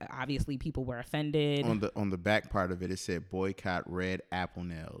shirt. Obviously people were offended. On the back part of it, it said boycott red apple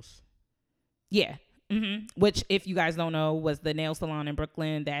nails. Yeah. Which, if you guys don't know, was the nail salon in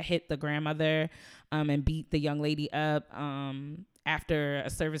Brooklyn that hit the grandmother and beat the young lady up after a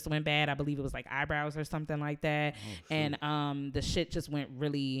service went bad. I believe it was like eyebrows or something like that. And the shit just went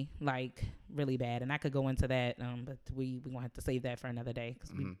really bad. And I could go into that, but we gonna have to save that for another day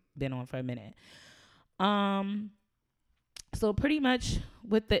because we've been on for a minute. So pretty much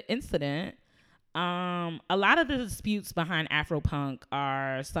with the incident, a lot of the disputes behind Afropunk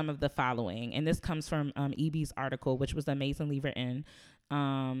are some of the following, and this comes from EB's article, which was amazingly written.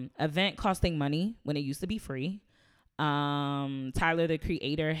 Event costing money when it used to be free. Tyler, the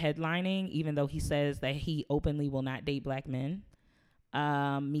Creator, headlining, even though he says that he openly will not date Black men.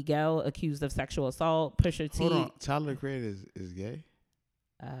 Miguel accused of sexual assault. Pusha T. Hold on, Tyler, the Creator is gay?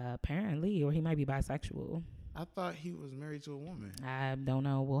 Apparently, or he might be bisexual. I thought he was married to a woman. I don't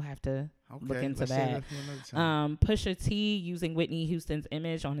know. We'll have to look into that. Say that for another time. Pusha T using Whitney Houston's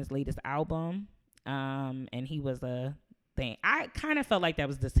image on his latest album. And he was a thing. I kind of felt like that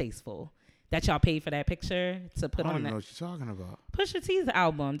was distasteful that y'all paid for that picture to put I don't on even know the what you're talking about. Pusha T's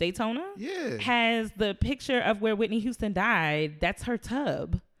album, Daytona. Yeah. Has the picture of where Whitney Houston died. That's her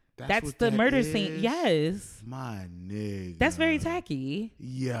tub. That's what the that murder is? scene. Yes. My nigga. That's very tacky.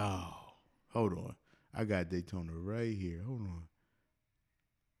 Yo. Hold on. I got Daytona right here. Hold on.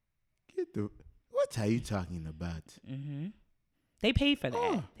 What are you talking about? Mm-hmm. They paid for that.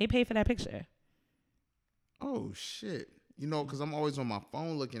 Oh. They paid for that picture. Oh, shit. You know, because I'm always on my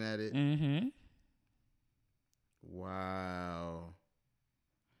phone looking at it. Mm-hmm. Wow.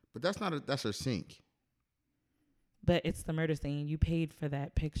 But that's her sink. But it's the murder scene. You paid for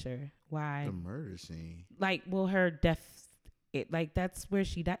that picture. Why? The murder scene. Like, well, her death, that's where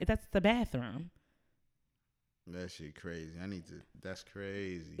she died. That's the bathroom. That shit crazy. That's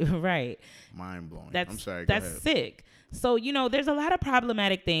crazy. Right. Mind blowing. That's, I'm sorry. That's go ahead. sick. So, there's a lot of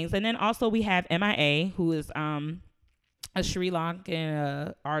problematic things. And then also we have MIA, who is a Sri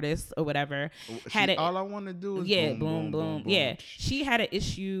Lankan artist or whatever. All I want to do is boom, boom, boom, boom. Yeah. She had an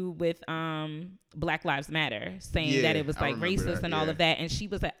issue with Black Lives Matter, saying that it was like racist and all of that. And she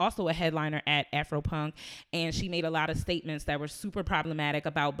was also a headliner at Afropunk, and she made a lot of statements that were super problematic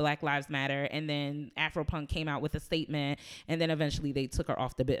about Black Lives Matter. And then Afropunk came out with a statement, and then eventually they took her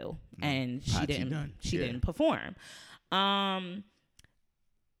off the bill, and she didn't perform.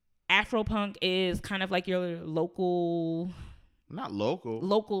 Afropunk is kind of like your local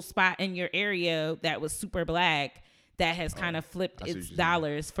spot in your area that was super black that has kind of flipped its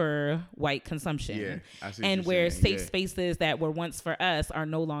dollars for white consumption. Yeah, I see and what where you're saying. safe spaces that were once for us are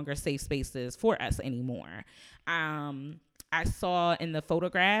no longer safe spaces for us anymore. I saw in the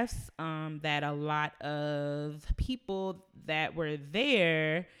photographs that a lot of people that were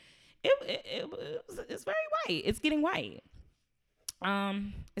there, it's very white. It's getting white.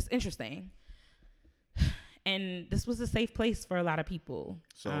 It's interesting, and this was a safe place for a lot of people.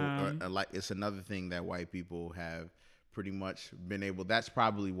 So, like, it's another thing that white people have pretty much been able. That's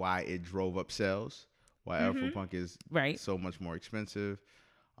probably why it drove up sales. Why Afropunk is so much more expensive.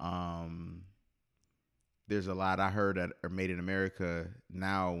 There's a lot I heard that are made in America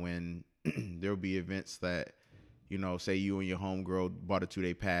now. When there'll be events that, say you and your homegirl bought a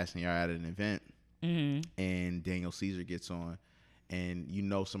 2-day pass and you're at an event, and Daniel Caesar gets on. And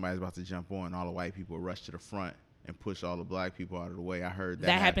somebody's about to jump on, all the white people rush to the front and push all the black people out of the way. I heard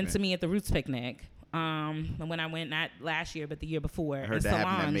that happened to me at the Roots picnic. When I went, not last year, but the year before. I heard that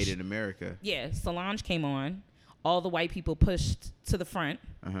happened at Made in America. Yeah, Solange came on. All the white people pushed to the front.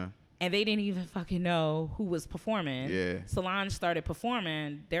 And they didn't even fucking know who was performing. Yeah. Solange started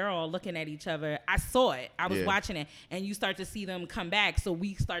performing. They're all looking at each other. I saw it. I was watching it. And you start to see them come back. So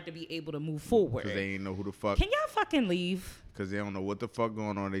we start to be able to move forward. Because they ain't know who the fuck. Can y'all fucking leave? Because they don't know what the fuck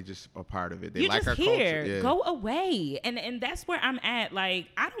going on. They just a part of it. They You're like just our here. culture. Yeah. Go away. And that's where I'm at. Like,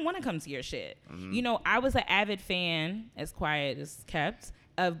 I don't want to come to your shit. I was an avid fan, as quiet as kept,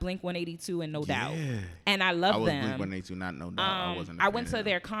 of Blink-182 and No Doubt. And I love them. I was Blink-182, not No Doubt. I went to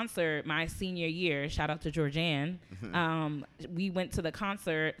their concert my senior year. Shout out to Georgianne. We went to the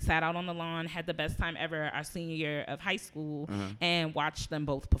concert, sat out on the lawn, had the best time ever our senior year of high school, and watched them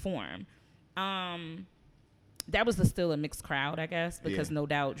both perform. That was still a mixed crowd, I guess, because No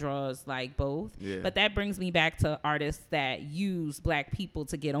Doubt draws like both. But that brings me back to artists that use black people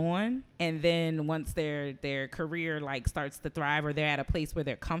to get on, and then once their career like starts to thrive, or they're at a place where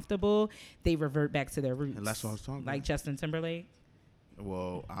they're comfortable, they revert back to their roots. And that's what I was talking like about. Justin Timberlake.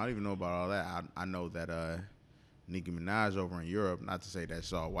 Well, I don't even know about all that. I know that Nicki Minaj over in Europe, not to say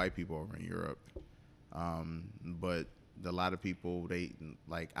that's all white people over in Europe, but a lot of people, they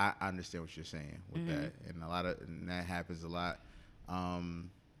like, I understand what you're saying with that, and that happens a lot.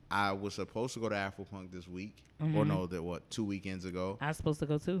 I was supposed to go to Afropunk this week, or no, 2 weekends ago. I was supposed to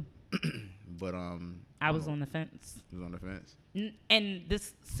go too, but I was on the fence. You was on the fence, and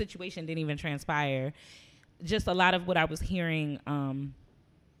this situation didn't even transpire. Just a lot of what I was hearing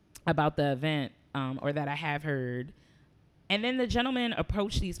about the event, or that I have heard. And then the gentleman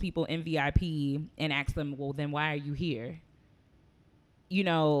approached these people in VIP and asked them, well, then why are you here?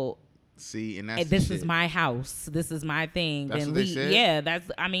 See, and that's this is my house. This is my thing. That's and what they said? Yeah,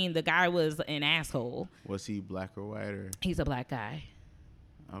 the guy was an asshole. Was he black or white? Or? He's a black guy.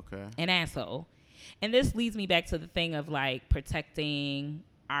 Okay. An asshole. And this leads me back to the thing of like protecting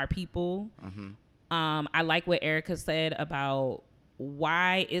our people. I like what Erica said about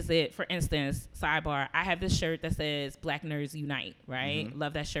why is it, for instance, sidebar, I have this shirt that says Black Nerds Unite, right?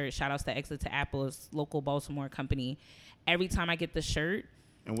 Love that shirt. Shout outs to Exit to Apple's local Baltimore company. Every time I get the shirt.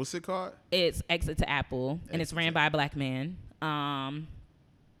 And what's it called? It's Exit to Apple, and it's ran by a black man.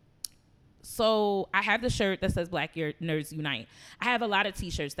 So I have the shirt that says Black Nerds Unite. I have a lot of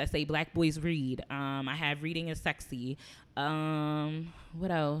t-shirts that say Black Boys Read. I have Reading is Sexy.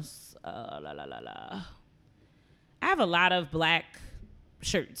 What else? I have a lot of black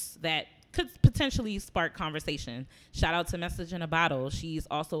shirts that could potentially spark conversation. Shout out to Message in a Bottle. She's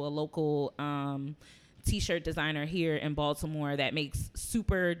also a local t-shirt designer here in Baltimore that makes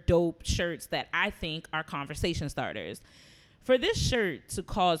super dope shirts that I think are conversation starters. For this shirt to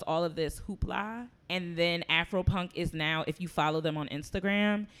cause all of this hoopla, and then Afropunk is now, if you follow them on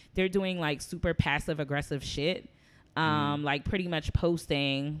Instagram, they're doing like super passive aggressive shit. Like pretty much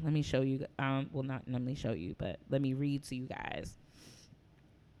posting, let me show you, well, not let me show you, but let me read to you guys.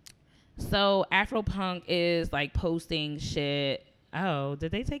 So Afropunk is like posting shit. Oh,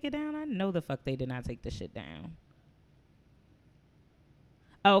 did they take it down? I know the fuck they did not take the shit down.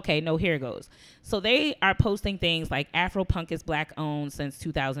 Okay, no, here it goes. So they are posting things like Afropunk is black owned since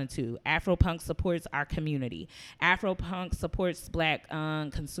 2002. Afropunk supports our community. Afropunk supports black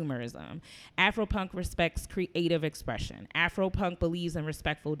consumerism. Afropunk respects creative expression. Afropunk believes in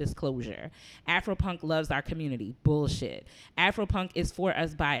respectful disclosure. Afropunk loves our community. Bullshit. Afropunk is for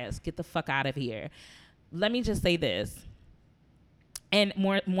us by us. Get the fuck out of here. Let me just say this. And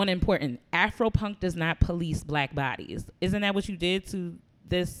more important, Afropunk does not police black bodies. Isn't that what you did to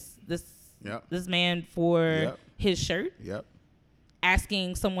this man for his shirt? Yep.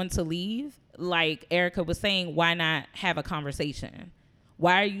 Asking someone to leave? Like Erica was saying, why not have a conversation?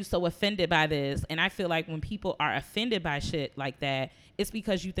 Why are you so offended by this? And I feel like when people are offended by shit like that, it's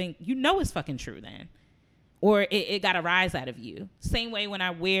because you think, you know, it's fucking true then. Or it got a rise out of you. Same way when I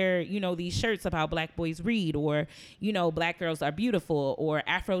wear, you know, these shirts about Black Boys Read, or, you know, Black Girls Are Beautiful, or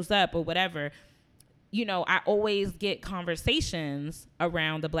Afros Up, or whatever. You know, I always get conversations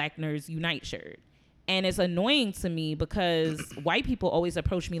around the Black Nerds Unite shirt. And it's annoying to me because white people always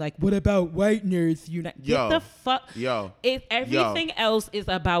approach me like, what about white nerds unite? Get the fuck. Everything else is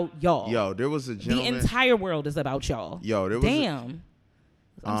about y'all. Yo, there was a gentleman. The entire world is about y'all. Yo, there was Damn.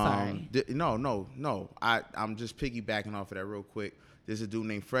 I'm sorry. No. I'm just piggybacking off of that real quick. There's a dude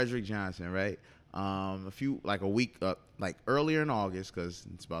named Frederick Johnson, right? A week earlier in August, because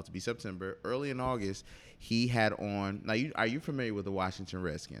it's about to be September. Early in August, he had on. Now, are you familiar with the Washington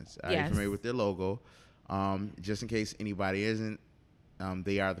Redskins? Are you familiar with their logo? Just in case anybody isn't,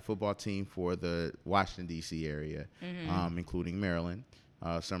 they are the football team for the Washington D.C. area, including Maryland,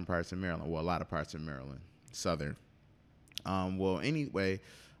 some parts of Maryland. Well, a lot of parts of Maryland, southern.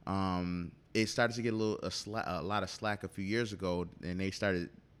 It started to get a lot of slack a few years ago, and they started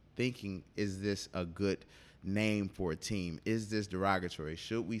thinking, is this a good name for a team? Is this derogatory?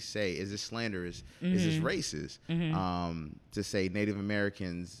 Should we say, is this slanderous? Is this racist? To say Native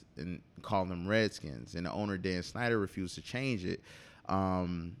Americans and call them Redskins, and the owner Dan Snyder refused to change it.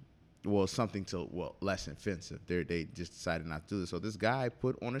 Less offensive. They just decided not to do this. So this guy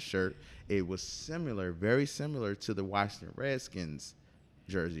put on a shirt. It was very similar to the Washington Redskins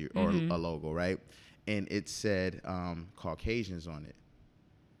jersey or a logo, right? And it said Caucasians on it,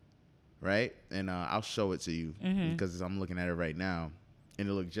 right? And I'll show it to you because I'm looking at it right now, and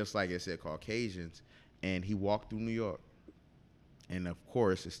it looked just like it said Caucasians. And he walked through New York, and of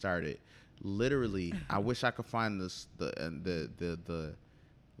course it started. Literally, I wish I could find the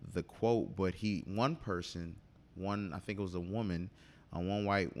quote, but I think it was a woman, one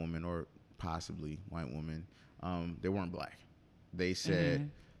white woman or possibly white woman. They weren't black. They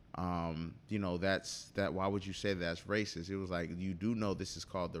said, why would you say that's racist? It was like, you do know this is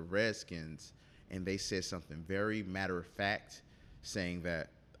called the Redskins, and they said something very matter of fact, saying that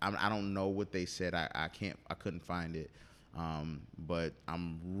I don't know what they said. I couldn't find it, but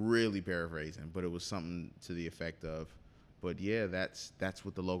I'm really paraphrasing. But it was something to the effect of. But yeah, that's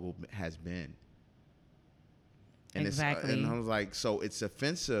what the logo has been. And exactly. And I was like, so it's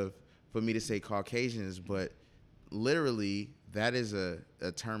offensive for me to say Caucasians, but literally that is a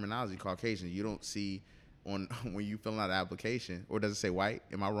terminology, Caucasian. You don't see on when you fill out an application, or does it say white?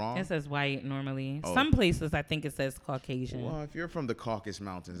 Am I wrong? It says white normally. Oh. Some places I think it says Caucasian. Well, if you're from the Caucasus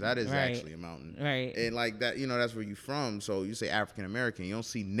Mountains, that is actually a mountain. Right. And like that, that's where you're from. So you say African American, you don't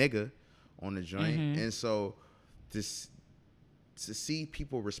see nigga on the joint. And so to see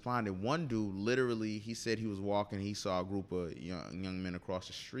people responding. One dude, literally, he said he was walking. He saw a group of young men across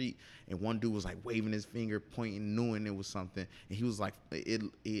the street, and one dude was like waving his finger, pointing, knowing it was something. And he was like,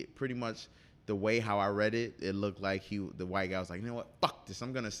 it pretty much, the way how I read it, it looked like the white guy was like, you know what, fuck this,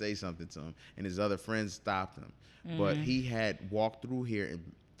 I'm gonna say something to him. And his other friends stopped him. But he had walked through here and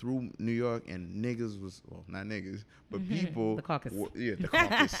through New York, and niggas was, well, not niggas, but people, the caucus,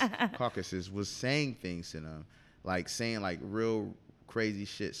 the caucuses was saying things to them. Like saying like real crazy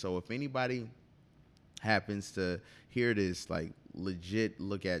shit. So if anybody happens to hear this, like legit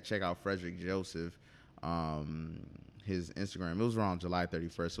check out Frederick Joseph, his Instagram. It was around July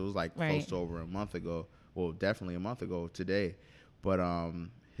 31st. So it was like close to over a month ago. Well, definitely a month ago today. But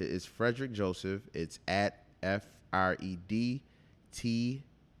it's Frederick Joseph. It's at FredTJosep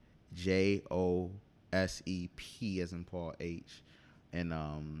as in Paul H.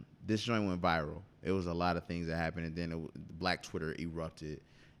 And this joint went viral. It was a lot of things that happened, and then Black Twitter erupted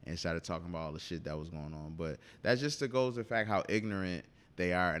and started talking about all the shit that was going on. But that just goes to the fact how ignorant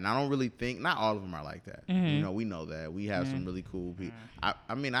they are. And I don't really think, not all of them are like that. Mm-hmm. You know, we know that. We have some really cool people.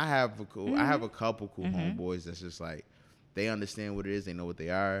 I mean, I have a couple cool homeboys that's just like, they understand what it is. They know what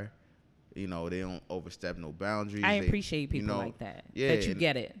they are. You know, they don't overstep no boundaries. I appreciate people like that. Yeah, that you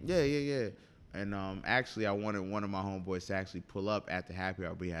get it. Yeah. And actually, I wanted one of my homeboys to actually pull up at the happy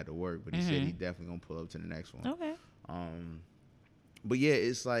hour, but he had to work. But he said he definitely gonna pull up to the next one. Okay. But yeah,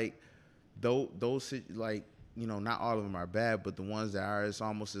 it's like those like, you know, not all of them are bad, but the ones that are, it's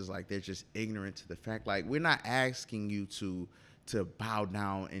almost as like they're just ignorant to the fact. Like, we're not asking you to bow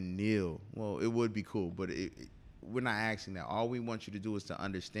down and kneel. Well, it would be cool, but we're not asking that. All we want you to do is to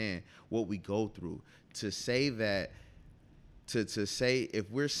understand what we go through. To say that, to say, if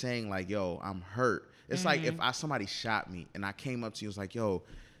we're saying like, yo, I'm hurt. It's like if somebody shot me and I came up to you, it was like, yo,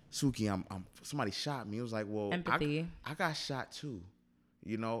 Suki, I'm somebody shot me. It was like, well, empathy. I got shot too.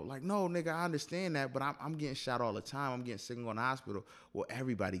 You know, like, no, nigga, I understand that, but I'm getting shot all the time. I'm getting sick and going to the hospital. Well,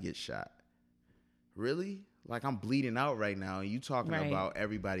 everybody gets shot. Really? Like, I'm bleeding out right now, and you talking about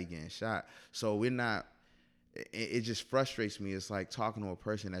everybody getting shot. So we're not. It just frustrates me. It's like talking to a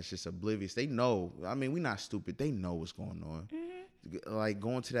person that's just oblivious. They know. I mean, we're not stupid. They know what's going on. Like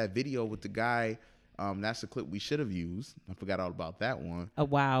going to that video with the guy. That's the clip we should have used. I forgot all about that one. Oh,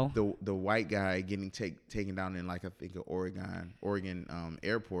 wow. The white guy getting taken down in, like, I think an Oregon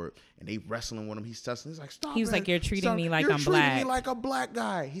airport, and they wrestling with him. He's tussling. He's like, stop. He was like, you're treating me like I'm black. You're treating me like a black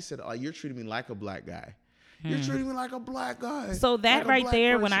guy. He said, oh, you're treating me like a black guy. You're treating me like a black guy. So that like right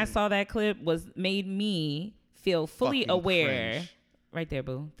there, person. when I saw that clip, made me feel fully Fucking aware. cringe. Right there,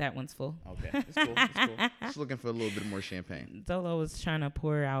 boo. That one's full. Okay, it's cool. It's cool. Just looking for a little bit more champagne. Dolo was trying to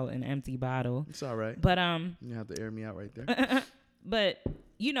pour out an empty bottle. It's all right. But you have to air me out right there. But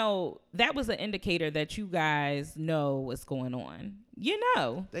you know, that was an indicator that you guys know what's going on. You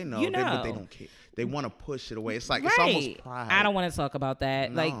know, they know, but they don't care. They want to push it away. It's like it's almost pride. I don't want to talk about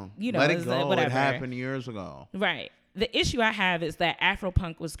that. No. Like, you know, let it go. Whatever. It happened years ago. Right. The issue I have is that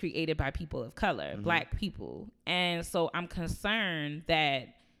Afropunk was created by people of color, black people. And so I'm concerned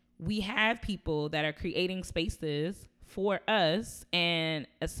that we have people that are creating spaces for us, and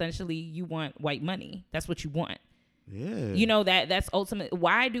essentially you want white money. That's what you want. Yeah. You know, that's ultimate.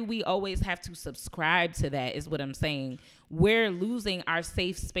 Why do we always have to subscribe to that is what I'm saying. We're losing our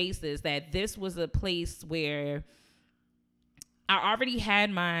safe spaces. That this was a place where I already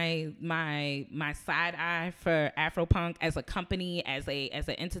had my side eye for Afropunk as a company, as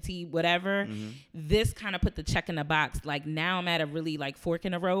an entity, whatever. This kind of put the check in the box. Like, now I'm at a really like fork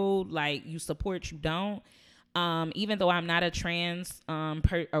in the road. Like, you support, you don't. Even though I'm not a trans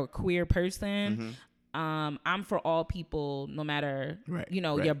or queer person, I'm for all people, no matter,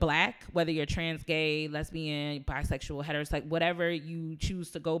 you're black, whether you're trans, gay, lesbian, bisexual, heterosexual, whatever you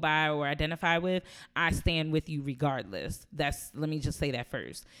choose to go by or identify with, I stand with you regardless. Let me just say that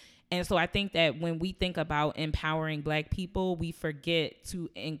first. And so I think that when we think about empowering black people, we forget to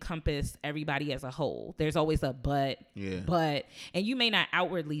encompass everybody as a whole. There's always a but, and you may not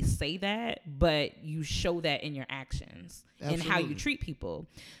outwardly say that, but you show that in your actions. Absolutely. And how you treat people.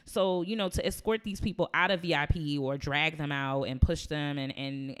 So, you know, to escort these people out of VIP or drag them out and push them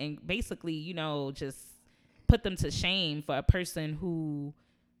and basically, you know, just put them to shame for a person who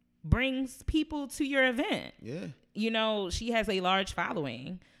brings people to your event. Yeah. You know, she has a large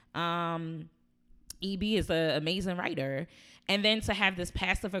following. EB is an amazing writer. And then to have this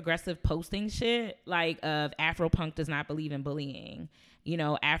passive aggressive posting shit like of Afropunk does not believe in bullying. You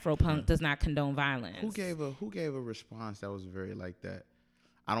know, Afropunk does not condone violence. Who gave a response that was very like that?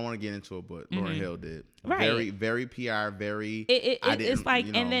 I don't want to get into it, but Lauryn Hill did. Right. Very, very PR, very... It's like,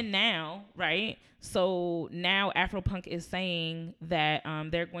 you know. And then now, right? So now Afropunk is saying that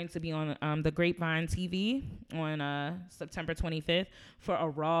they're going to be on the Grapevine TV on September 25th for a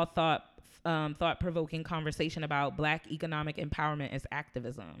raw thought-provoking conversation about Black economic empowerment as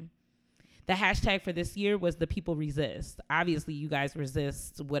activism. The hashtag for this year was The People Resist. Obviously, you guys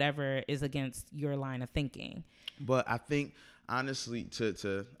resist whatever is against your line of thinking. But I think... honestly,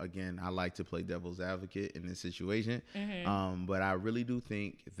 to again, I like to play devil's advocate in this situation. But I really do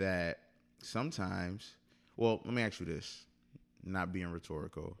think that sometimes, well, let me ask you this. not being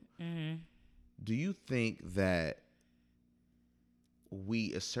rhetorical. Mm-hmm. Do you think that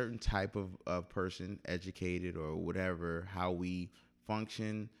a certain type of person, educated or whatever, how we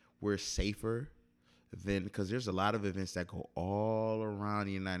function, we're safer than, because there's a lot of events that go all around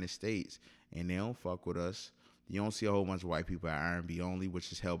the United States and they don't fuck with us. You don't see a whole bunch of white people at R&B Only,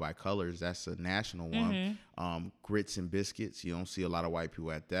 which is held by Colors. That's a national one. Grits and Biscuits. You don't see a lot of white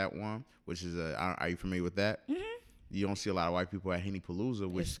people at that one, which is are you familiar with that? Mm-hmm. You don't see a lot of white people at Henny Palooza,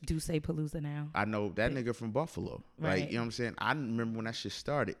 which do say Palooza now. I know that nigga from Buffalo. Right. Like, you know what I'm saying? I remember when that shit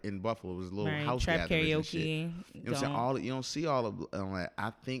started in Buffalo. It was a little house trap gatherings and karaoke. shit. You know what I'm saying? You don't see all of that.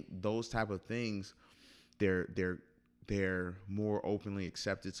 I think those type of things, they're more openly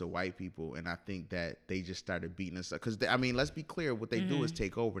accepted to white people, and I think that they just started beating us up. Because, I mean, let's be clear. What they do is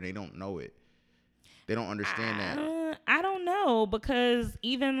take over. They don't know it. They don't understand that. I don't know, because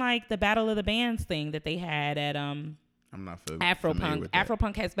even like the Battle of the Bands thing that they had at I'm not Afropunk. with that.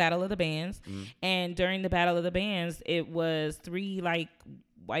 Afropunk has Battle of the Bands, and during the Battle of the Bands, it was 3 like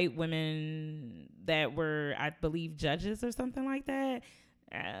white women that were, I believe, judges or something like that.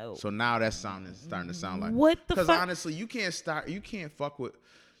 So now that's starting to sound like, what the fuck? Because honestly, you can't fuck with.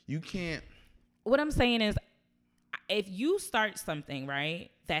 What I'm saying is, if you start something, right,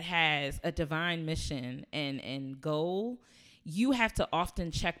 that has a divine mission and goal, you have to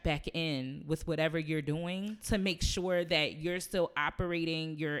often check back in with whatever you're doing to make sure that you're still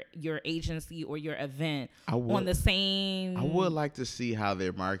operating your agency or your event on the same. I would like to see how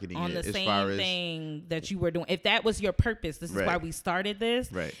they're marketing on it the as same far as thing that you were doing. If that was your purpose, this is why we started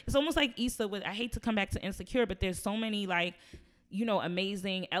this. Right. It's almost like Issa with. I hate to come back to Insecure, but there's so many like, you know,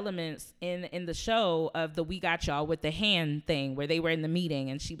 amazing elements in the show of the We Got Y'all with the hand thing where they were in the meeting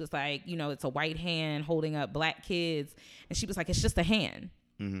and she was like, you know, it's a white hand holding up black kids. And she was like, it's just a hand.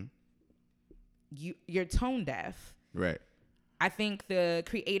 Mm-hmm. You're tone deaf. Right. I think the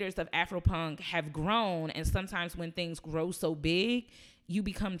creators of Afropunk have grown, and sometimes when things grow so big, you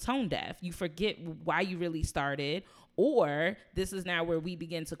become tone deaf. You forget why you really started. Or this is now where we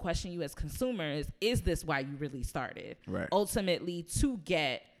begin to question you as consumers. Is this why you really started? Right. Ultimately, to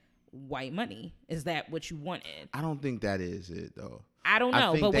get white money. Is that what you wanted? I don't think that is it, though. I don't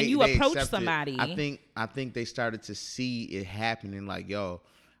know. But when you approach somebody. I think they started to see it happening like, yo,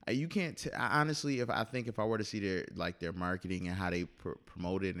 you can't honestly, if I were to see their marketing and how they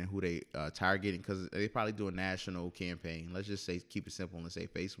promote it and who they targeting, because they probably do a national campaign. Let's just say, keep it simple and say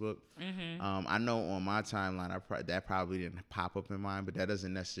Facebook. Mm-hmm. I know on my timeline that probably didn't pop up in mine, but that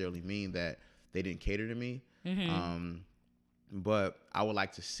doesn't necessarily mean that they didn't cater to me. Mm-hmm. But I would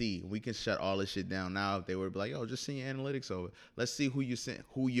like to see. We can shut all this shit down now if they were like, yo, just send your analytics over. Let's see who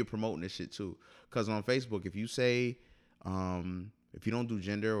you're promoting this shit to. Because on Facebook, if you say if you don't do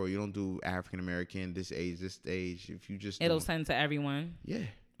gender or you don't do African American, this age, if you just it'll send to everyone. Yeah.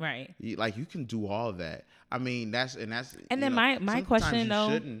 Right. You can do all of that. I mean, that's and then my question though,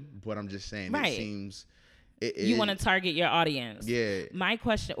 shouldn't, but I'm just saying, right. It seems you want to target your audience. Yeah. My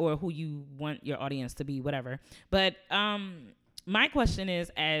question, or who you want your audience to be, whatever. But my question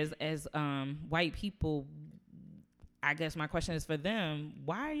is, as white people, I guess my question is for them: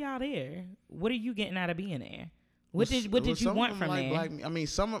 why are y'all there? What are you getting out of being there? What did you want from there? I mean,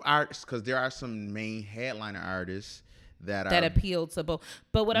 some of artists, because there are some main headliner artists that appeal to both.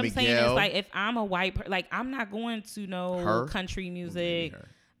 But what I'm saying is, like, if I'm a white, like, I'm not going to know country music.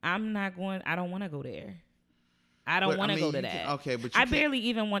 I'm not going. I don't want to go there. I don't want to go to that. But I barely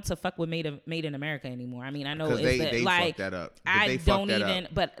even want to fuck with Made in America anymore. I mean, I know they like fucked that up. I don't even.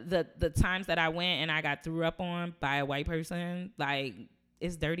 But the times that I went and I got threw up on by a white person, like,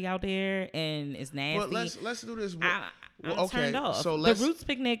 it's dirty out there and it's nasty. Well, let's do this. I'm turned off. So the Roots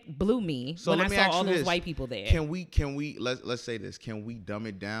picnic blew me when I saw all those white people there. Can we let's say this? Can we dumb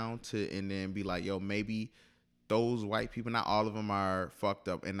it down to and then be like, yo, maybe those white people, not all of them are fucked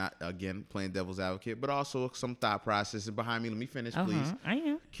up, and not, again, playing devil's advocate, but also some thought processes behind me. Let me finish, please. I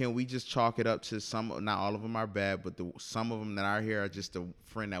am. Can we just chalk it up to some? Not all of them are bad, but some of them that are here are just a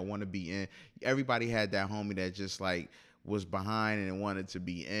friend that want to be in. Everybody had that homie that just like was behind and wanted to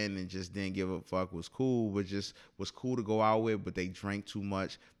be in and just didn't give a fuck, was cool, but just was cool to go out with, but they drank too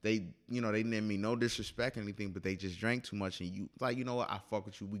much. They didn't mean no disrespect or anything, but they just drank too much, and you like, you know what, I fuck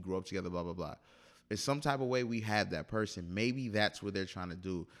with you, we grew up together, blah, blah, blah. In some type of way we have that person. Maybe that's what they're trying to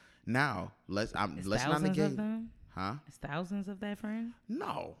do. Now, let's not negate. Of them? Huh? It's thousands of that friend?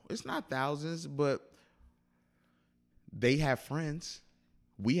 No, it's not thousands, but they have friends.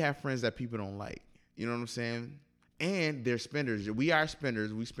 We have friends that people don't like. You know what I'm saying? And they're spenders. We are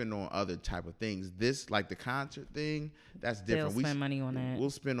spenders. We spend on other type of things. This, like the concert thing, that's different. They'll spend money on that. We'll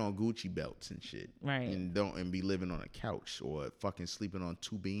spend on Gucci belts and shit. Right. And be living on a couch or fucking sleeping on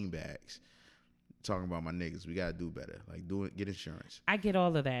 2 bean bags. Talking about my niggas, we gotta do better. Like, get insurance. I get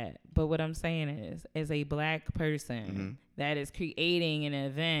all of that, but what I'm saying is, as a black person that is creating an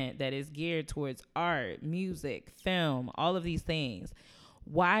event that is geared towards art, music, film, all of these things,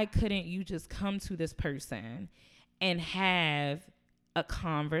 why couldn't you just come to this person and have a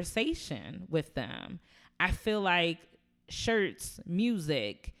conversation with them? I feel like shirts,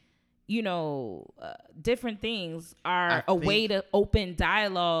 music, different things are a way to open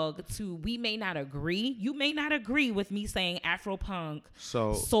dialogue to, we may not agree. You may not agree with me saying Afropunk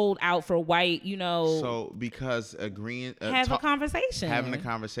sold out for white, So because agreeing, have a conversation. Having a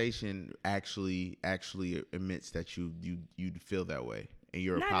conversation actually admits that you feel that way and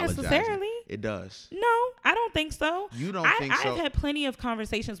you're not apologizing. Necessarily. It does. No, I don't think so. You don't think so? I've had plenty of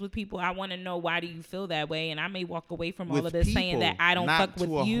conversations with people. I want to know, why do you feel that way? And I may walk away from all of this saying that I don't fuck with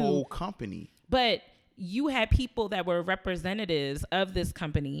you. Not to a whole company. But you had people that were representatives of this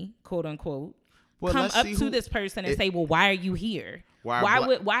company, quote unquote, come up to this person and say, well, why are you here?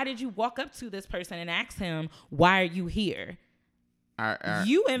 Why did you walk up to this person and ask him, why are you here?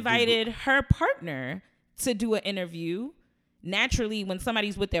 You invited her partner to do an interview. Naturally, when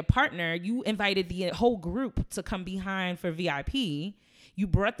somebody's with their partner, you invited the whole group to come behind for VIP. You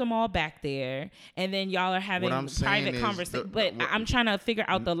brought them all back there, and then y'all are having private conversations. But I'm trying to figure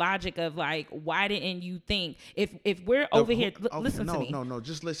out the logic of, like, why didn't you think, if we're over here, listen to me. No,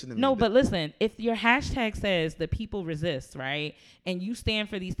 just listen to me. No, but listen, if your hashtag says the people resist, right, and you stand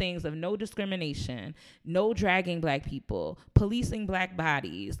for these things of no discrimination, no dragging black people, policing black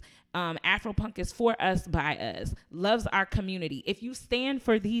bodies, Afropunk is for us, by us, loves our community. If you stand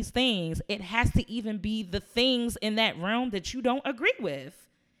for these things, it has to even be the things in that realm that you don't agree with.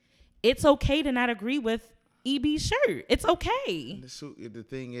 It's okay to not agree with EB's shirt. It's okay. The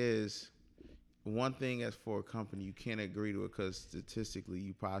thing is, one thing as for a company, you can't agree to it because statistically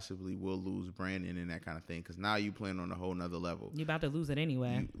you possibly will lose branding and that kind of thing, because now you playing on a whole nother level. You're about to lose it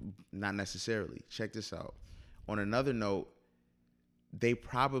anyway. Not necessarily. Check this out. On another note, they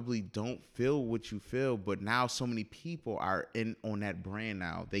probably don't feel what you feel, but now so many people are in on that brand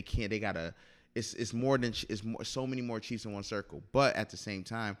now. They can't. They gotta. It's more than so many more chiefs in one circle. But at the same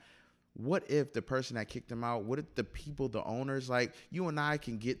time, what if the person that kicked them out? What if the people, the owners, like you and I,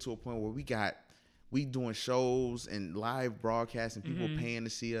 can get to a point where we doing shows and live broadcasts and people paying to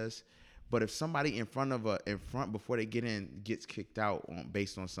see us. But if somebody in front before they get in gets kicked out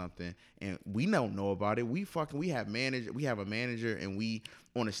based on something, and we don't know about it, we have a manager, and we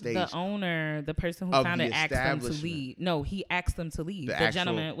on a stage. The owner, the person who founded, asked them to leave. No, he asked them to leave. The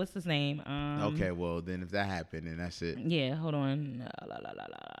gentleman, what's his name? Okay, well then if that happened, then that's it. Yeah, hold on.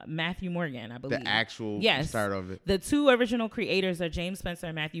 Matthew Morgan, I believe. The actual start of it. The two original creators are James Spencer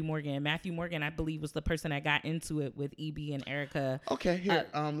and Matthew Morgan. Matthew Morgan, I believe, was the person that got into it with EB and Erica. Okay, here,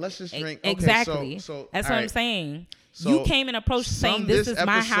 let's just drink. Exactly. So that's what I'm saying. So you came and approached saying, this is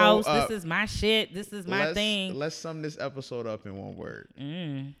my house, this is my shit, this is my thing. Let's sum this episode up in one word.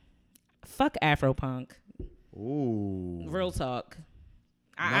 Fuck Afropunk. Ooh. Real talk.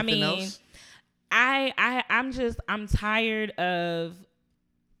 I mean, else? I'm tired of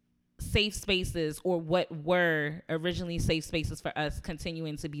safe spaces, or what were originally safe spaces for us,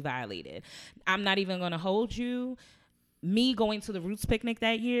 continuing to be violated. I'm not even going to hold you. Me going to the Roots picnic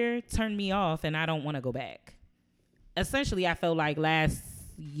that year turned me off, and I don't want to go back. Essentially, I felt like last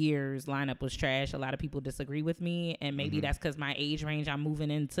year's lineup was trash. A lot of people disagree with me, and maybe that's because my age range, I'm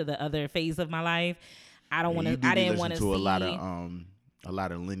moving into the other phase of my life. I don't want to. I didn't want to see a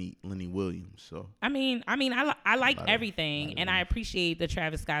lot of Lenny Williams. So I like everything, and I appreciate the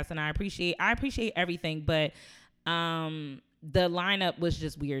Travis Scotts, and I appreciate everything, but the lineup was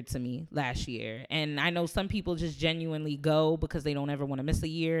just weird to me last year. And I know some people just genuinely go because they don't ever want to miss a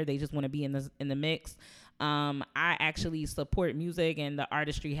year. They just want to be in the mix. I actually support music, and the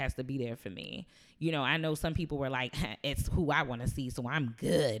artistry has to be there for me. I know some people were like, it's who I want to see, so I'm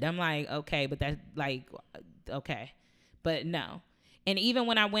good. I'm like, okay, but that's like, okay. But no. And even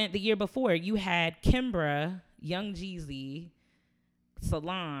when I went the year before, you had Kimbra, Young Jeezy,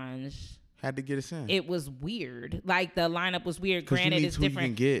 Solange. Had to get us in. It was weird. Like, the lineup was weird. Granted, it's different.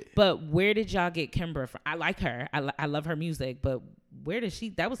 You can get. But where did y'all get Kimbra from? I like her. I love her music. But where did she?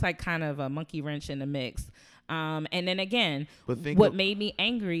 That was like kind of a monkey wrench in the mix. And then again, what made me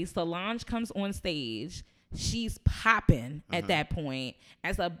angry, Solange comes on stage. she's popping at that point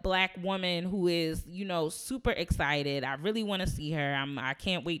as a black woman who is, you know, super excited. I really want to see her. I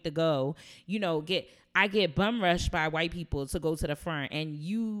can't wait to go. You know, I get bum rushed by white people to go to the front, and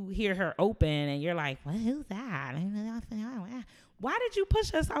you hear her open, and you're like, well, who's that? Why did you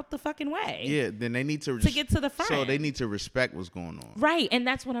push us out the fucking way? Yeah, then they need to get to the front. So they need to respect what's going on. Right, and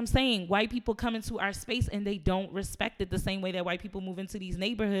that's what I'm saying. White people come into our space and they don't respect it the same way that white people move into these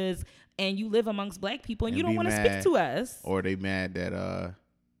neighborhoods, and you live amongst black people and you don't want to speak to us. Or they mad that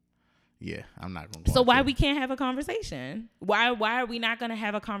yeah, I'm not going to. So why we can't have a conversation? Why are we not going to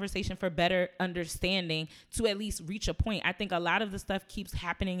have a conversation for better understanding to at least reach a point? I think a lot of the stuff keeps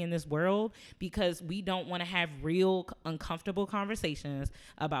happening in this world because we don't want to have real uncomfortable conversations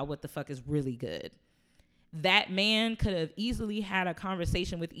about what the fuck is really good. That man could have easily had a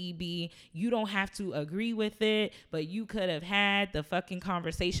conversation with EB. You don't have to agree with it, but you could have had the fucking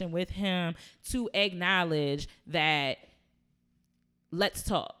conversation with him to acknowledge that let's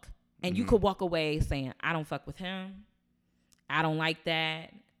talk. And you could walk away saying, I don't fuck with him. I don't like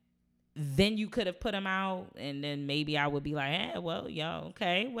that. Then you could have put him out, and then maybe I would be like, well, yo,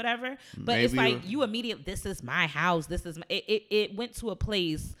 okay, whatever. But maybe it's like you immediately, this is my house. This is it went to a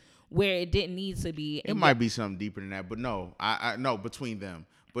place where it didn't need to be. It might be something deeper than that, but no, I know between them.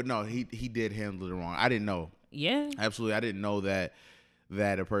 But no, he did handle it wrong. I didn't know. Yeah, absolutely, I didn't know that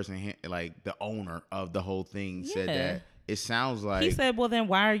a person like the owner of the whole thing said that. It sounds like he said, well, then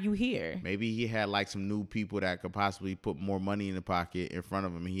why are you here? Maybe he had like some new people that could possibly put more money in the pocket in front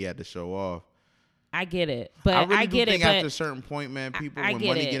of him, and he had to show off. I get it, but I really think after a certain point, man, people when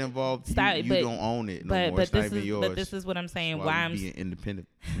money get involved, you don't own it no more. It's not even yours. But this is what I'm saying. Why I'm being independent.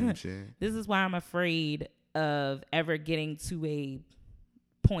 You know what I'm saying? This is why I'm afraid of ever getting to a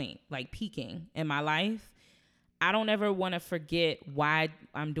point like peaking in my life. I don't ever want to forget why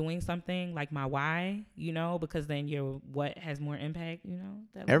I'm doing something, like my why, you know, because then your what has more impact, you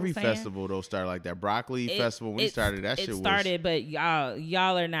know. Every festival though started like that. Broccoli festival when it started, that shit started, but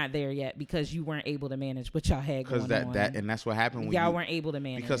y'all are not there yet because you weren't able to manage what y'all had going on. And that's what happened when y'all weren't able to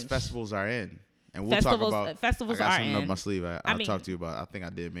manage because festivals are in. And we'll talk about festivals. I got are something in. up my sleeve. I'll talk to you about. I think I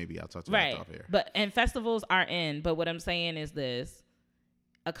did. Maybe I'll talk to you about off here. And festivals are in. But what I'm saying is this.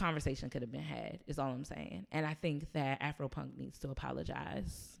 A conversation could have been had is all I'm saying. And I think that Afropunk needs to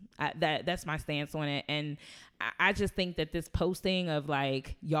apologize. That's my stance on it. And I just think that this posting of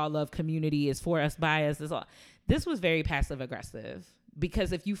like, y'all love community is for us, by us. This was very passive aggressive.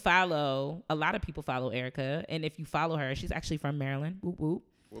 Because if you follow, a lot of people follow Erica. And if you follow her, she's actually from Maryland. Whoop, whoop.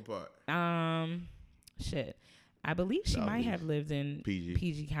 What part? Shit. I believe she might have lived in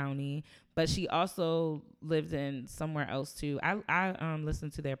PG County, but she also lived in somewhere else too. I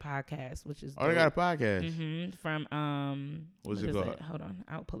listened to their podcast, which is they got a podcast. Mm-hmm, from what's it called? Hold on,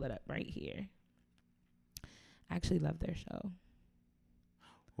 I'll pull it up right here. I actually love their show.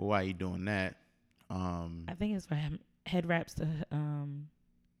 Well, why are you doing that? I think it's from Head Wraps to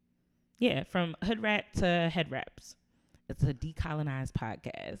from Hood Rat to Head Wraps. It's a decolonized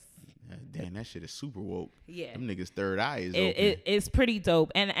podcast. Damn, that shit is super woke. Yeah, them niggas' third eye is open. It's pretty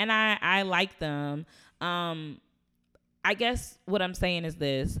dope, and I like them. I guess what I'm saying is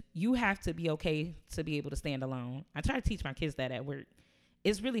this: you have to be okay to be able to stand alone. I try to teach my kids that at work.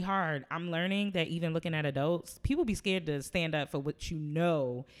 It's really hard. I'm learning that even looking at adults, people be scared to stand up for what you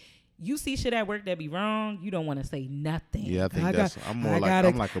know. You see shit at work that be wrong, you don't want to say nothing. Yeah, I think I'm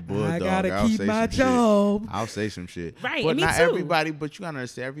like a bulldog. I gotta keep my job. I'll say some shit. Right, but me not too. everybody. But you gotta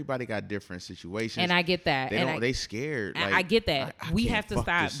understand, everybody got different situations. And I get that. They scared. Like, I get that. We have to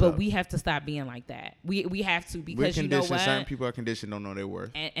stop, but we have to stop being like that. We have to, because you know what? Certain people are conditioned, don't know their worth.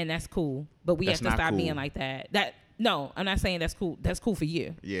 And that's cool. But we have to stop being like that. No, I'm not saying that's cool. That's cool for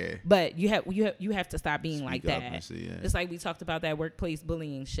you. Yeah. But you have to stop being like that. See, It's like we talked about that workplace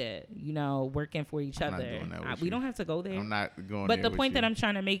bullying shit. You know, working for each other. Not doing that we don't have to go there. I'm not going. But the point that I'm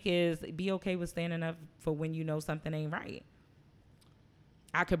trying to make is be okay with standing up for when you know something ain't right.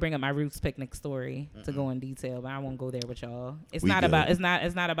 I could bring up my Roots picnic story to go in detail, but I won't go there with y'all. It's not about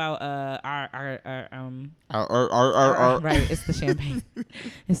our right. It's the champagne.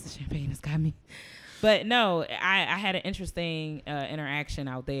 It's the champagne. It's got me. But no, I had an interesting interaction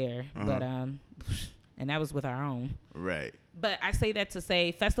out there, but and that was with our own. Right. But I say that to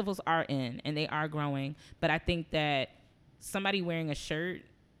say festivals are in and they are growing, but I think that somebody wearing a shirt,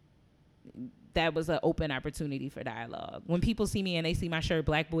 that was an open opportunity for dialogue. When people see me and they see my shirt,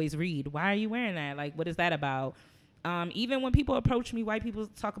 Black Boys Read, why are you wearing that? Like, what is that about? Even when people approach me, white people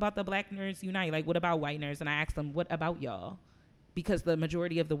talk about the Black Nerds Unite. Like, what about white nerds? And I ask them, what about y'all? Because the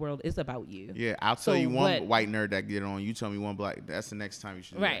majority of the world is about you. Yeah, I'll tell you one white nerd that get on. You tell me one black. That's the next time you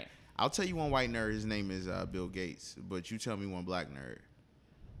should. Right. I'll tell you one white nerd. His name is Bill Gates. But you tell me one black nerd.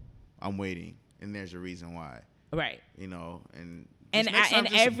 I'm waiting, and there's a reason why. Right. You know, and every punch him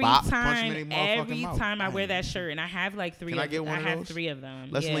time, in their motherfucking every mouth. time I wear that shirt, and I have like three. Can I get one of have those? 3 of them.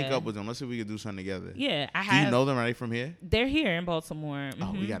 Let's yeah. link up with them. Let's see if we can do something together. Yeah, I Do have. you know them? Are they from here? They're here in Baltimore.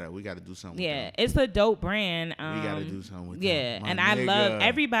 Oh, we Mhm. gotta do something. Yeah, with it's a dope brand. them. We gotta do something with Yeah, them. and My I love nigga.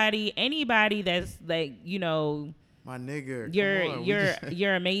 everybody, anybody that's like, My nigga, come you're on, we you're just-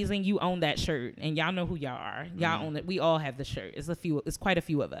 you're amazing. You own that shirt, and y'all know who y'all are. Y'all own it. We all have the shirt. It's quite a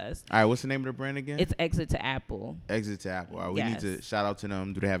few of us. All right, what's the name of the brand again? It's Exit to Apple. Exit to Apple. All right, we need to Yes. shout out to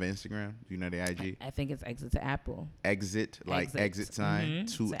them. Do they have an Instagram? Do you know their IG? I think it's Exit to Apple. Exit, like exit sign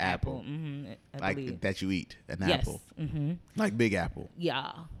Mhm, to Apple. I Like believe. that you eat an Yes. apple. Mm-hmm. Like Big Apple.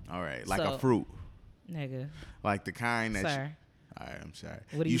 Yeah, All right, like So- a fruit. nigga. Like the kind that. Sir, All right, I'm sorry.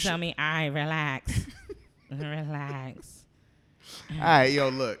 what do you should- tell me? I relax. Relax. All right, yo,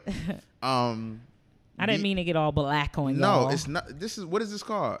 look. I didn't mean to get all black on No, y'all. it's not. This is what is this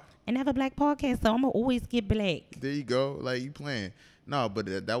called? Another black podcast, so I'm gonna always get black. There you go. Like you playing. No, but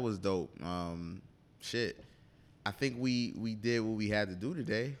that was dope. Shit. I think we did what we had to do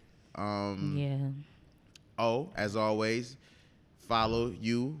today. Yeah. Oh, as always, follow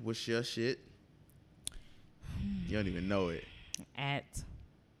you. What's your shit? You don't even know it. At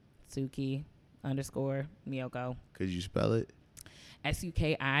Suki_Miyoko. Could you spell it?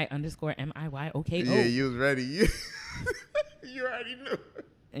 SUKI_MIYOKO. Yeah, you was ready. You already knew.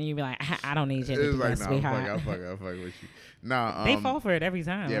 And you be like, I don't need you It to was do like, that, nah, sweetheart. I'm fucking with you. Nah, They fall for it every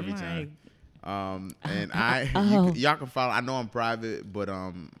time. yeah, I'm every like, time. And Oh. y'all can follow. I know I'm private, but you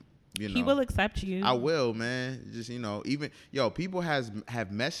know, he will accept you. I will, man. Just even people have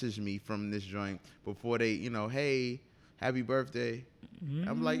messaged me from this joint before they, hey, happy birthday.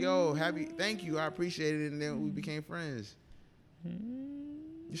 I'm like, yo, thank you, I appreciate it, and then we became friends.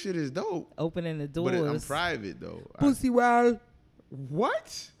 This shit is dope. Opening the But doors. I'm private though. Pussy wild.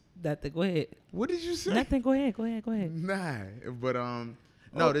 What? Go ahead. What did you say? Nothing. Go ahead. Nah, but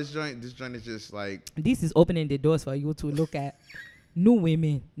no, this joint is just like This is opening the doors for you to look at new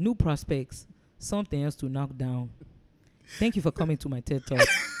women, new prospects, something else to knock down. Thank you for coming to my TED Talk.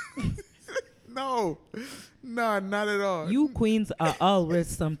 no, not at all. You queens are always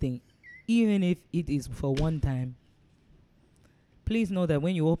something, even if it is for one time. Please know that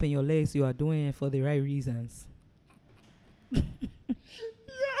when you open your legs, you are doing it for the right reasons.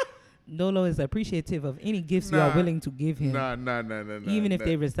 Dolo is appreciative of any gifts you are Nah. willing to give him, Nah. even if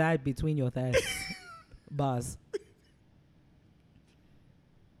they reside between your thighs. Bars.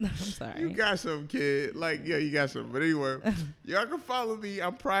 I'm sorry. You got some, kid. Like, yeah, you got some. But anyway, y'all can follow me.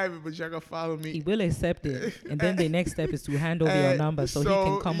 I'm private, but y'all can follow me. He will accept it. And then the next step is to hand over your number so he so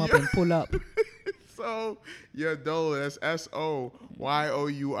can come up you- and pull up. So, your Dolo, that's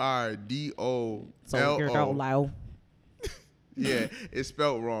SOYOURDOLO. So you're all loud. Yeah, it's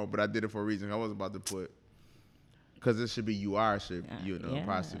spelled wrong, but I did it for a reason. I wasn't about to put, because it should be UR,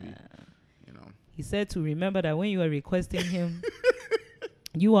 apostrophe. You know. He said to remember that when you are requesting him,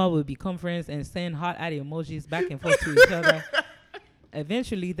 you all will become friends and send heart out emojis back and forth to each other.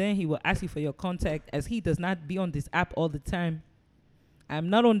 Eventually, then he will ask you for your contact, as he does not be on this app all the time. I'm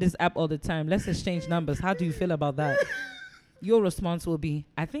not on this app all the time. Let's exchange numbers. How do you feel about that? Your response will be,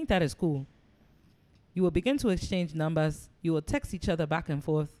 I think that is cool. You will begin to exchange numbers. You will text each other back and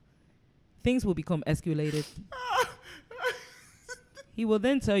forth. Things will become escalated. He will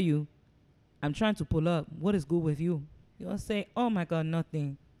then tell you, I'm trying to pull up. What is good with you? You'll say, oh my God,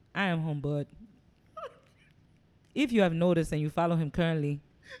 nothing. I am home, bud. If you have noticed and you follow him currently,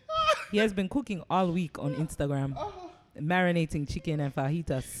 he has been cooking all week on Instagram, marinating chicken and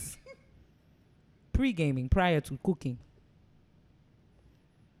fajitas, pre-gaming prior to cooking.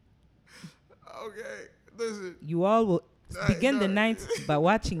 Okay, listen. You all will begin the no. night by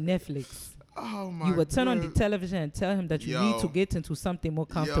watching Netflix. Oh, my You will turn on the God. television and tell him that you need to Yo. get into something more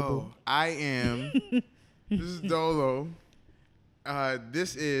comfortable. Yo, I am. This is Dolo.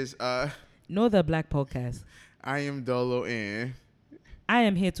 This is Know the Black Podcast. I am Dolo, and I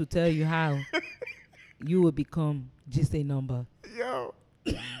am here to tell you how you will become just a number. yo.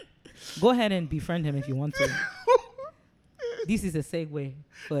 Go ahead and befriend him if you want to. This is a segue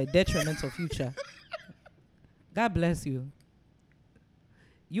for a detrimental future. God bless you.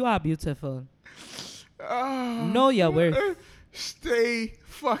 You are beautiful. Oh, Know your worth. Stay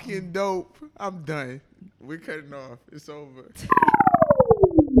fucking dope. I'm done. We're cutting off. It's over.